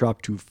 Saw that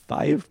drop to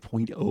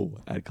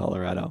 5.0 at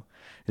Colorado.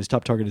 His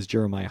top target is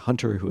Jeremiah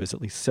Hunter, who has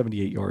at least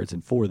 78 yards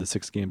in 4 of the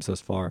 6 games thus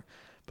far,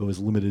 but was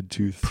limited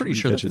to 3 Pretty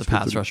sure that's catches the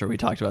pass rusher we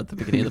talked about at the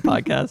beginning of the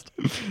podcast.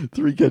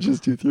 3 catches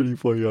to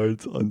 34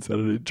 yards on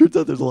Saturday. Turns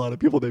out there's a lot of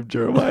people named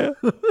Jeremiah.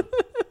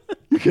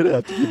 You're going to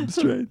have to get him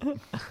straight.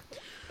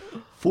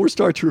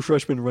 4-star true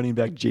freshman running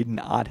back Jaden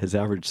Ott has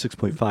averaged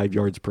 6.5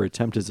 yards per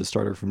attempt as a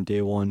starter from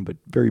day one, but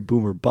very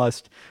boomer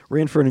bust.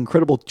 Ran for an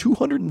incredible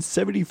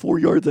 274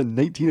 yards and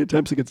 19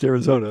 attempts against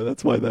Arizona.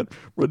 That's why that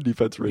run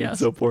defense rated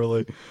so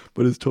poorly.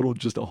 But his total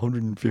just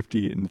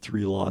 150 in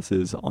 3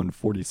 losses on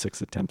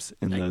 46 attempts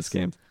in those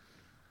games.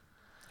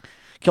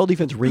 Cal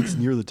defense ranks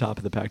near the top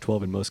of the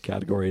Pac-12 in most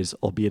categories,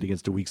 albeit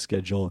against a weak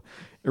schedule.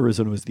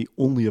 Arizona was the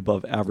only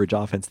above-average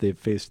offense they've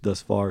faced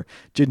thus far.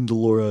 Jaden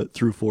DeLora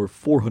threw for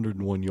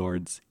 401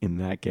 yards in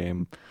that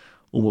game,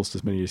 almost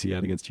as many as he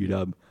had against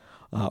UW.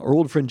 Our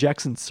old friend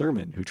Jackson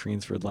Sermon, who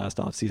transferred last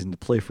offseason to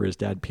play for his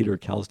dad, Peter,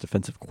 Cal's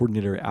defensive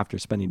coordinator after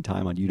spending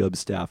time on UW's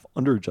staff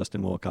under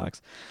Justin Wilcox,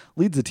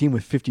 leads the team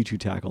with 52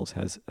 tackles,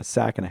 has a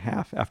sack and a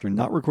half after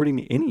not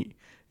recording any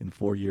in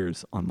 4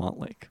 years on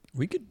Montlake.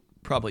 We could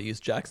probably use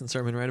Jackson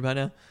Sermon right about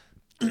now.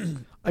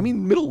 I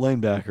mean, middle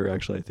linebacker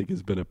actually I think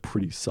has been a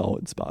pretty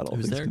solid spot.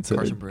 Who's there?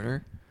 Carson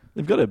Bruner?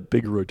 They've got a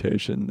big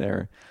rotation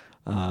there.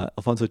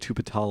 Alfonso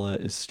Tupatala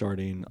is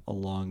starting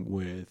along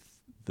with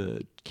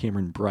the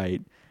Cameron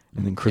Bright.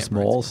 And then Chris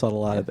Moll saw a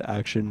lot of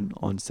action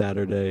on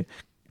Saturday.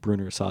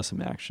 Bruner saw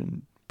some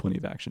action, plenty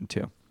of action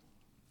too.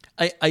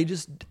 I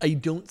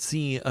don't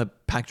see a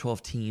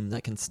Pac-12 team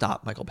that can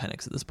stop Michael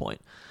Penix at this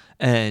point.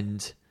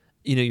 And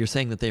you're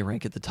saying that they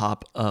rank at the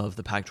top of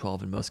the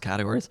Pac-12 in most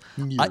categories.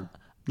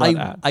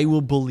 I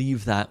will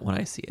believe that when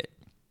I see it.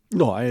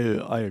 No,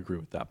 I agree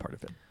with that part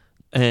of it.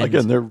 And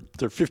again, they're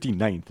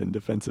 59th in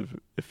defensive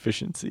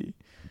efficiency.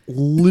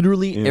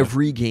 Literally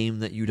every game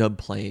that UW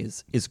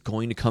plays is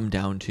going to come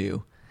down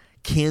to,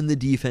 can the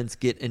defense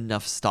get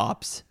enough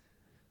stops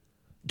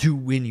to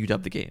win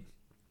UW the game?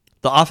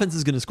 The offense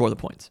is going to score the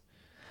points.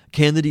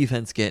 Can the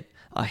defense get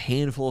a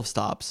handful of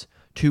stops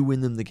to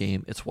win them the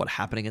game? It's what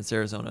happened against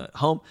Arizona at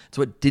home. It's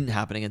what didn't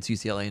happen against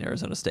UCLA and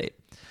Arizona State.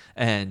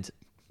 And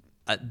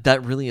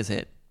that really is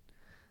it.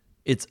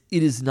 It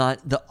is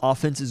not, the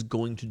offense is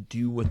going to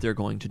do what they're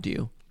going to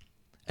do.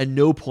 At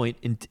no point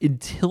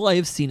until I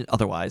have seen it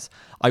otherwise,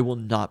 I will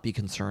not be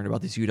concerned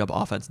about this UW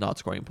offense not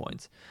scoring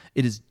points.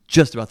 It is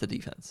just about the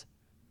defense.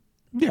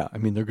 Yeah, I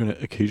mean, they're going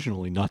to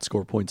occasionally not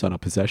score points on a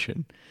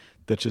possession.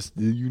 That's just,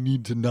 you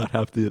need to not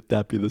have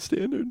that be the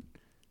standard.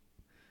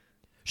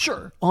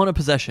 Sure, on a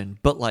possession,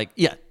 but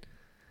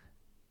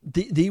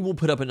they will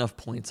put up enough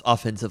points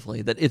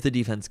offensively that if the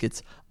defense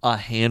gets a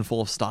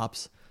handful of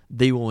stops,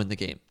 they will win the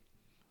game.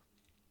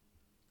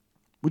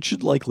 Which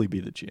should likely be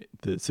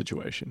the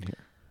situation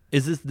here.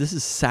 This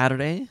is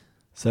Saturday?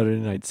 Saturday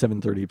night,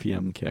 7:30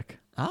 p.m. kick.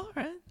 All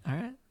right.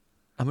 I'm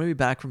going to be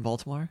back from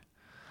Baltimore.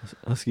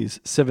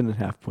 Huskies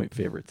 7.5-point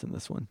favorites in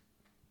this one.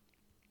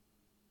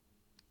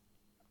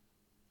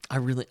 I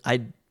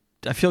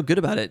feel good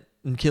about it.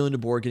 And Kalen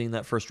DeBoer getting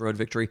that first road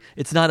victory.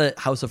 It's not a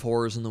house of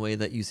horrors in the way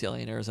that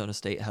UCLA and Arizona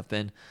State have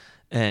been.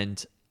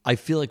 And I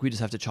feel like we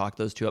just have to chalk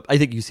those two up. I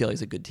think UCLA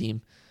is a good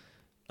team.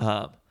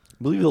 I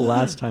believe the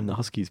last time the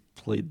Huskies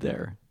played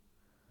there,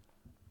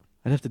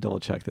 I'd have to double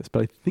check this,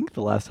 but I think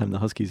the last time the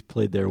Huskies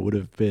played there would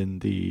have been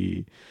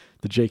the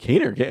Jake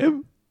Haener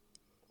game.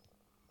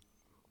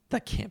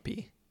 That can't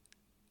be.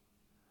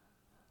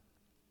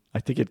 I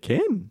think it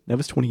can. That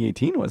was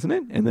 2018, wasn't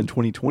it? And then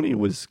 2020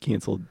 was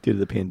canceled due to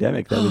the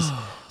pandemic. That was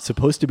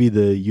supposed to be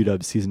the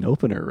UW season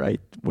opener,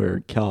 right? Where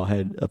Cal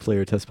had a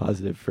player test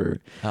positive for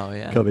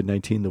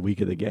COVID-19 the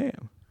week of the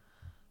game.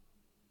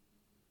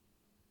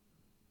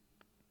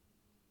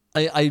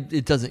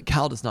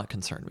 Cal does not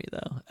concern me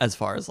though, as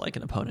far as like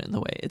an opponent in the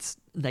way it's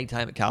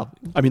nighttime at Cal.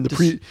 I mean,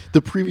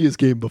 the previous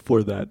game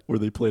before that, where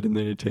they played in the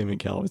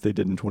entertainment Cal, as they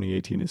did in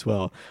 2018 as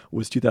well,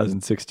 was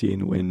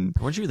 2016 when.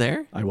 Weren't you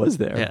there? I was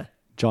there. Yeah.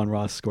 John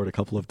Ross scored a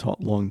couple of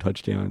long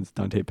touchdowns.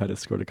 Dante Pettis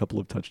scored a couple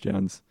of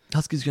touchdowns.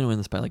 Huskies going to win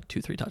this by like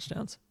 2-3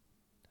 touchdowns.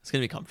 It's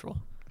going to be comfortable.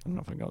 I don't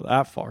know if I can go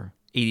that far.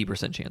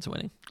 80% chance of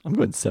winning. I'm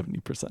going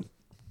 70%.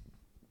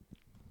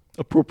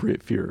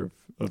 Appropriate fear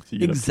of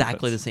the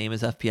exactly defense. the same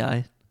as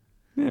FPI.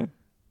 Yeah.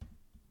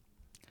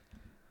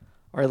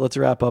 All right, let's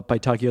wrap up by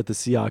talking about the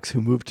Seahawks,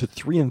 who moved to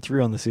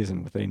 3-3 on the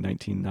season with a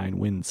 19-9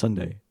 win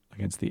Sunday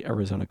against the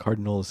Arizona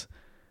Cardinals.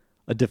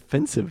 A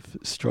defensive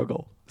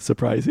struggle,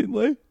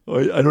 surprisingly.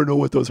 I don't know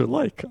what those are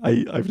like.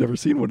 I've never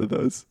seen one of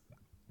those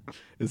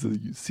as a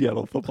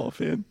Seattle football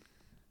fan.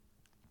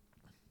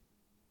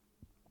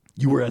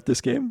 You were at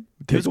this game?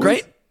 It was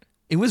great.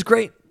 It was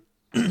great.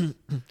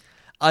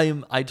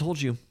 I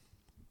told you,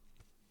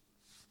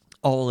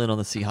 all in on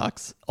the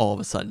Seahawks all of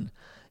a sudden.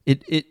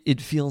 It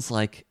feels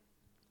like it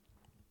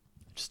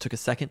just took a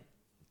second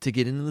to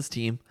get into this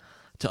team,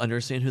 to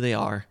understand who they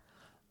are.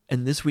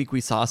 And this week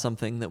we saw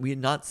something that we had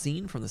not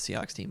seen from the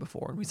Seahawks team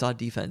before. And we saw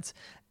defense.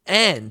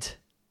 And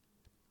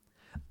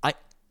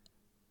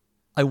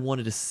I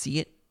wanted to see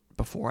it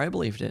before I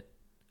believed it.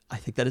 I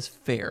think that is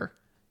fair.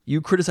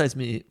 You criticized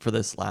me for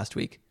this last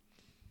week.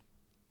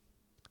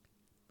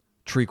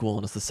 Tariq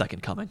Woolen is the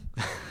second coming.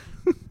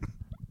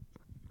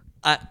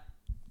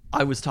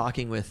 I was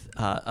talking with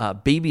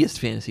Babyist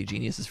Fantasy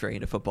Genius is very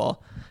into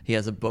football. He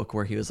has a book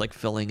where he was like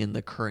filling in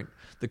the current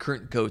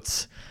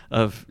goats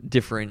of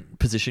different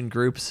position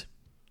groups.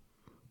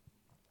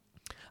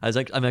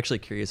 I'm actually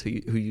curious who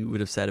you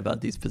would have said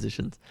about these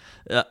positions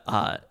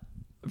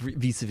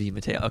vis-a-vis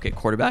Mateo. Okay,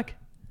 quarterback.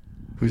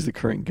 Who's the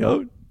current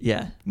GOAT?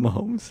 Yeah,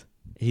 Mahomes.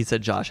 He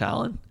said Josh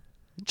Allen.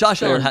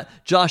 Josh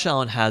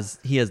Allen has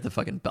the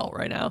fucking belt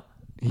right now.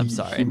 I'm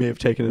sorry. He may have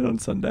taken it on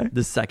Sunday.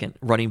 The second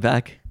running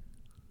back.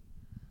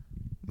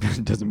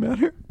 It doesn't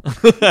matter.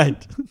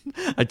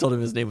 I told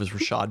him his name was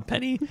Rashad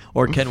Penny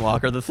or Ken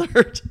Walker the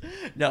third.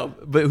 No,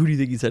 but who do you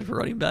think he said for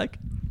running back?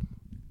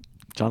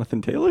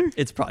 Jonathan Taylor?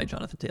 It's probably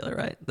Jonathan Taylor,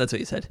 right? That's what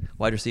he said.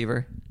 Wide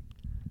receiver?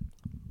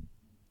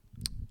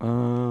 I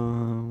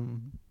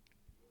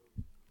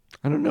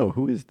don't know.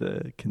 Who is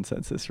the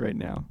consensus right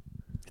now?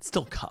 It's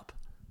still Cup.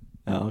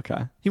 Oh,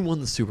 okay. He won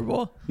the Super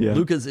Bowl. Yeah.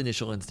 Luca's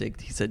initial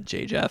instinct, he said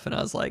J. Jeff, and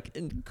I was like,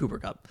 Cooper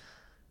Cup.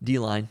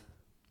 D-line.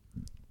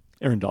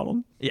 Aaron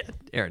Donald? Yeah,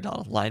 Aaron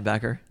Donald.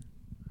 Linebacker.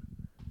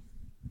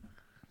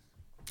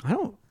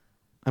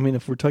 I mean,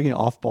 if we're talking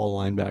off-ball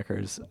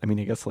linebackers, I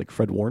guess like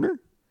Fred Warner?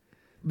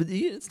 But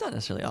it's not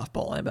necessarily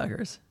off-ball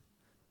linebackers.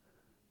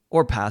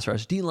 Or pass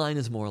rush. D-line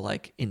is more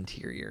like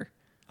interior.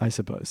 I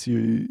suppose.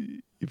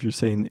 If you're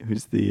saying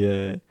who's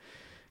the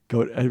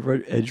GOAT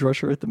edge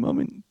rusher at the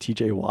moment,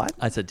 TJ Watt?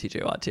 I said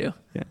TJ Watt too.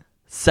 Yeah.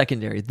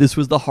 Secondary. This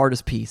was the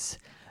hardest piece.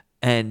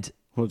 And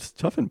well, it's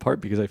tough in part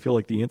because I feel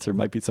like the answer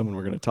might be someone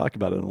we're going to talk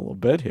about in a little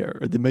bit here.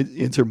 Or the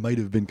answer might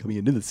have been coming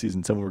into the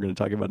season, someone we're going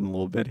to talk about in a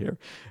little bit here.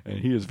 And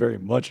he is very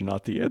much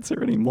not the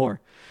answer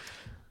anymore.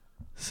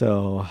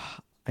 So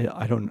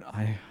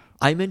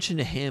I mentioned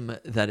to him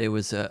that it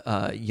was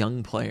a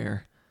young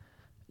player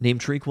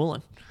named Tariq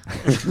Woolen.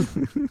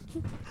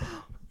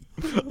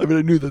 I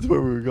knew that's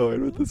where we were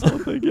going with this whole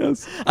thing,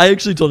 yes. I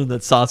actually told him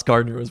that Sauce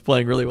Gardner was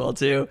playing really well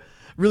too.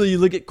 Really, you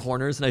look at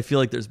corners, and I feel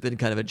like there's been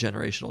kind of a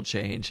generational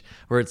change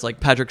where it's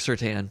like Patrick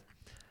Surtain.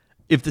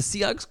 If the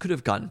Seahawks could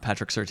have gotten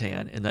Patrick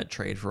Surtain in that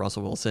trade for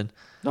Russell Wilson,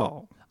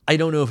 no, I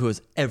don't know if it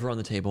was ever on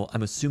the table.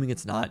 I'm assuming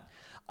it's not.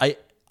 I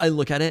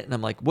look at it, and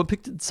I'm like, what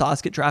pick did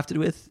Sauce get drafted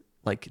with?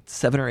 Like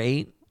 7 or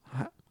 8?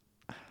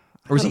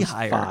 Or was he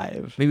higher?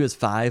 5. Maybe it was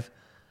 5.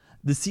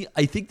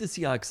 I think the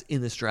Seahawks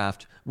in this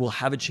draft will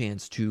have a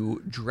chance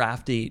to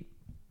draft a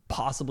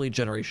possibly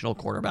generational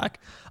quarterback,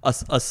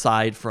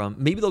 aside from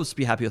maybe they'll just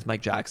be happy with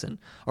Mike Jackson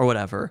or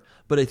whatever.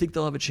 But I think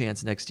they'll have a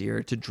chance next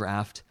year to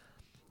draft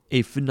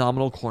a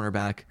phenomenal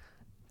cornerback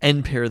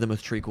and pair them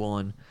with Tariq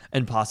Woolen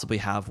and possibly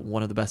have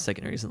one of the best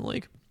secondaries in the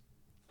league.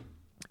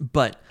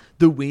 But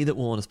the way that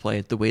Woolen has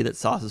played, the way that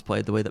Sauce has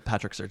played, the way that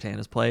Patrick Surtain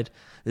has played,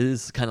 it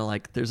is kind of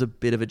like there's a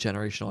bit of a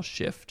generational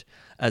shift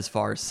as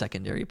far as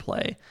secondary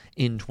play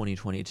in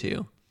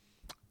 2022.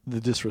 The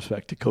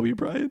disrespect to Kobe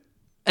Bryant.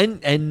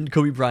 And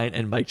Kobe Bryant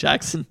and Mike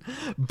Jackson.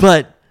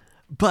 But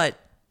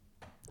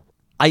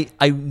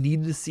I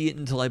needed to see it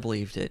until I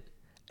believed it.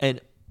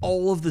 And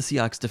all of the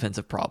Seahawks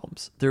defensive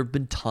problems, there have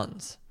been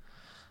tons.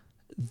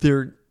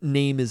 Their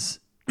name is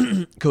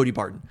Cody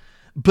Barton.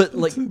 But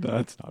like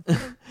that's not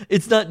fair.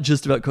 it's not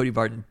just about Cody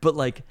Barton, but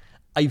like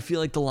I feel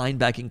like the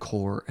linebacking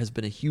core has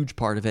been a huge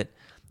part of it.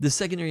 The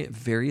secondary at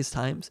various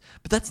times,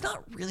 but that's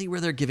not really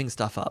where they're giving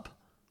stuff up.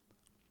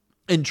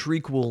 And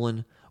Tariq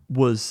Woolen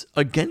was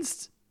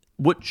against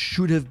what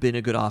should have been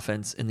a good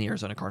offense in the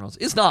Arizona Cardinals.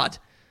 It's not.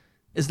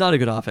 It's not a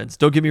good offense.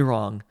 Don't get me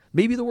wrong.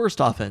 Maybe the worst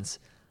offense.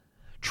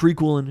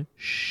 Tariq Woolen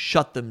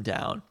shut them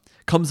down.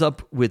 Comes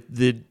up with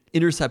the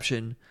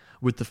interception,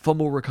 with the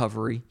fumble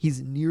recovery.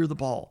 He's near the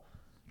ball.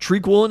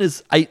 Tariq Woolen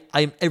is,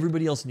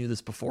 everybody else knew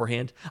this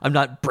beforehand. I'm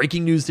not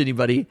breaking news to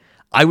anybody.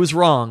 I was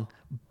wrong,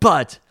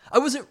 but I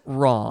wasn't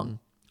wrong.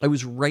 I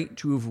was right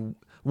to have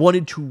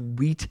wanted to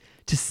wait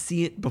to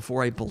see it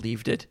before I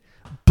believed it.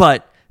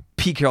 But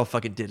Pete Carroll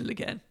fucking did it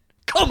again.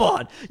 Come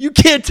on. You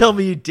can't tell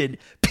me he didn't.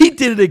 Pete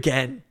did it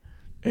again.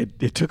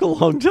 It took a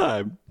long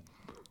time,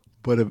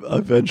 but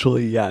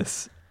eventually,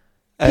 yes.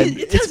 And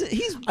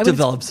He's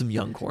developed some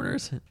young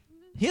corners.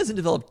 He hasn't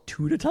developed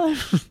two at a time.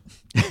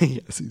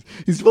 yes,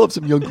 he's developed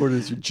some young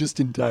corners just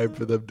in time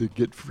for them to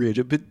get free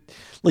agent. But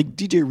like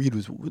DJ Reed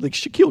was, like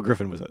Shaquille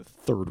Griffin was a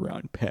 3rd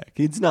round pick.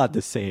 It's not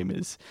the same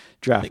as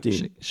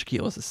drafting.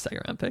 Shaquille was a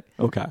 2nd round pick.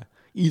 Okay.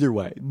 Either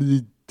way,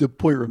 the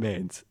point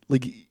remains.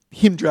 Like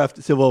him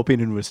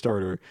developing into a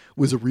starter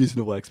was a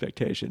reasonable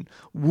expectation.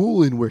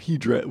 Woolen, where he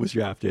was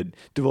drafted,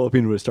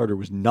 developing into a starter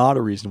was not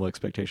a reasonable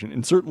expectation,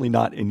 and certainly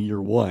not in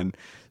year 1.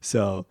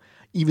 So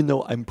even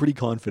though I'm pretty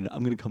confident,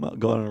 I'm going to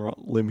go on a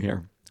limb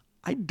here.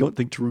 I don't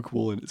think Tariq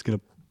Woolen is going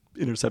to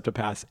intercept a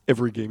pass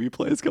every game he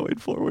plays going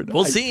forward.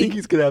 We'll see. I think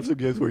he's going to have some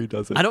games where he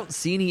doesn't. I don't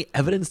see any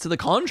evidence to the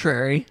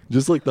contrary.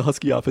 Just like the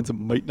Husky offense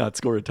might not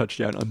score a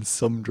touchdown on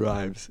some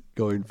drives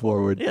going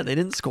forward. Yeah, they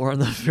didn't score on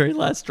the very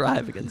last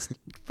drive against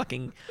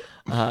fucking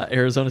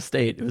Arizona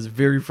State. It was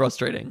very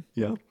frustrating.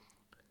 Yeah.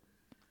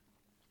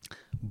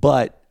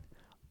 But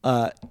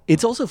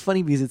it's also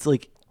funny because it's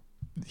like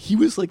he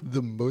was like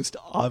the most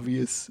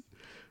obvious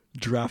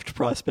draft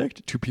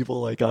prospect to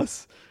people like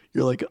us.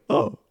 You're like,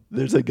 oh,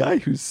 there's a guy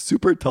who's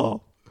super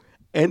tall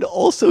and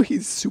also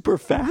he's super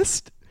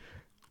fast.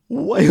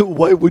 Why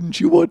wouldn't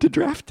you want to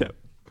draft him?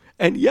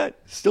 And yet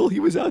still he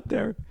was out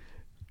there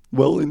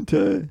well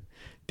into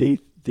day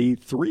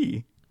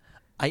 3.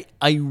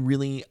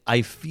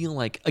 I feel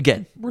like,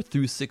 again, we're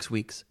through 6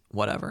 weeks,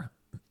 whatever.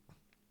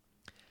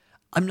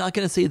 I'm not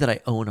going to say that I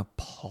owe an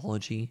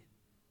apology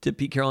to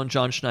Pete Carroll and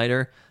John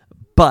Schneider,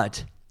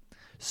 but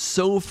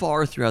so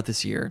far throughout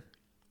this year,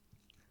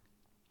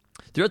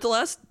 throughout the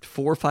last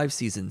 4 or 5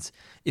 seasons,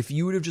 if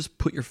you would have just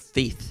put your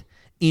faith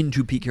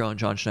into Pete Carroll and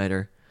John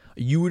Schneider,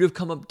 you would have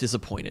come up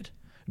disappointed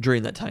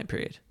during that time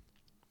period,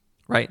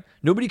 right?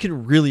 Nobody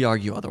can really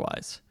argue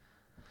otherwise.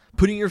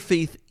 Putting your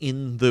faith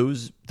in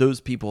those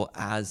people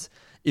as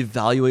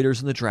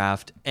evaluators in the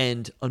draft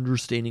and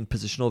understanding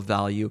positional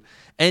value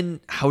and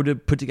how to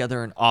put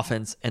together an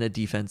offense and a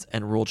defense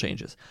and rule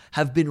changes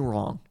have been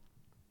wrong.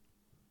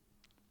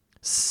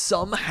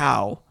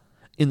 Somehow,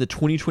 in the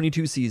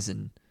 2022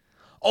 season,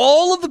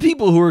 all of the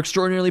people who were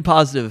extraordinarily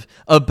positive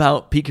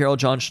about Pete Carroll,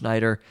 John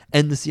Schneider,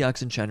 and the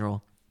Seahawks in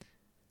general,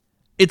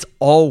 it's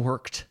all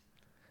worked.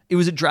 It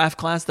was a draft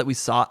class that we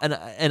saw, and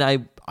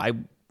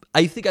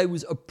I think I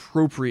was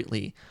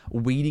appropriately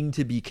waiting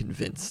to be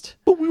convinced.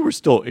 But we were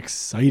still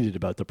excited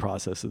about the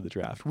process of the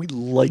draft. We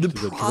liked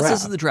the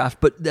process of the draft,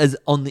 but as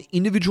on the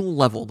individual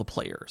level, the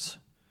players,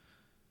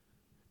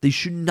 they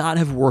should not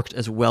have worked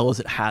as well as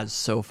it has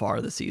so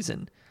far this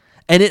season.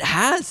 And it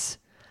has.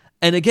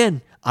 And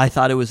again, I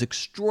thought it was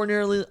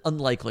extraordinarily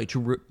unlikely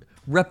to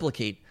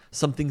replicate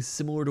something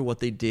similar to what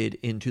they did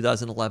in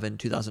 2011,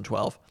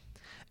 2012.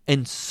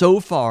 And so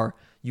far,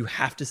 you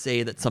have to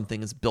say that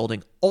something is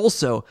building.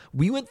 Also,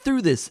 we went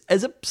through this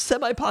as a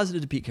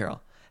semi-positive to Pete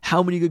Carroll.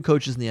 How many good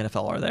coaches in the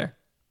NFL are there?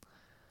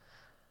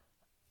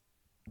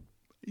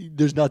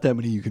 There's not that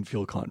many you can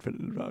feel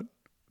confident about.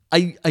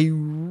 I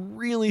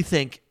really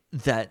think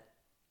that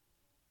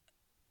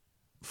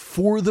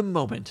for the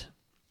moment,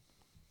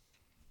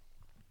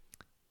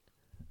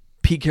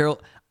 Pete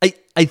Carroll,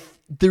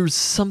 there's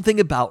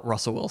something about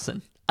Russell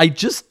Wilson. I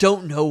just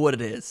don't know what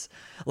it is.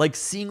 Like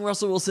seeing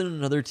Russell Wilson in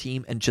another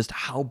team and just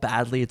how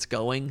badly it's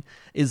going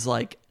is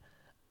like,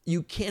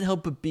 you can't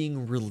help but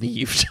being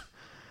relieved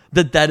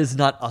that is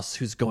not us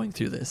who's going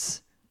through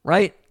this,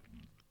 right?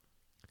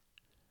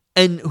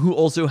 And who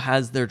also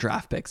has their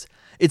draft picks.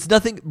 It's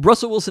nothing.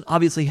 Russell Wilson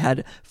obviously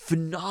had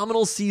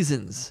phenomenal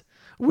seasons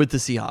with the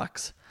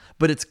Seahawks,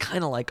 but it's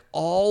kind of like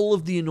all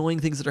of the annoying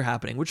things that are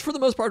happening, which for the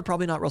most part, are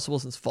probably not Russell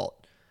Wilson's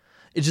fault.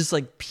 It's just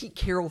like Pete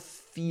Carroll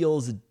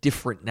feels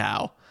different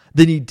now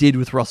than he did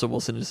with Russell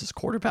Wilson as his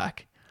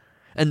quarterback.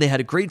 And they had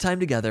a great time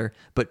together,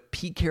 but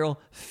Pete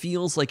Carroll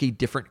feels like a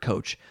different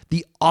coach.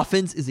 The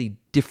offense is a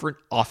different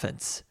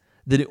offense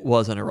than it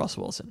was under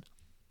Russell Wilson.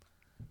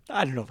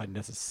 I don't know if I'd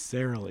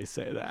necessarily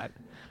say that.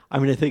 I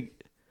mean, I think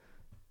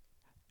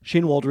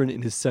Shane Waldron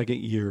in his second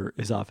year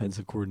as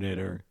offensive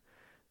coordinator,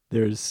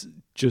 there's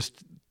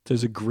just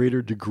there's a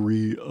greater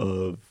degree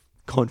of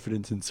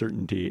confidence and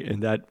certainty,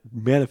 and that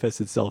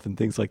manifests itself in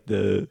things like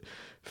the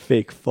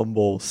fake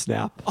fumble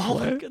snap Oh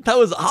play. my God, that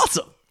was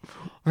awesome,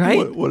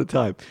 right? What a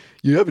time.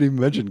 You haven't even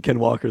mentioned Ken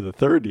Walker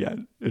III yet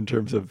in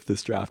terms of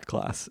this draft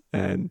class.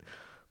 And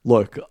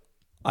look,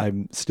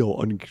 I'm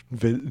still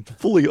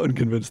fully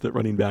unconvinced that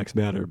running backs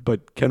matter,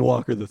 but Ken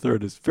Walker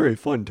III is very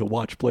fun to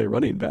watch play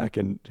running back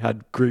and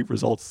had great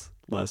results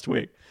last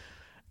week.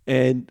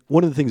 And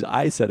one of the things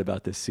I said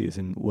about this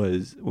season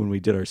was when we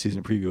did our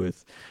season preview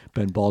with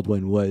Ben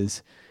Baldwin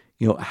was,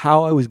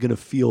 how I was going to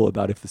feel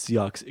about if the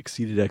Seahawks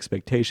exceeded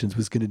expectations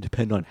was going to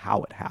depend on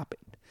how it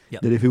happened.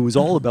 Yep. That if it was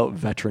all about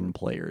veteran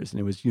players and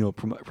it was,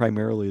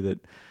 primarily that,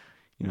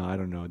 I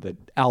don't know, that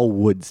Al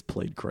Woods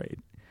played great.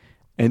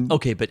 And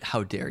Okay, but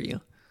how dare you?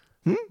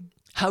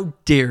 How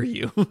dare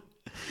you?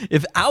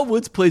 If Al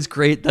Woods plays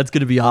great, that's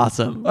going to be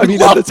awesome. I mean,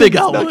 Love that's big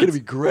it's Al not going Woods. to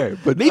be great,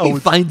 but Maybe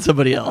find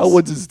somebody else. Al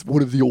Woods is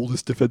one of the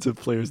oldest defensive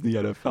players in the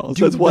NFL. So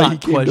Do that's why he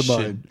not came to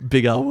question mind.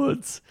 Big Al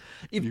Woods.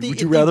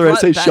 Would you rather I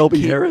say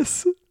Shelby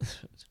Harris?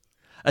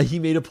 He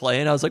made a play,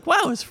 and I was like,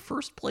 "Wow, his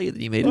first play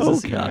that he made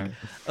as a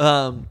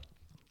Seahawk."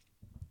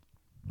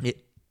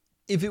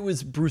 If it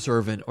was Bruce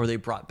Irvin or they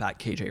brought back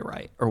KJ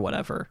Wright or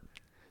whatever,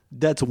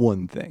 That's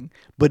one thing.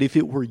 But if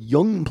it were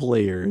young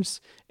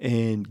players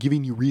and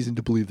giving you reason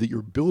to believe that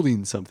you're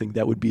building something,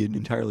 that would be an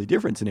entirely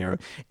different scenario.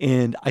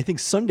 And I think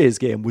Sunday's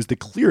game was the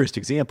clearest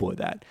example of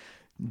that.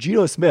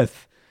 Geno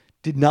Smith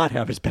did not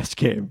have his best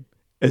game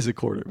as a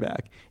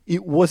quarterback.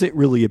 It wasn't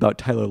really about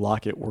Tyler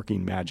Lockett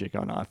working magic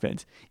on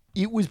offense.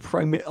 It was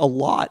a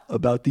lot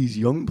about these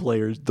young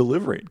players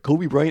delivering.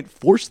 Kobe Bryant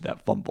forced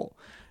that fumble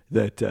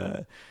that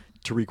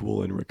Tariq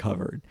Woolen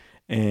recovered.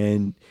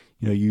 And,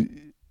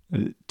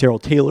 Terrell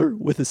Taylor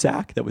with a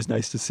sack. That was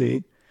nice to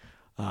see.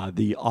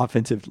 The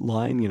offensive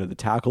line, the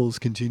tackles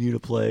continue to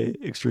play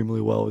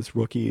extremely well as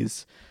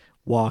rookies.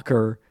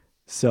 Walker.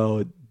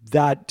 So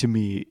that to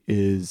me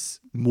is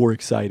more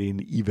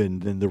exciting even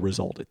than the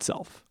result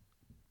itself.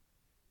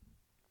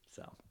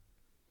 So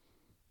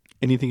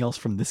anything else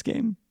from this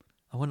game?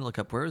 I want to look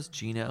up, where was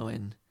Geno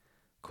in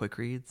quick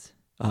reads?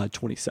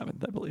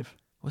 27th, I believe.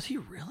 Was he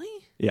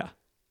really? Yeah.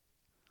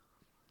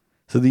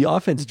 So the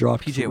offense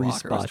dropped PJ 3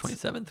 Walker was spots.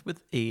 27th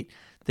with 8.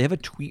 They have a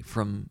tweet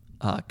from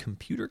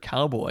Computer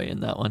Cowboy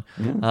in that one.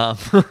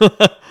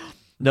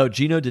 No,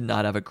 Geno did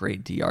not have a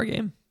great DR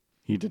game.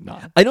 He did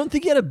not. I don't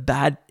think he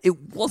had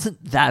it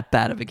wasn't that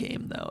bad of a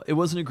game, though. It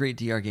wasn't a great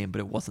DR game, but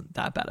it wasn't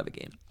that bad of a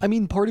game. I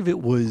mean, part of it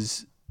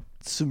was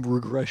some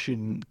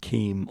regression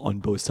came on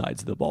both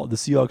sides of the ball. The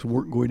Seahawks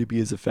weren't going to be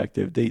as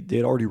effective. They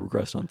had already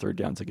regressed on third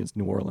downs against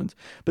New Orleans,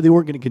 but they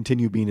weren't going to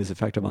continue being as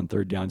effective on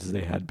third downs as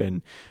they had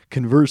been.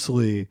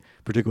 Conversely,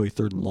 particularly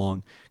third and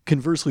long,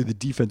 conversely, the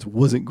defense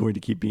wasn't going to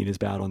keep being as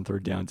bad on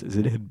third downs as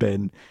it had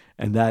been,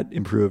 and that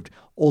improved.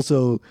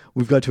 Also,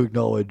 we've got to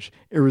acknowledge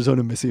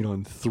Arizona missing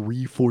on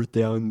 3 fourth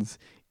downs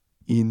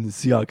in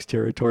Seahawks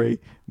territory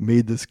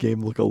made this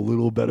game look a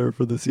little better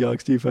for the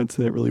Seahawks defense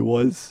than it really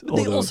was. But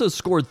they also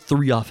scored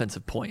 3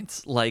 offensive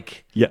points.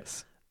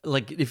 Yes.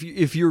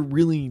 If you're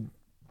really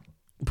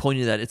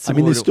pointing at it,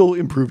 they still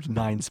improved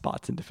 9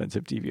 spots in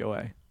defensive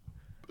DVOA.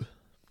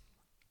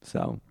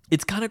 So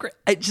it's kind of great.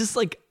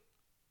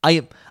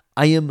 I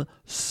am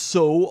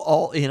so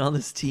all in on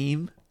this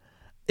team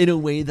in a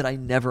way that I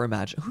never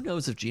imagined. Who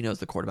knows if Geno's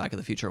the quarterback of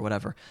the future or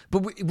whatever.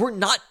 But we're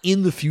not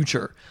in the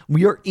future.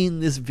 We are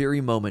in this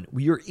very moment.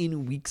 We are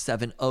in week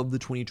 7 of the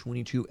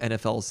 2022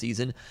 NFL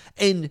season.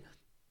 And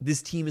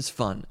this team is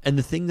fun. And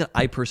the thing that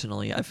I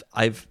personally,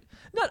 I've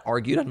not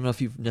argued, I don't know if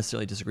you've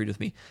necessarily disagreed with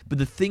me, but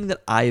the thing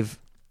that I've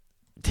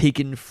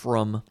taken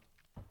from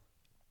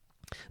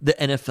the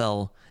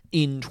NFL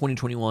in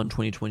 2021,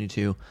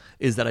 2022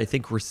 is that I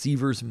think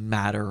receivers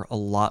matter a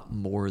lot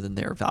more than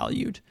they're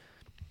valued.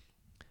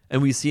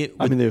 And we see it.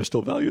 They're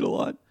still valued a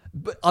lot.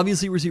 But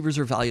obviously receivers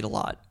are valued a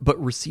lot,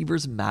 but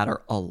receivers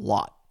matter a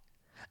lot.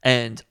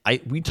 And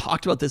we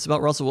talked about this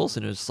about Russell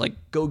Wilson. It's like,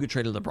 go get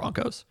traded to the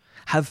Broncos.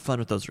 Have fun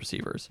with those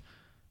receivers,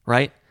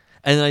 right?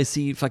 And then I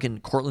see fucking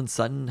Cortland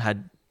Sutton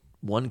had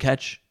 1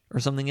 catch or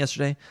something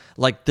yesterday.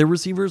 Like, their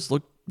receivers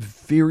look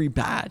very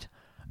bad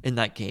in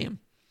that game.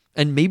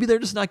 And maybe they're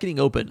just not getting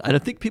open. And I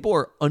think people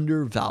are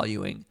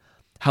undervaluing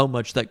how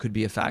much that could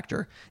be a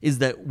factor. Is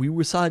that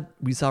we saw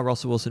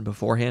Russell Wilson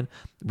beforehand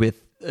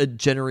with a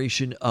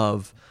generation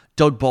of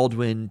Doug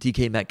Baldwin,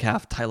 DK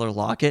Metcalf, Tyler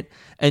Lockett,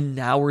 and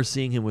now we're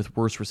seeing him with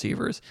worse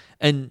receivers.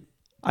 And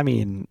I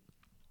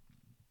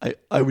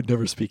would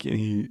never speak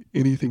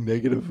anything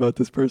negative about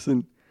this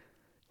person.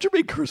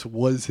 Jermaine Kearse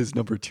was his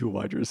number 2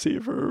 wide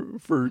receiver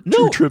for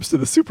 2 trips to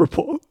the Super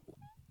Bowl.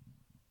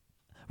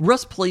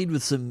 Russ played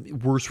with some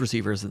worse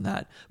receivers than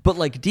that. But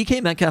like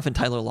DK Metcalf and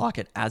Tyler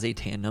Lockett as a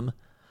tandem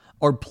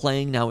are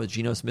playing now with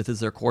Geno Smith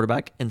as their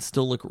quarterback and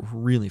still look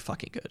really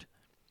fucking good.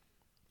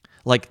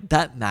 Like,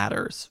 that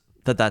matters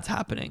that's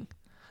happening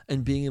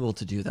and being able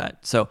to do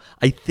that. So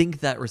I think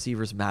that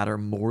receivers matter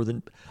more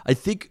than... I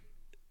think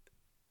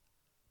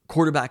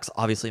quarterbacks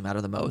obviously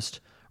matter the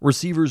most.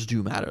 Receivers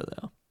do matter,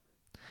 though.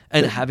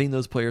 And having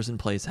those players in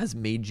place has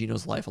made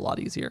Geno's life a lot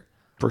easier.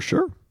 For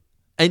sure.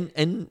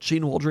 And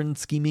Shane Waldron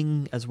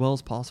scheming as well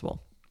as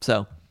possible.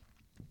 So,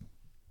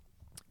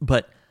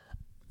 but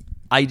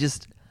I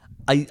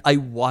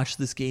watched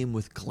this game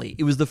with Clay.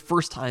 It was the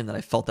first time that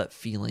I felt that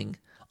feeling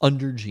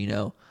under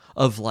Gino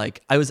of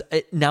like,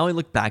 now I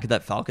look back at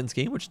that Falcons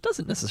game, which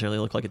doesn't necessarily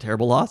look like a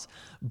terrible loss,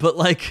 but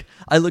like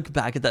I look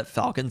back at that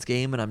Falcons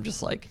game and I'm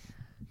just like,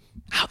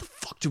 how the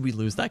fuck did we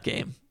lose that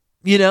game?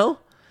 You know,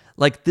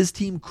 like this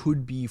team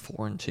could be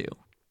 4-2.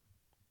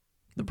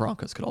 The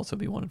Broncos could also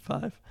be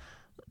 1-5.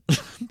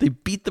 They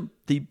beat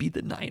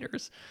the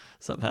Niners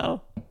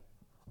somehow.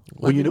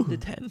 Well, you know,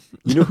 11-10.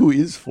 You know who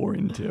is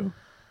 4-2?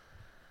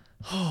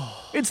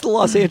 It's the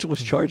Los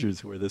Angeles Chargers,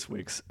 who are this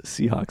week's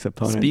Seahawks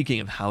opponent. Speaking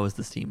of how is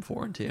this team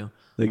 4-2?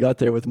 They got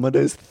there with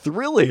Monday's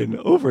thrilling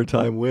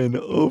overtime win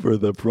over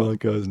the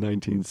Broncos,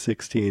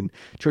 19-16.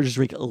 Chargers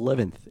rank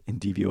 11th in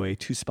DVOA,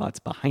 2 spots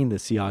behind the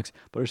Seahawks,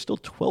 but are still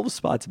 12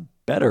 spots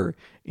better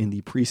in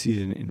the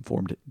preseason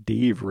informed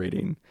Dave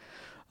rating.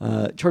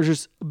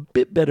 Chargers a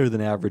bit better than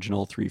average in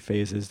all 3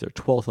 phases. They're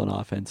 12th on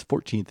offense,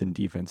 14th in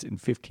defense, and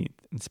 15th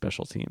in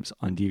special teams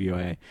on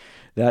DVOA.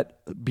 That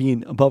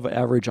being above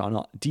average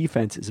on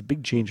defense is a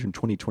big change from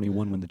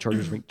 2021 when the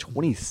Chargers ranked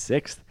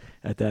 26th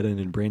at that end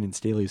in Brandon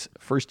Staley's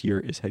first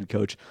year as head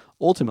coach,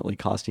 ultimately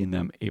costing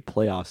them a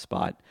playoff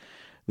spot.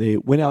 They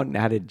went out and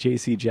added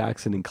J.C.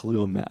 Jackson and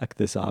Khalil Mack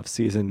this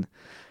offseason,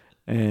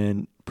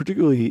 and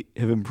particularly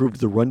have improved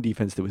the run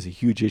defense that was a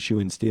huge issue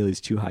in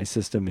Staley's too-high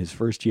system his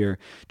first year.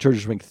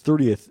 Chargers ranked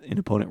 30th in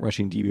opponent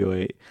rushing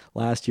DVOA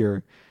last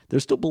year.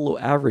 They're still below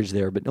average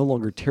there, but no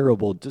longer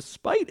terrible,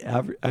 despite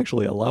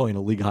actually allowing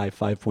a league-high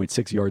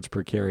 5.6 yards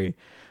per carry.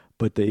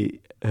 But they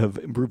have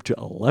improved to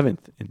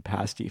 11th in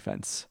pass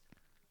defense.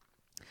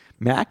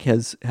 Mack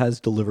has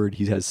delivered.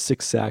 He has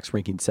 6 sacks,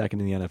 ranking 2nd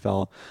in the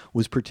NFL.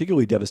 Was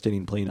particularly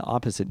devastating playing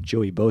opposite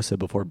Joey Bosa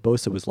before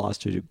Bosa was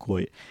lost to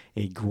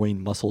a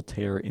groin muscle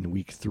tear in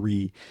week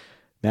 3.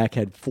 Mack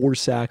had 4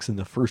 sacks in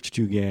the first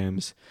 2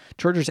 games.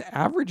 Chargers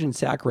average in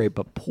sack rate,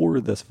 but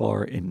poor thus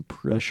far in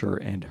pressure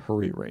and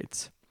hurry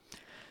rates.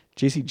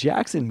 J.C.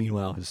 Jackson,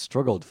 meanwhile, has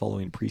struggled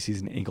following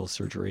preseason ankle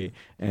surgery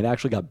and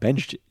actually got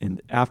benched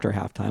after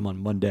halftime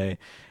on Monday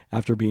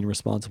after being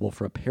responsible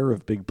for a pair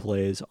of big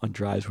plays on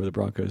drives where the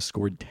Broncos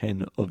scored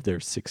 10 of their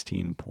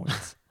 16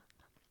 points.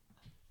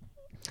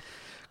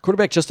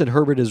 Quarterback Justin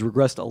Herbert has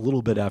regressed a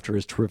little bit after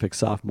his terrific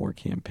sophomore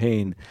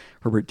campaign.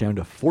 Herbert down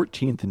to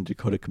 14th in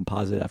Dakota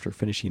Composite after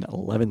finishing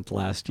 11th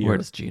last year. Where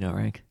does Gino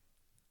rank?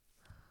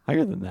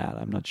 Higher than that,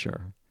 I'm not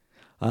sure.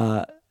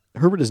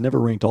 Herbert has never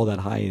ranked all that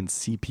high in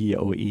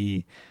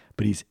CPOE,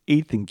 but he's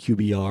 8th in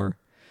QBR.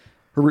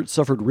 Herbert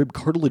suffered rib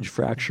cartilage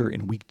fracture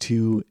in week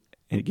 2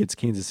 and against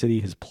Kansas City,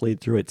 has played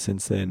through it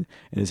since then,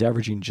 and is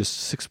averaging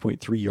just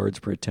 6.3 yards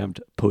per attempt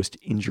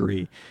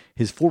post-injury.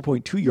 His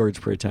 4.2 yards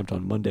per attempt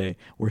on Monday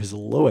were his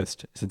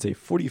lowest since a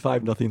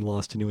 45-0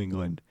 loss to New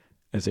England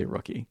as a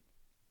rookie.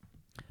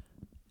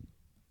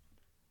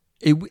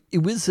 I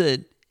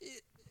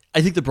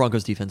think the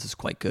Broncos defense is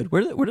quite good.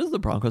 Where does the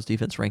Broncos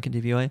defense rank in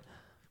DVOA?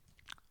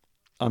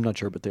 I'm not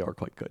sure, but they are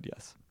quite good,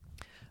 yes.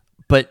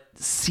 But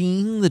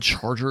seeing the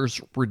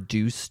Chargers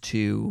reduce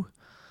to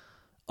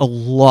a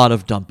lot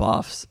of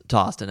dump-offs to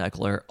Austin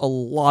Eckler, a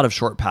lot of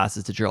short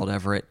passes to Gerald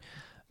Everett.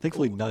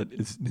 Thankfully, not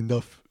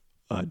enough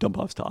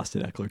dump-offs to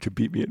Austin Eckler to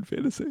beat me in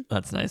fantasy.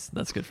 That's nice.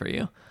 That's good for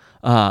you.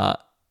 I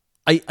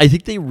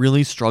think they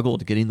really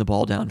struggled getting the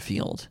ball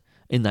downfield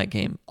in that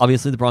game.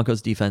 Obviously, the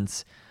Broncos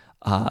defense,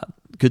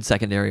 good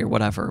secondary or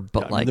whatever,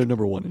 but they're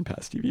number 1 in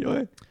pass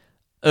DVOA.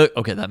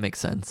 Okay, that makes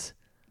sense.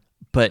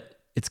 But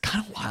it's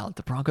kind of wild.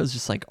 The Broncos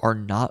just are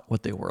not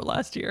what they were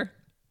last year.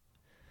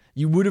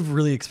 You would have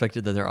really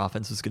expected that their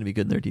offense was going to be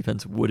good and their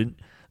defense wouldn't.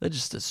 They're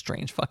just a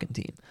strange fucking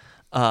team.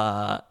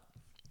 But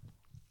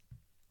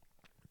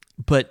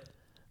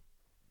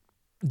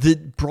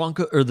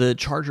the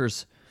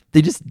Chargers,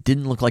 they just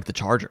didn't look like the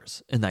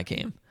Chargers in that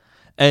game.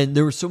 And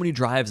there were so many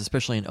drives,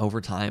 especially in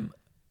overtime,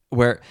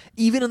 where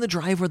even on the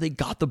drive where they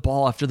got the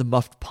ball after the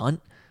muffed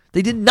punt,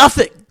 they did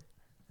nothing.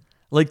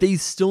 They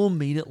still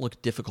made it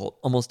look difficult.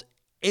 Almost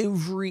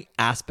every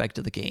aspect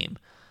of the game,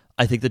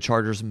 I think the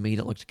Chargers made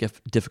it look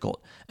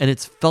difficult. And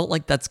it's felt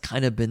like that's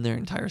kind of been their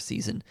entire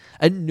season.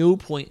 At no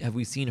point have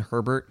we seen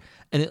Herbert,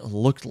 and it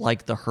looked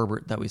like the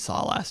Herbert that we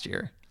saw last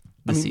year,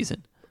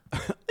 season.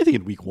 I think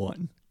in week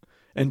 1.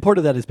 And part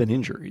of that has been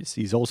injuries.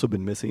 He's also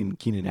been missing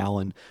Keenan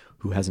Allen,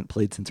 who hasn't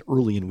played since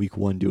early in week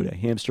 1 due to a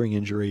hamstring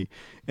injury.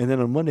 And then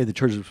on Monday, the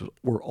Chargers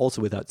were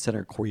also without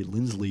center Corey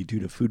Linsley due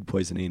to food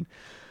poisoning.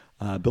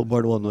 Bill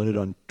Bardwell noted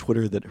on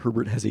Twitter that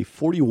Herbert has a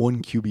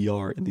 41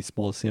 QBR in the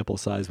small sample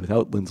size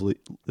without Linsley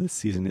this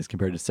season as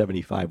compared to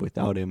 75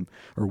 without him,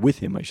 or with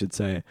him, I should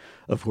say.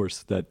 Of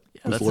course, that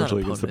was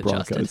largely against the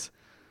Broncos. Adjusted.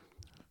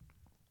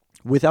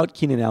 Without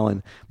Keenan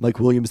Allen, Mike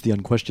Williams, the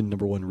unquestioned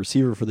number 1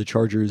 receiver for the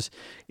Chargers,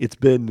 it's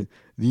been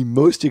the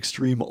most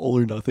extreme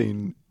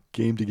all-or-nothing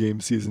game-to-game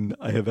season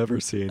I have ever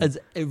seen. As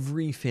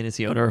every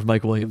fantasy owner of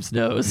Mike Williams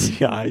knows.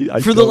 Yeah,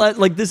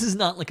 this is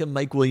not like a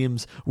Mike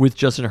Williams with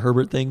Justin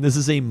Herbert thing. This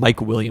is a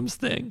Mike Williams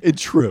thing.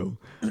 It's true.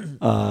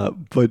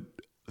 But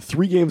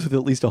 3 games with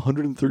at least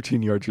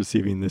 113 yards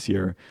receiving this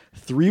year,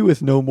 3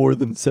 with no more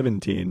than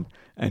 17,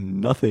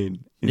 and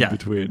nothing in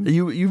between.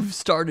 You've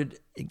started,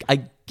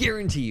 I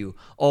guarantee you,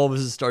 all of us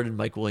have started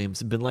Mike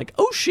Williams and been like,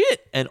 oh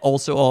shit. And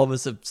also all of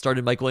us have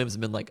started Mike Williams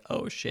and been like,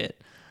 oh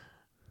shit.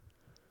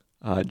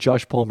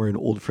 Josh Palmer and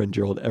old friend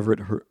Gerald Everett,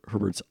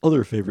 Herbert's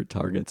other favorite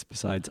targets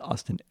besides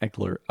Austin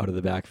Eckler out of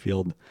the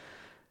backfield.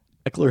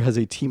 Eckler has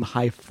a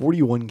team-high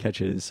 41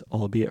 catches,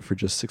 albeit for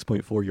just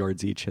 6.4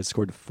 yards each, has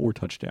scored 4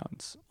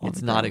 touchdowns.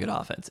 It's not a good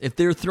offense. If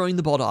they're throwing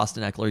the ball to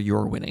Austin Eckler,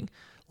 you're winning.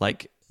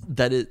 Like,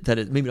 that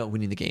is maybe not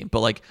winning the game,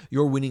 but like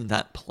you're winning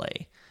that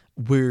play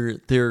where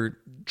they're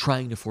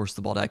trying to force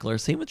the ball to Eckler.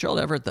 Same with Gerald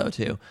Everett, though,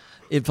 too.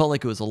 It felt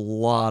like it was a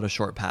lot of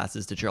short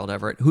passes to Gerald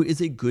Everett, who is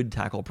a good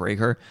tackle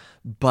breaker.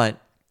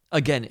 But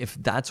again, if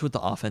that's what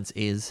the offense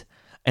is,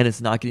 and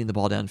it's not getting the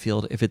ball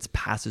downfield, if it's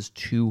passes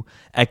to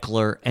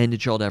Eckler and to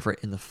Gerald Everett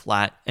in the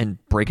flat and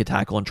break a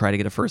tackle and try to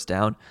get a first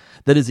down,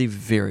 that is a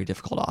very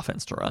difficult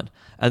offense to run.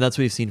 And that's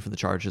what we've seen from the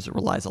Chargers. It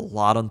relies a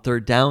lot on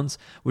third downs,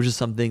 which is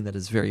something that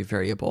is very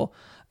variable.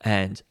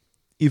 And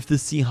if the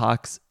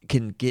Seahawks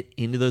can get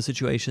into those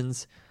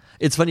situations,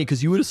 it's funny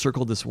because you would have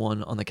circled this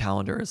one on the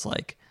calendar as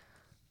like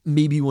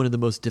maybe one of the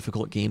most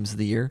difficult games of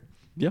the year.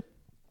 Yep.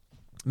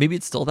 Maybe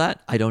it's still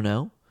that. I don't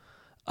know.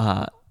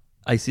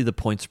 I see the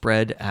point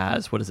spread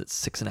as,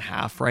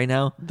 6.5 right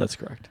now? That's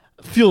correct.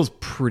 Feels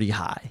pretty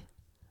high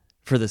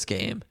for this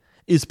game,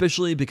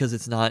 especially because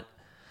it's not...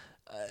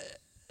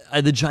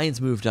 the Giants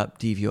moved up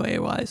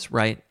DVOA-wise,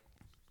 right?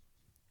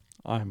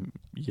 I'm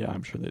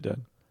sure they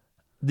did.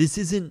 This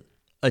isn't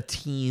a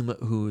team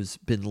who's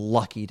been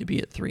lucky to be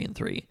at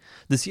 3-3.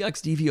 The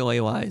Seahawks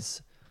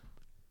DVOA-wise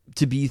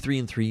to be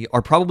 3-3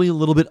 are probably a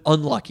little bit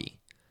unlucky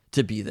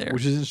to be there.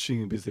 Which is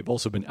interesting because they've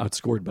also been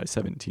outscored by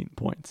 17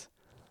 points.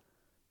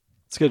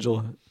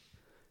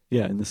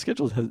 And the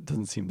schedule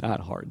doesn't seem that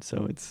hard,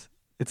 so it's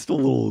still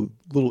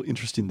a little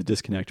interesting, the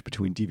disconnect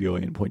between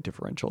DVOA and point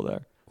differential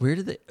there. Where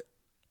did they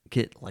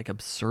get like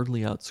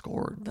absurdly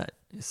outscored that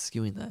is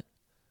skewing that?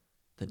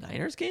 The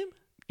Niners game?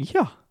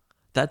 Yeah.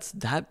 That's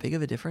that big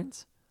of a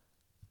difference?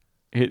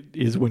 It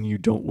is when you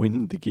don't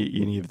win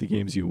any of the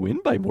games you win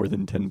by more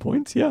than 10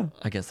 points, yeah.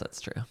 I guess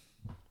that's true.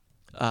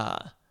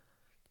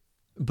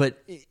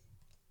 But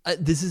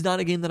this is not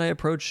a game that I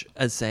approach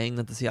as saying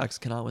that the Seahawks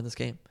cannot win this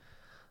game.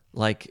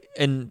 Like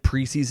in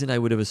preseason, I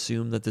would have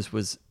assumed that it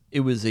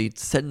was a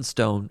set in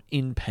stone,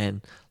 in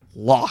pen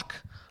lock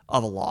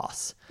of a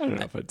loss. I don't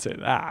know if I'd say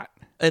that.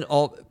 And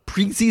all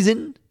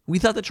preseason, we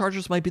thought the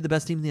Chargers might be the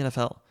best team in the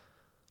NFL.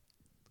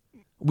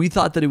 We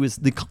thought that it was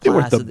the class. They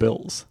weren't the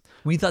Bills.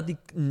 We thought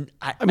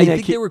I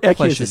think there were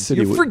questions.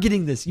 You're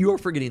forgetting this. You are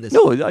forgetting this.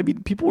 No, I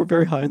mean people were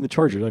very high on the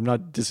Chargers. I'm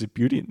not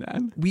disputing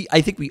that.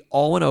 I think we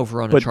all went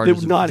over on the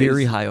Chargers.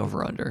 Very high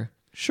over under.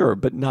 Sure,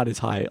 but not as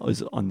high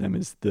as on them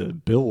as the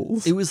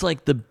Bills. It was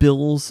like the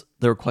Bills.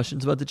 There were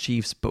questions about the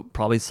Chiefs, but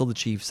probably still the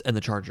Chiefs and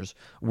the Chargers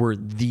were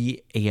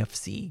the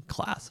AFC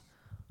class.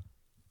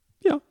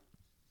 Yeah,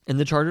 and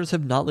the Chargers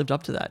have not lived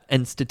up to that,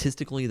 and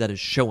statistically, that is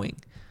showing.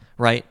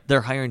 Right,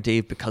 they're hiring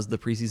Dave because of the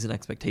preseason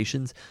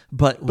expectations,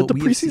 but the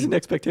preseason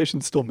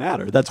expectations still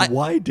matter. That's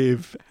why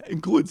Dave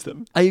includes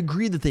them. I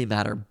agree that they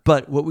matter,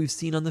 but what we've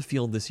seen on the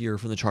field this year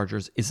from the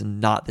Chargers is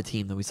not the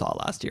team that we saw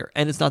last year,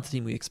 and it's not the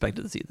team we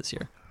expected to see this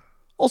year.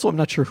 Also, I'm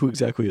not sure who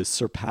exactly has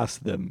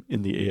surpassed them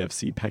in the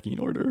AFC pecking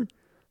order.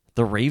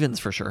 The Ravens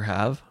for sure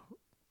have.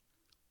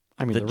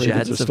 I mean, the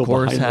Ravens Jets, are still of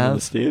course,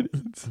 behind them in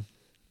the have.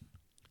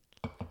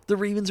 The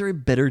Ravens are a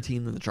better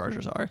team than the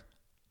Chargers are.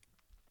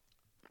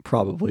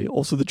 Probably.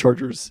 Also, the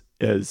Chargers,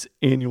 as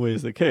annually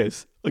is the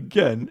case,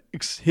 again,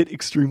 hit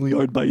extremely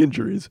hard by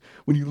injuries.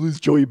 When you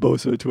lose Joey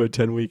Bosa to a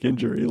 10-week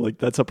injury, like,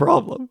 that's a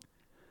problem.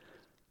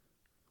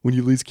 When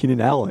you lose Keenan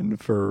Allen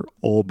for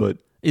all but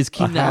Is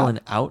Keenan Allen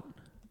out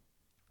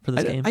for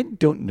this game? I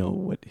don't know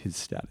what his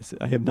status is.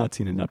 I have not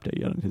seen an update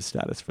yet on his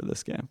status for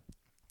this game.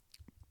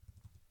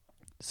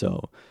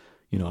 So,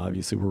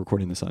 obviously we're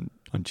recording this on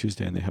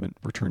Tuesday and they haven't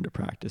returned to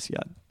practice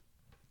yet.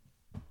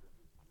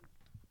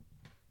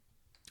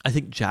 I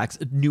think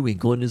New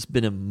England has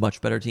been a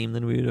much better team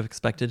than we would have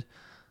expected.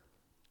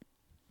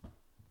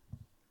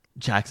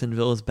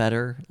 Jacksonville is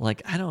better.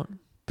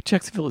 But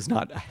Jacksonville is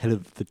not ahead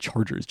of the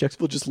Chargers.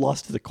 Jacksonville just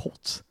lost to the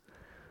Colts.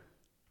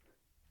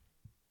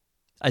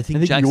 I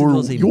think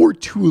Jacksonville you're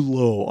too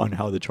low on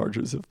how the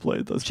Chargers have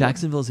played those.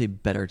 Jacksonville is a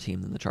better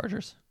team than the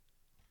Chargers.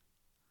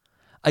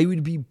 I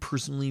would be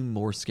personally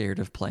more scared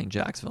of playing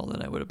Jacksonville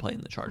than I would have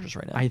played the Chargers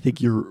right now. I think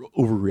you're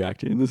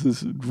overreacting. This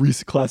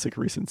is classic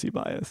recency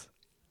bias.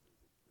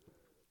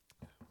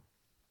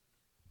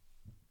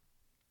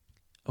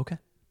 Okay.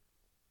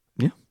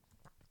 Yeah.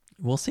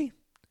 We'll see.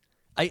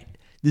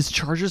 This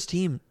Chargers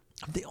team,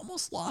 they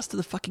almost lost to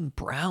the fucking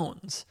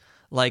Browns.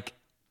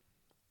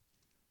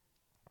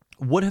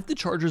 What have the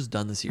Chargers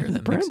done this year? The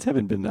Browns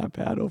haven't been that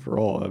bad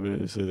overall. I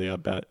mean, so they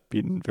got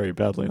beaten very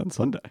badly on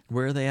Sunday.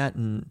 Where are they at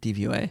in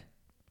DVOA?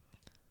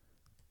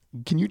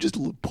 Can you just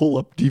pull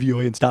up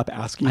DVOA and stop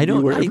asking me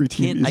where every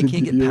team is in DVOA? I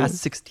can't get past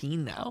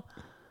 16 now.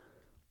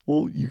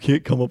 Well, you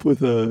can't come up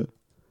with you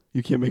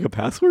can't make a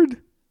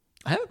password?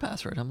 I have a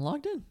password. I'm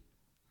logged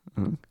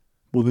in.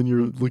 Well, then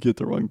you're looking at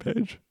the wrong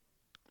page.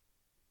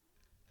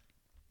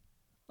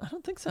 I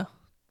don't think so.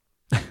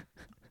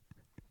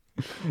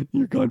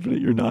 You're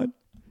confident you're not?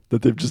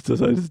 That they've just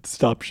decided to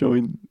stop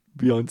showing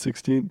beyond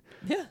 16?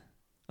 Yeah.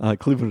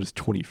 Cleveland is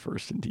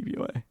 21st in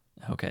DVOA.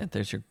 Okay,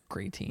 there's your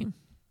great team.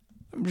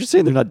 I'm just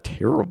saying they're not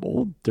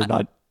terrible. They're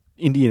not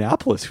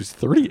Indianapolis, who's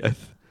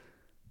 30th.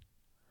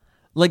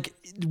 Like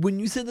when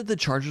you said that the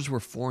Chargers were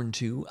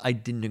 4-2, I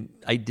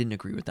didn't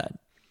agree with that.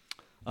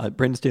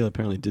 Brandon Staley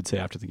apparently did say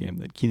after the game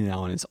that Keenan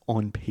Allen is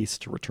on pace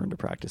to return to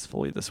practice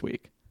fully this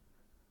week.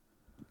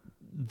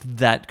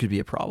 That could be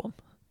a problem.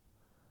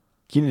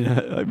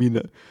 Keenan, I mean,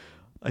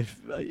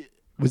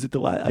 was it the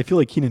last? I feel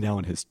like Keenan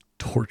Allen has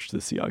torched the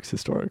Seahawks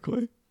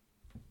historically.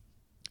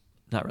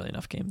 Not really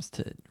enough games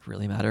to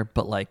really matter,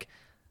 but like,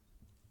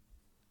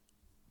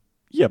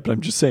 yeah, but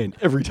I'm just saying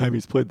every time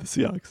he's played the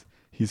Seahawks,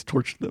 he's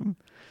torched them.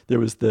 There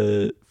was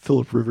the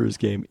Phillip Rivers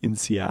game in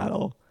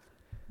Seattle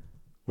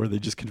where they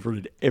just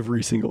converted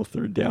every single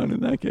third down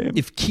in that game.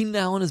 If Keenan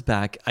Allen is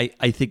back,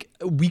 I think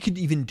we could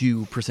even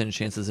do percentage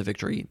chances of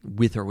victory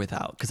with or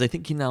without, because I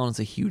think Keenan Allen is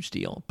a huge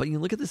deal. But you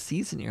look at the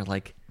season here,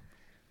 like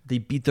they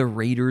beat the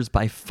Raiders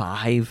by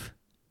 5.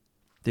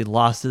 They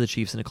lost to the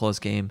Chiefs in a close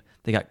game.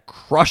 They got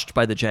crushed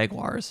by the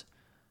Jaguars.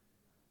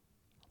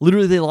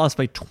 Literally, they lost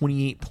by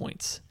 28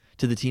 points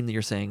to the team that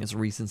you're saying is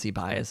recency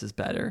bias is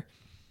better.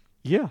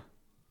 Yeah.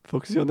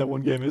 Focusing on that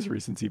one game is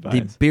recency bias.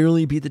 They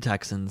barely beat the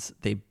Texans.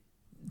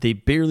 They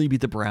barely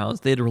beat the Browns.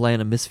 They had to rely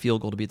on a missed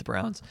field goal to beat the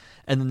Browns.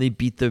 And then they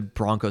beat the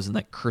Broncos in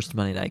that cursed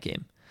Monday night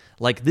game.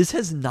 Like, this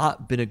has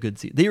not been a good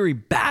season. They are a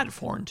bad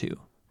 4-2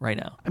 right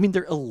now. I mean,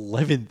 they're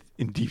 11th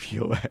in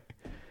DVOA.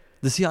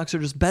 The Seahawks are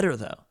just better,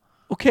 though.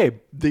 Okay,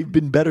 they've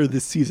been better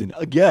this season.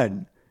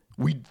 Again,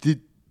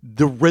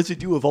 the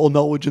residue of all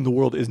knowledge in the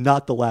world is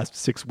not the last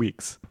 6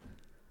 weeks.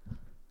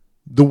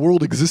 The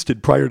world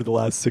existed prior to the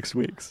last 6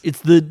 weeks. It's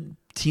the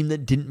team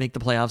that didn't make the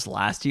playoffs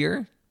last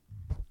year.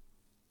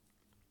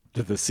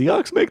 Did the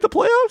Seahawks make the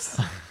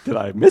playoffs? Did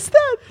I miss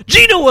that?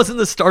 Geno wasn't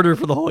the starter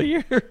for the whole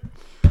year.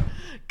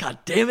 God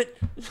damn it.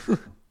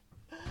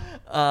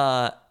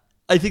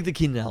 I think the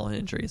Keenan Allen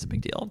injury is a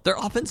big deal. Their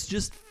offense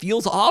just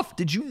feels off.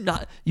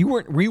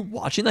 Were you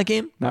watching that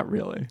game? Not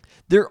really.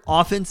 Their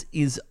offense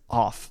is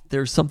off.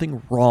 There's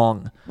something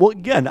wrong. Well,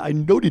 again, I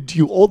noted to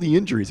you all the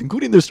injuries,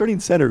 including their starting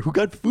center who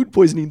got food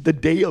poisoning the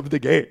day of the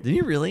game. Did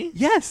you really?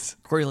 Yes.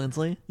 Corey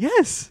Linsley?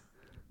 Yes.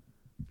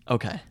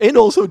 Okay. And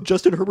also,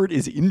 Justin Herbert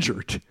is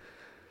injured.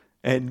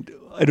 And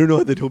I don't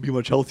know that he'll be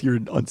much healthier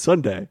on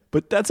Sunday,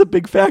 but that's a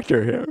big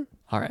factor here.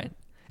 All right.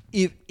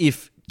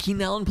 If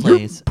Keenan Allen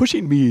plays... You're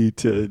pushing me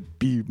to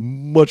be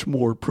much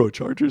more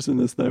pro-Chargers in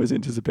this than I was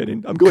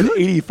anticipating. I'm going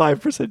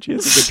 85%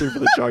 chance of victory for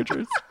the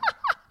Chargers.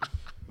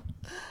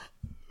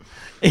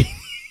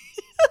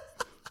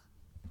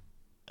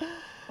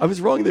 I was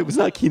wrong that it was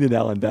not Keenan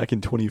Allen back in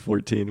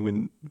 2014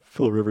 when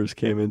Phil Rivers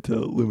came into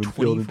Lumen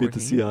Field and beat the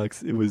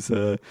Seahawks. It was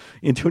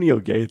Antonio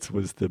Gates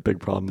was the big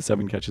problem,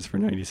 7 catches for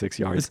 96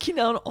 yards. Was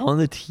Keenan Allen on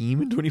the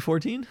team in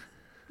 2014?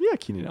 Yeah,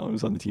 Keenan Allen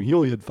was on the team. He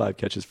only had 5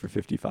 catches for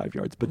 55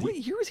 yards. But what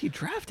year was he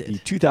drafted? The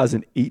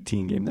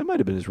 2018 game, that might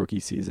have been his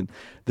rookie season.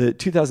 The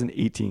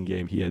 2018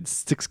 game, he had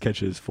 6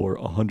 catches for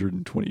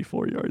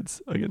 124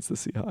 yards against the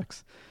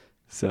Seahawks.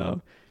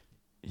 So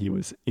he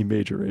was a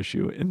major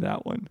issue in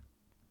that one.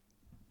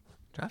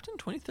 Drafted in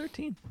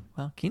 2013.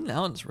 Wow, Keenan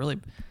Allen's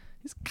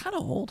he's kind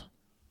of old.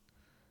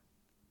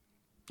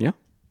 Yeah.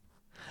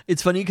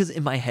 It's funny because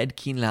in my head,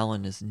 Keenan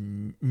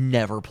Allen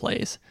never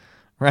plays,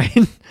 right?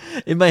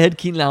 In my head,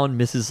 Keenan Allen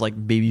misses like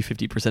maybe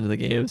 50% of the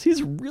games.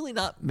 He's really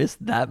not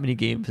missed that many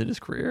games in his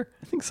career.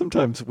 I think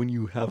sometimes when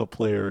you have a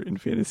player in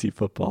fantasy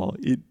football,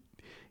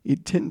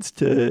 it tends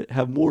to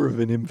have more of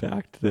an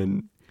impact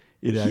than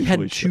it actually should. He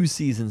had should. 2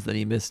 seasons that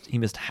he missed. He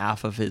missed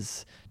half of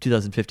his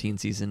 2015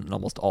 season and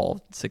almost all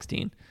of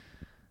 16.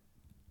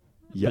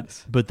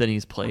 Yes. But then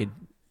he's played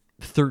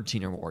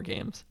 13 or more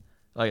games.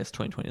 I guess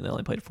 2020, they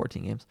only played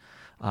 14 games.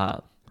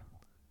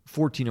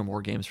 14 or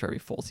more games for every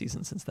full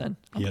season since then.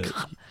 He had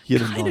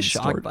kind of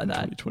shocked by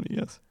that. 2020,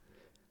 yes.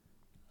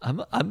 I'm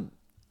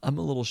a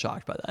little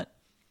shocked by that.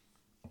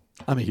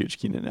 I'm a huge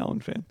Keenan Allen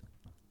fan.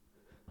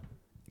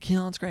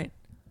 Keenan Allen's great.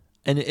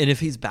 And if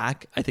he's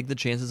back, I think the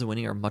chances of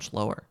winning are much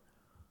lower.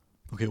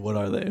 Okay, what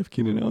are they if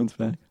Keenan Allen's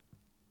back?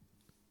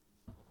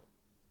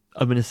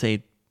 I'm going to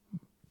say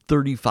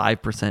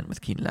 35%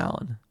 with Keenan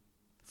Allen,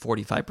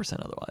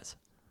 45% otherwise.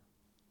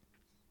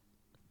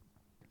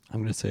 I'm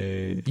going to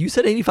say... You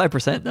said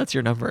 85%. That's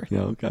your number.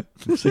 Yeah, okay.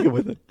 I'm sticking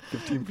with it.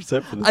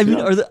 15% for the I mean,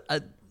 Seahawks. are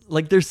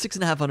the they're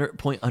 6.5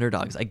 point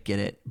underdogs. I get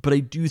it. But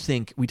I do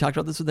think, we talked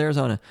about this with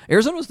Arizona.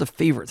 Arizona was the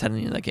favorites heading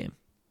into that game.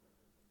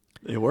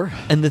 They were.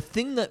 And the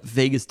thing that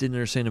Vegas didn't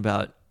understand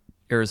about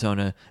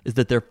Arizona is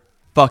that they're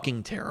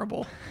fucking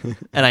terrible.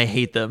 And I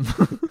hate them.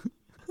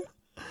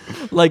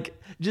 Like,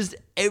 just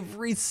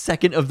every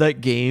second of that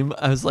game,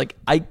 I was like,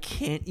 I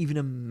can't even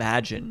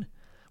imagine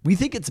We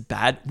think it's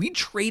bad. We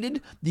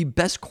traded the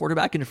best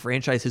quarterback in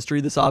franchise history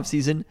this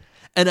offseason,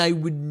 and I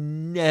would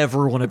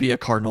never want to be a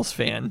Cardinals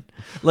fan.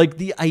 Like,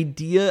 the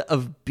idea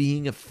of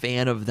being a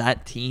fan of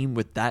that team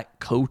with that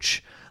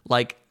coach,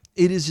 like,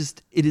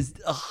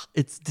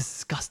 it's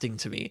disgusting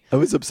to me. I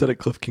was upset at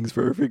Cliff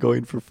Kingsbury for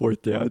going for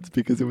fourth downs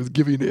because it was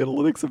giving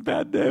analytics a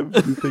bad name.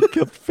 They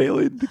kept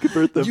failing to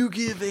convert them. You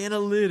give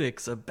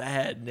analytics a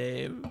bad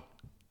name.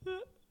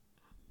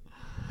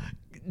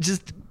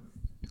 Just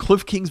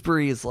Cliff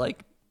Kingsbury is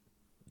like,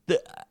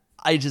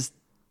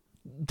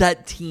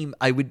 that team,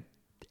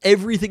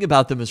 everything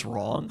about them is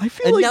wrong. I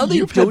feel like they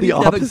you've had the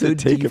even have a opposite good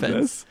take of defense.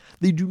 this.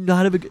 They do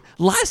not have a good.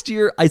 Last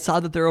year, I saw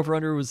that their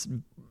over-under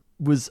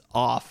was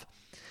off.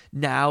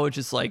 Now it's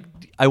just like,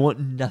 I want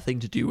nothing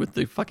to do with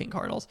the fucking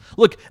Cardinals.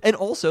 Look, and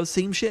also,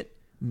 same shit.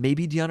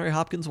 Maybe DeAndre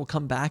Hopkins will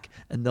come back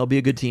and they'll be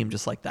a good team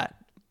just like that.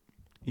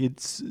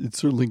 It's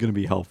certainly going to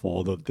be helpful,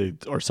 although they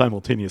are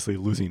simultaneously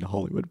losing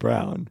Hollywood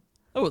Brown.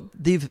 Oh,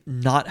 they've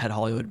not had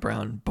Hollywood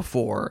Brown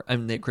before. I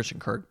mean, they had Christian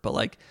Kirk, but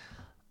like,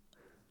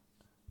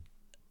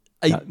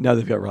 Now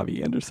they've got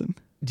Robbie Anderson.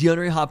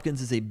 DeAndre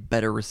Hopkins is a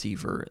better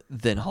receiver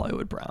than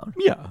Hollywood Brown.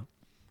 Yeah.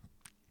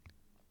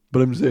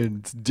 But I'm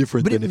saying it's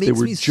different than if they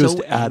were just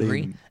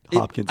adding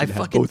Hopkins and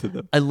had both of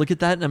them. I look at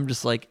that and I'm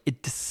just like,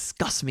 it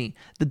disgusts me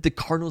that the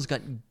Cardinals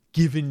got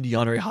given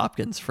DeAndre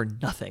Hopkins for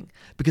nothing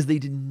because they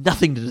did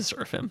nothing to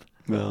deserve him.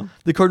 Well,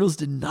 the Cardinals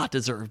did not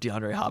deserve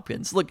DeAndre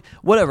Hopkins. Look,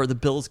 whatever, the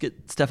Bills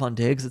get Stephon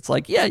Diggs. It's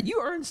like, yeah,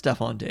 you earned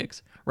Stephon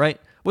Diggs, right?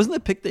 Wasn't the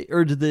pick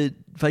or did the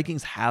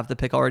Vikings have the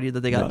pick already that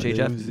they got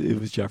JJ? It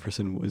was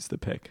Jefferson was the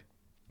pick.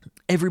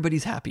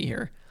 Everybody's happy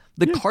here.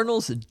 The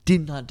Cardinals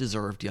did not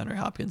deserve DeAndre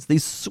Hopkins. They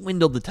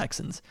swindled the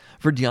Texans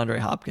for DeAndre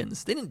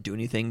Hopkins. They didn't do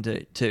anything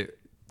to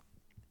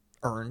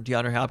earn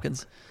DeAndre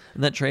Hopkins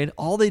in that trade.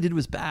 All they did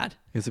was bad.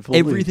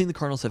 Everything the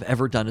Cardinals have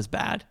ever done is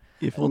bad.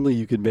 If only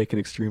you could make an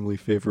extremely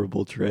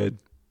favorable trade.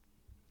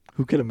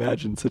 Who can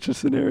imagine such a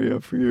scenario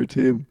for your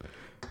team?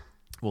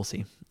 We'll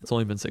see. It's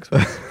only been 6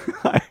 weeks.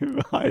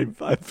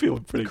 I feel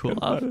pretty cool good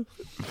about it.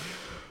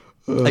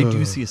 I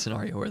do see a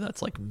scenario where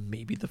that's like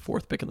maybe the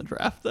 4th pick in the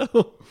draft,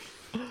 though.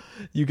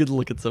 You could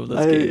look at some of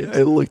those games.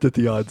 I looked at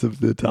the odds of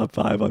the top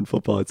 5 on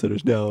Football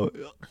Outsiders. Now,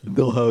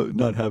 they'll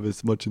not have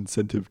as much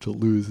incentive to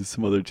lose as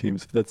some other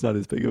teams, but that's not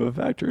as big of a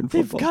factor in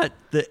football. They've got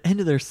the end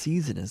of their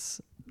season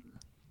is...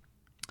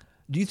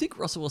 Do you think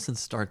Russell Wilson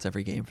starts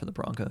every game for the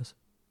Broncos?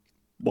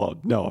 Well,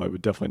 no, I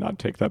would definitely not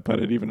take that bet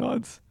at even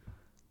odds.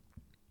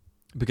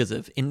 Because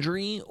of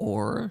injury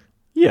or...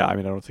 Yeah, I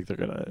mean, I don't think they're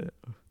going to...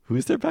 Who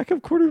is their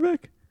backup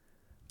quarterback?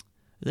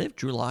 Do they have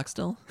Drew Lock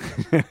still?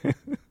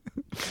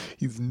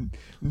 He's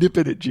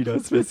nipping at Geno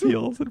Smith's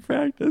heels in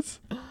practice.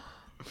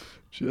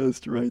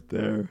 Just right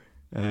there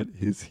at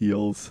his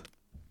heels.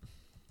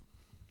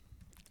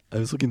 I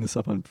was looking this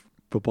up on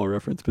Football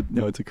Reference, but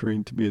now it's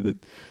occurring to me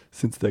that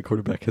since that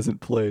quarterback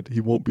hasn't played,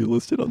 he won't be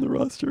listed on the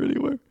roster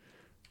anywhere.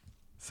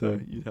 So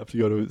you'd have to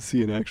go to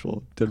see an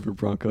actual Denver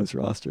Broncos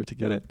roster to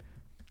get it.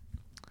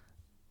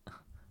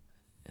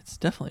 It's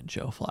definitely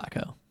Joe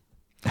Flacco.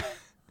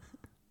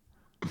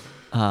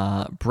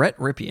 Brett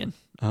Ripien.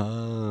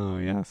 Oh,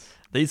 yes.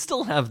 They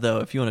still have, though,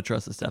 if you want to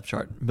trust the depth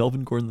chart,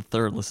 Melvin Gordon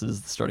III listed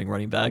as the starting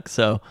running back.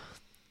 So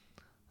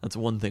that's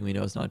one thing we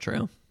know is not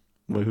true.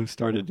 Wait, who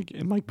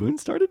started? Mike Boone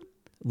started?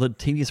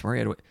 Latavius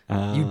Murray.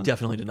 You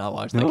definitely did not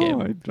watch that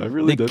game. I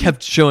really did. They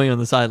kept showing on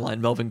the sideline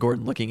Melvin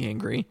Gordon looking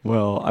angry.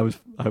 Well, I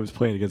was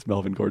playing against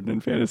Melvin Gordon in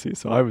fantasy,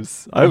 so I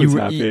was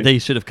happy. They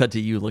should have cut to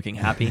you looking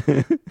happy.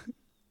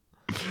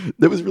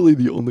 That was really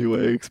the only way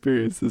I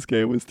experienced this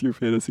game was through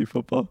fantasy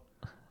football.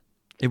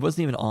 It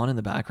wasn't even on in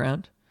the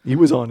background. He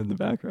was on in the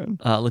background.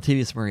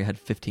 Latavius Murray had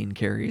 15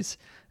 carries,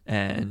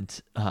 and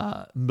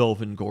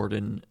Melvin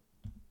Gordon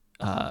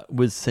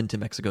was sent to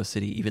Mexico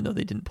City, even though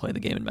they didn't play the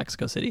game in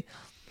Mexico City.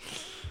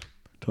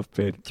 Tough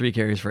bait. 3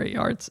 carries for 8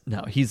 yards.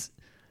 No,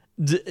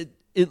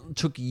 it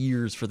took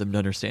years for them to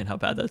understand how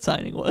bad that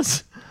signing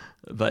was.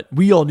 But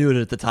we all knew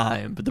it at the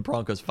time, but the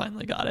Broncos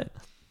finally got it.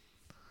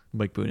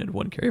 Mike Boone had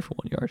 1 carry for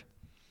 1 yard.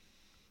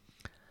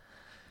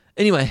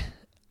 Anyway,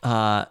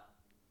 I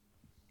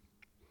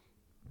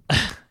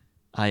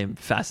am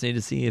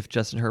fascinated to see if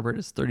Justin Herbert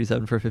is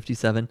 37 for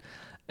 57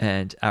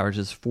 and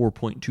averages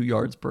 4.2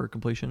 yards per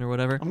completion or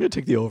whatever. I'm going to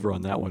take the over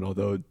on that one,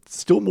 although it's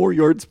still more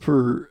yards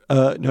per...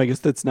 no, I guess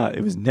that's not.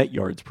 It was net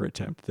yards per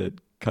attempt that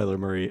Kyler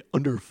Murray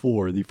under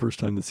 4, the first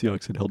time the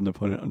Seahawks had held an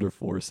opponent under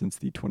 4 since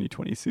the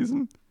 2020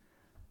 season.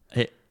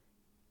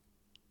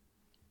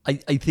 I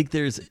think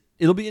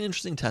it'll be an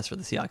interesting test for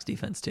the Seahawks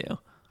defense too,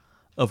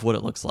 of what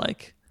it looks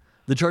like.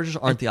 The Chargers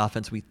aren't the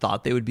offense we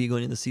thought they would be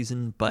going into the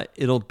season, but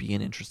it'll be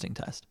an interesting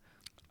test.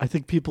 I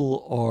think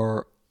people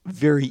are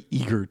very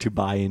eager to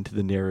buy into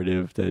the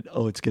narrative that,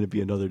 it's going to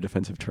be another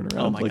defensive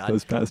turnaround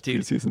those past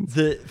 2 seasons.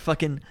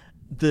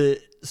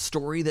 The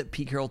story that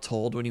Pete Carroll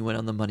told when he went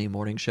on the Monday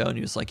morning show and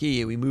he was like,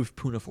 yeah, we moved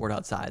Poona Ford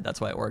outside. That's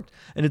why it worked.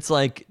 And it's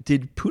like,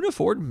 did Poona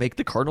Ford make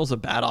the Cardinals a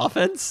bad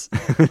offense?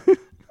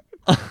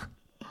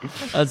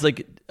 I was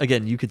like,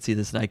 again, you could see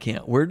this and I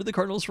can't. Where do the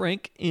Cardinals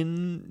rank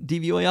in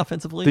DVOA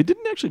offensively? They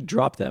didn't actually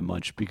drop that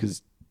much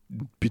because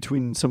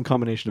between some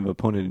combination of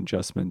opponent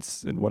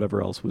adjustments and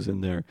whatever else was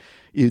in there,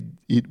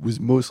 it was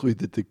mostly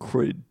that the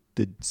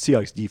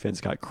Seahawks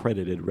defense got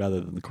credited rather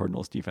than the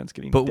Cardinals defense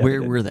getting But where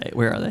debited. were they?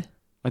 Where are they?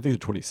 I think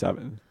they're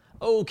 27th.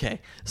 Okay,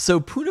 so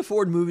Poona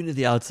Ford moving to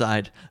the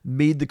outside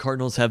made the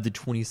Cardinals have the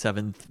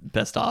 27th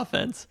best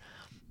offense.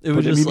 It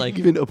was just like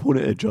even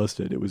opponent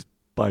adjusted, it was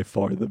by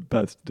far the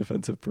best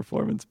defensive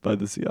performance by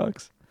the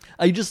Seahawks.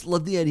 I just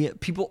love the idea.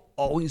 People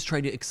always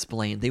try to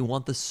explain. They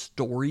want the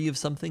story of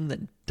something that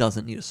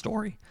doesn't need a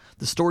story.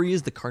 The story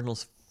is the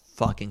Cardinals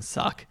fucking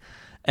suck,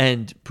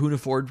 and Poona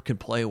Ford can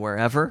play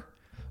wherever.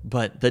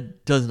 But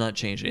that does not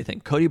change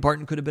anything. Cody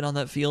Barton could have been on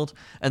that field,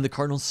 and the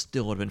Cardinals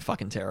still would have been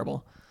fucking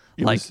terrible.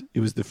 It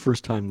was the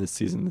first time this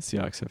season the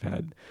Seahawks have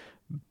had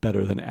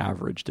better than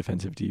average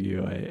defensive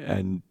DVOA,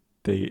 and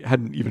they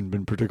hadn't even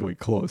been particularly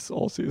close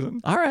all season.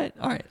 All right.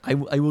 I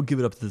will give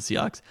it up to the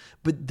Seahawks.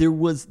 But there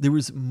was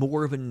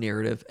more of a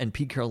narrative, and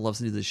Pete Carroll loves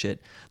to do this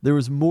shit. There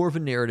was more of a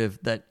narrative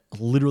that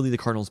literally the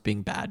Cardinals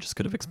being bad just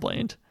could have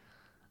explained.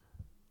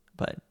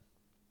 But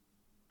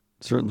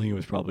certainly it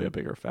was probably a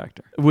bigger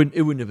factor. It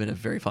wouldn't have been a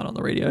very fun on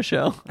the radio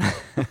show.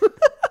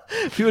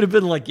 He would have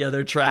been like, yeah,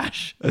 they're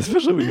trash.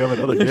 Especially when you have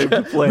another game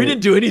to play. We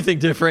didn't do anything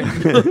different.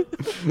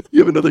 You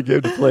have another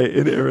game to play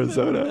in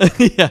Arizona.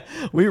 Yeah,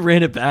 we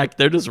ran it back.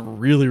 They're just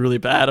really, really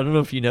bad. I don't know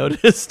if you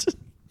noticed.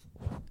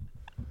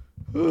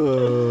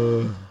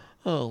 Oh,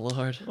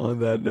 Lord. On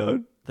that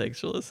note. Thanks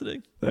for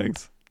listening.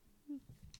 Thanks.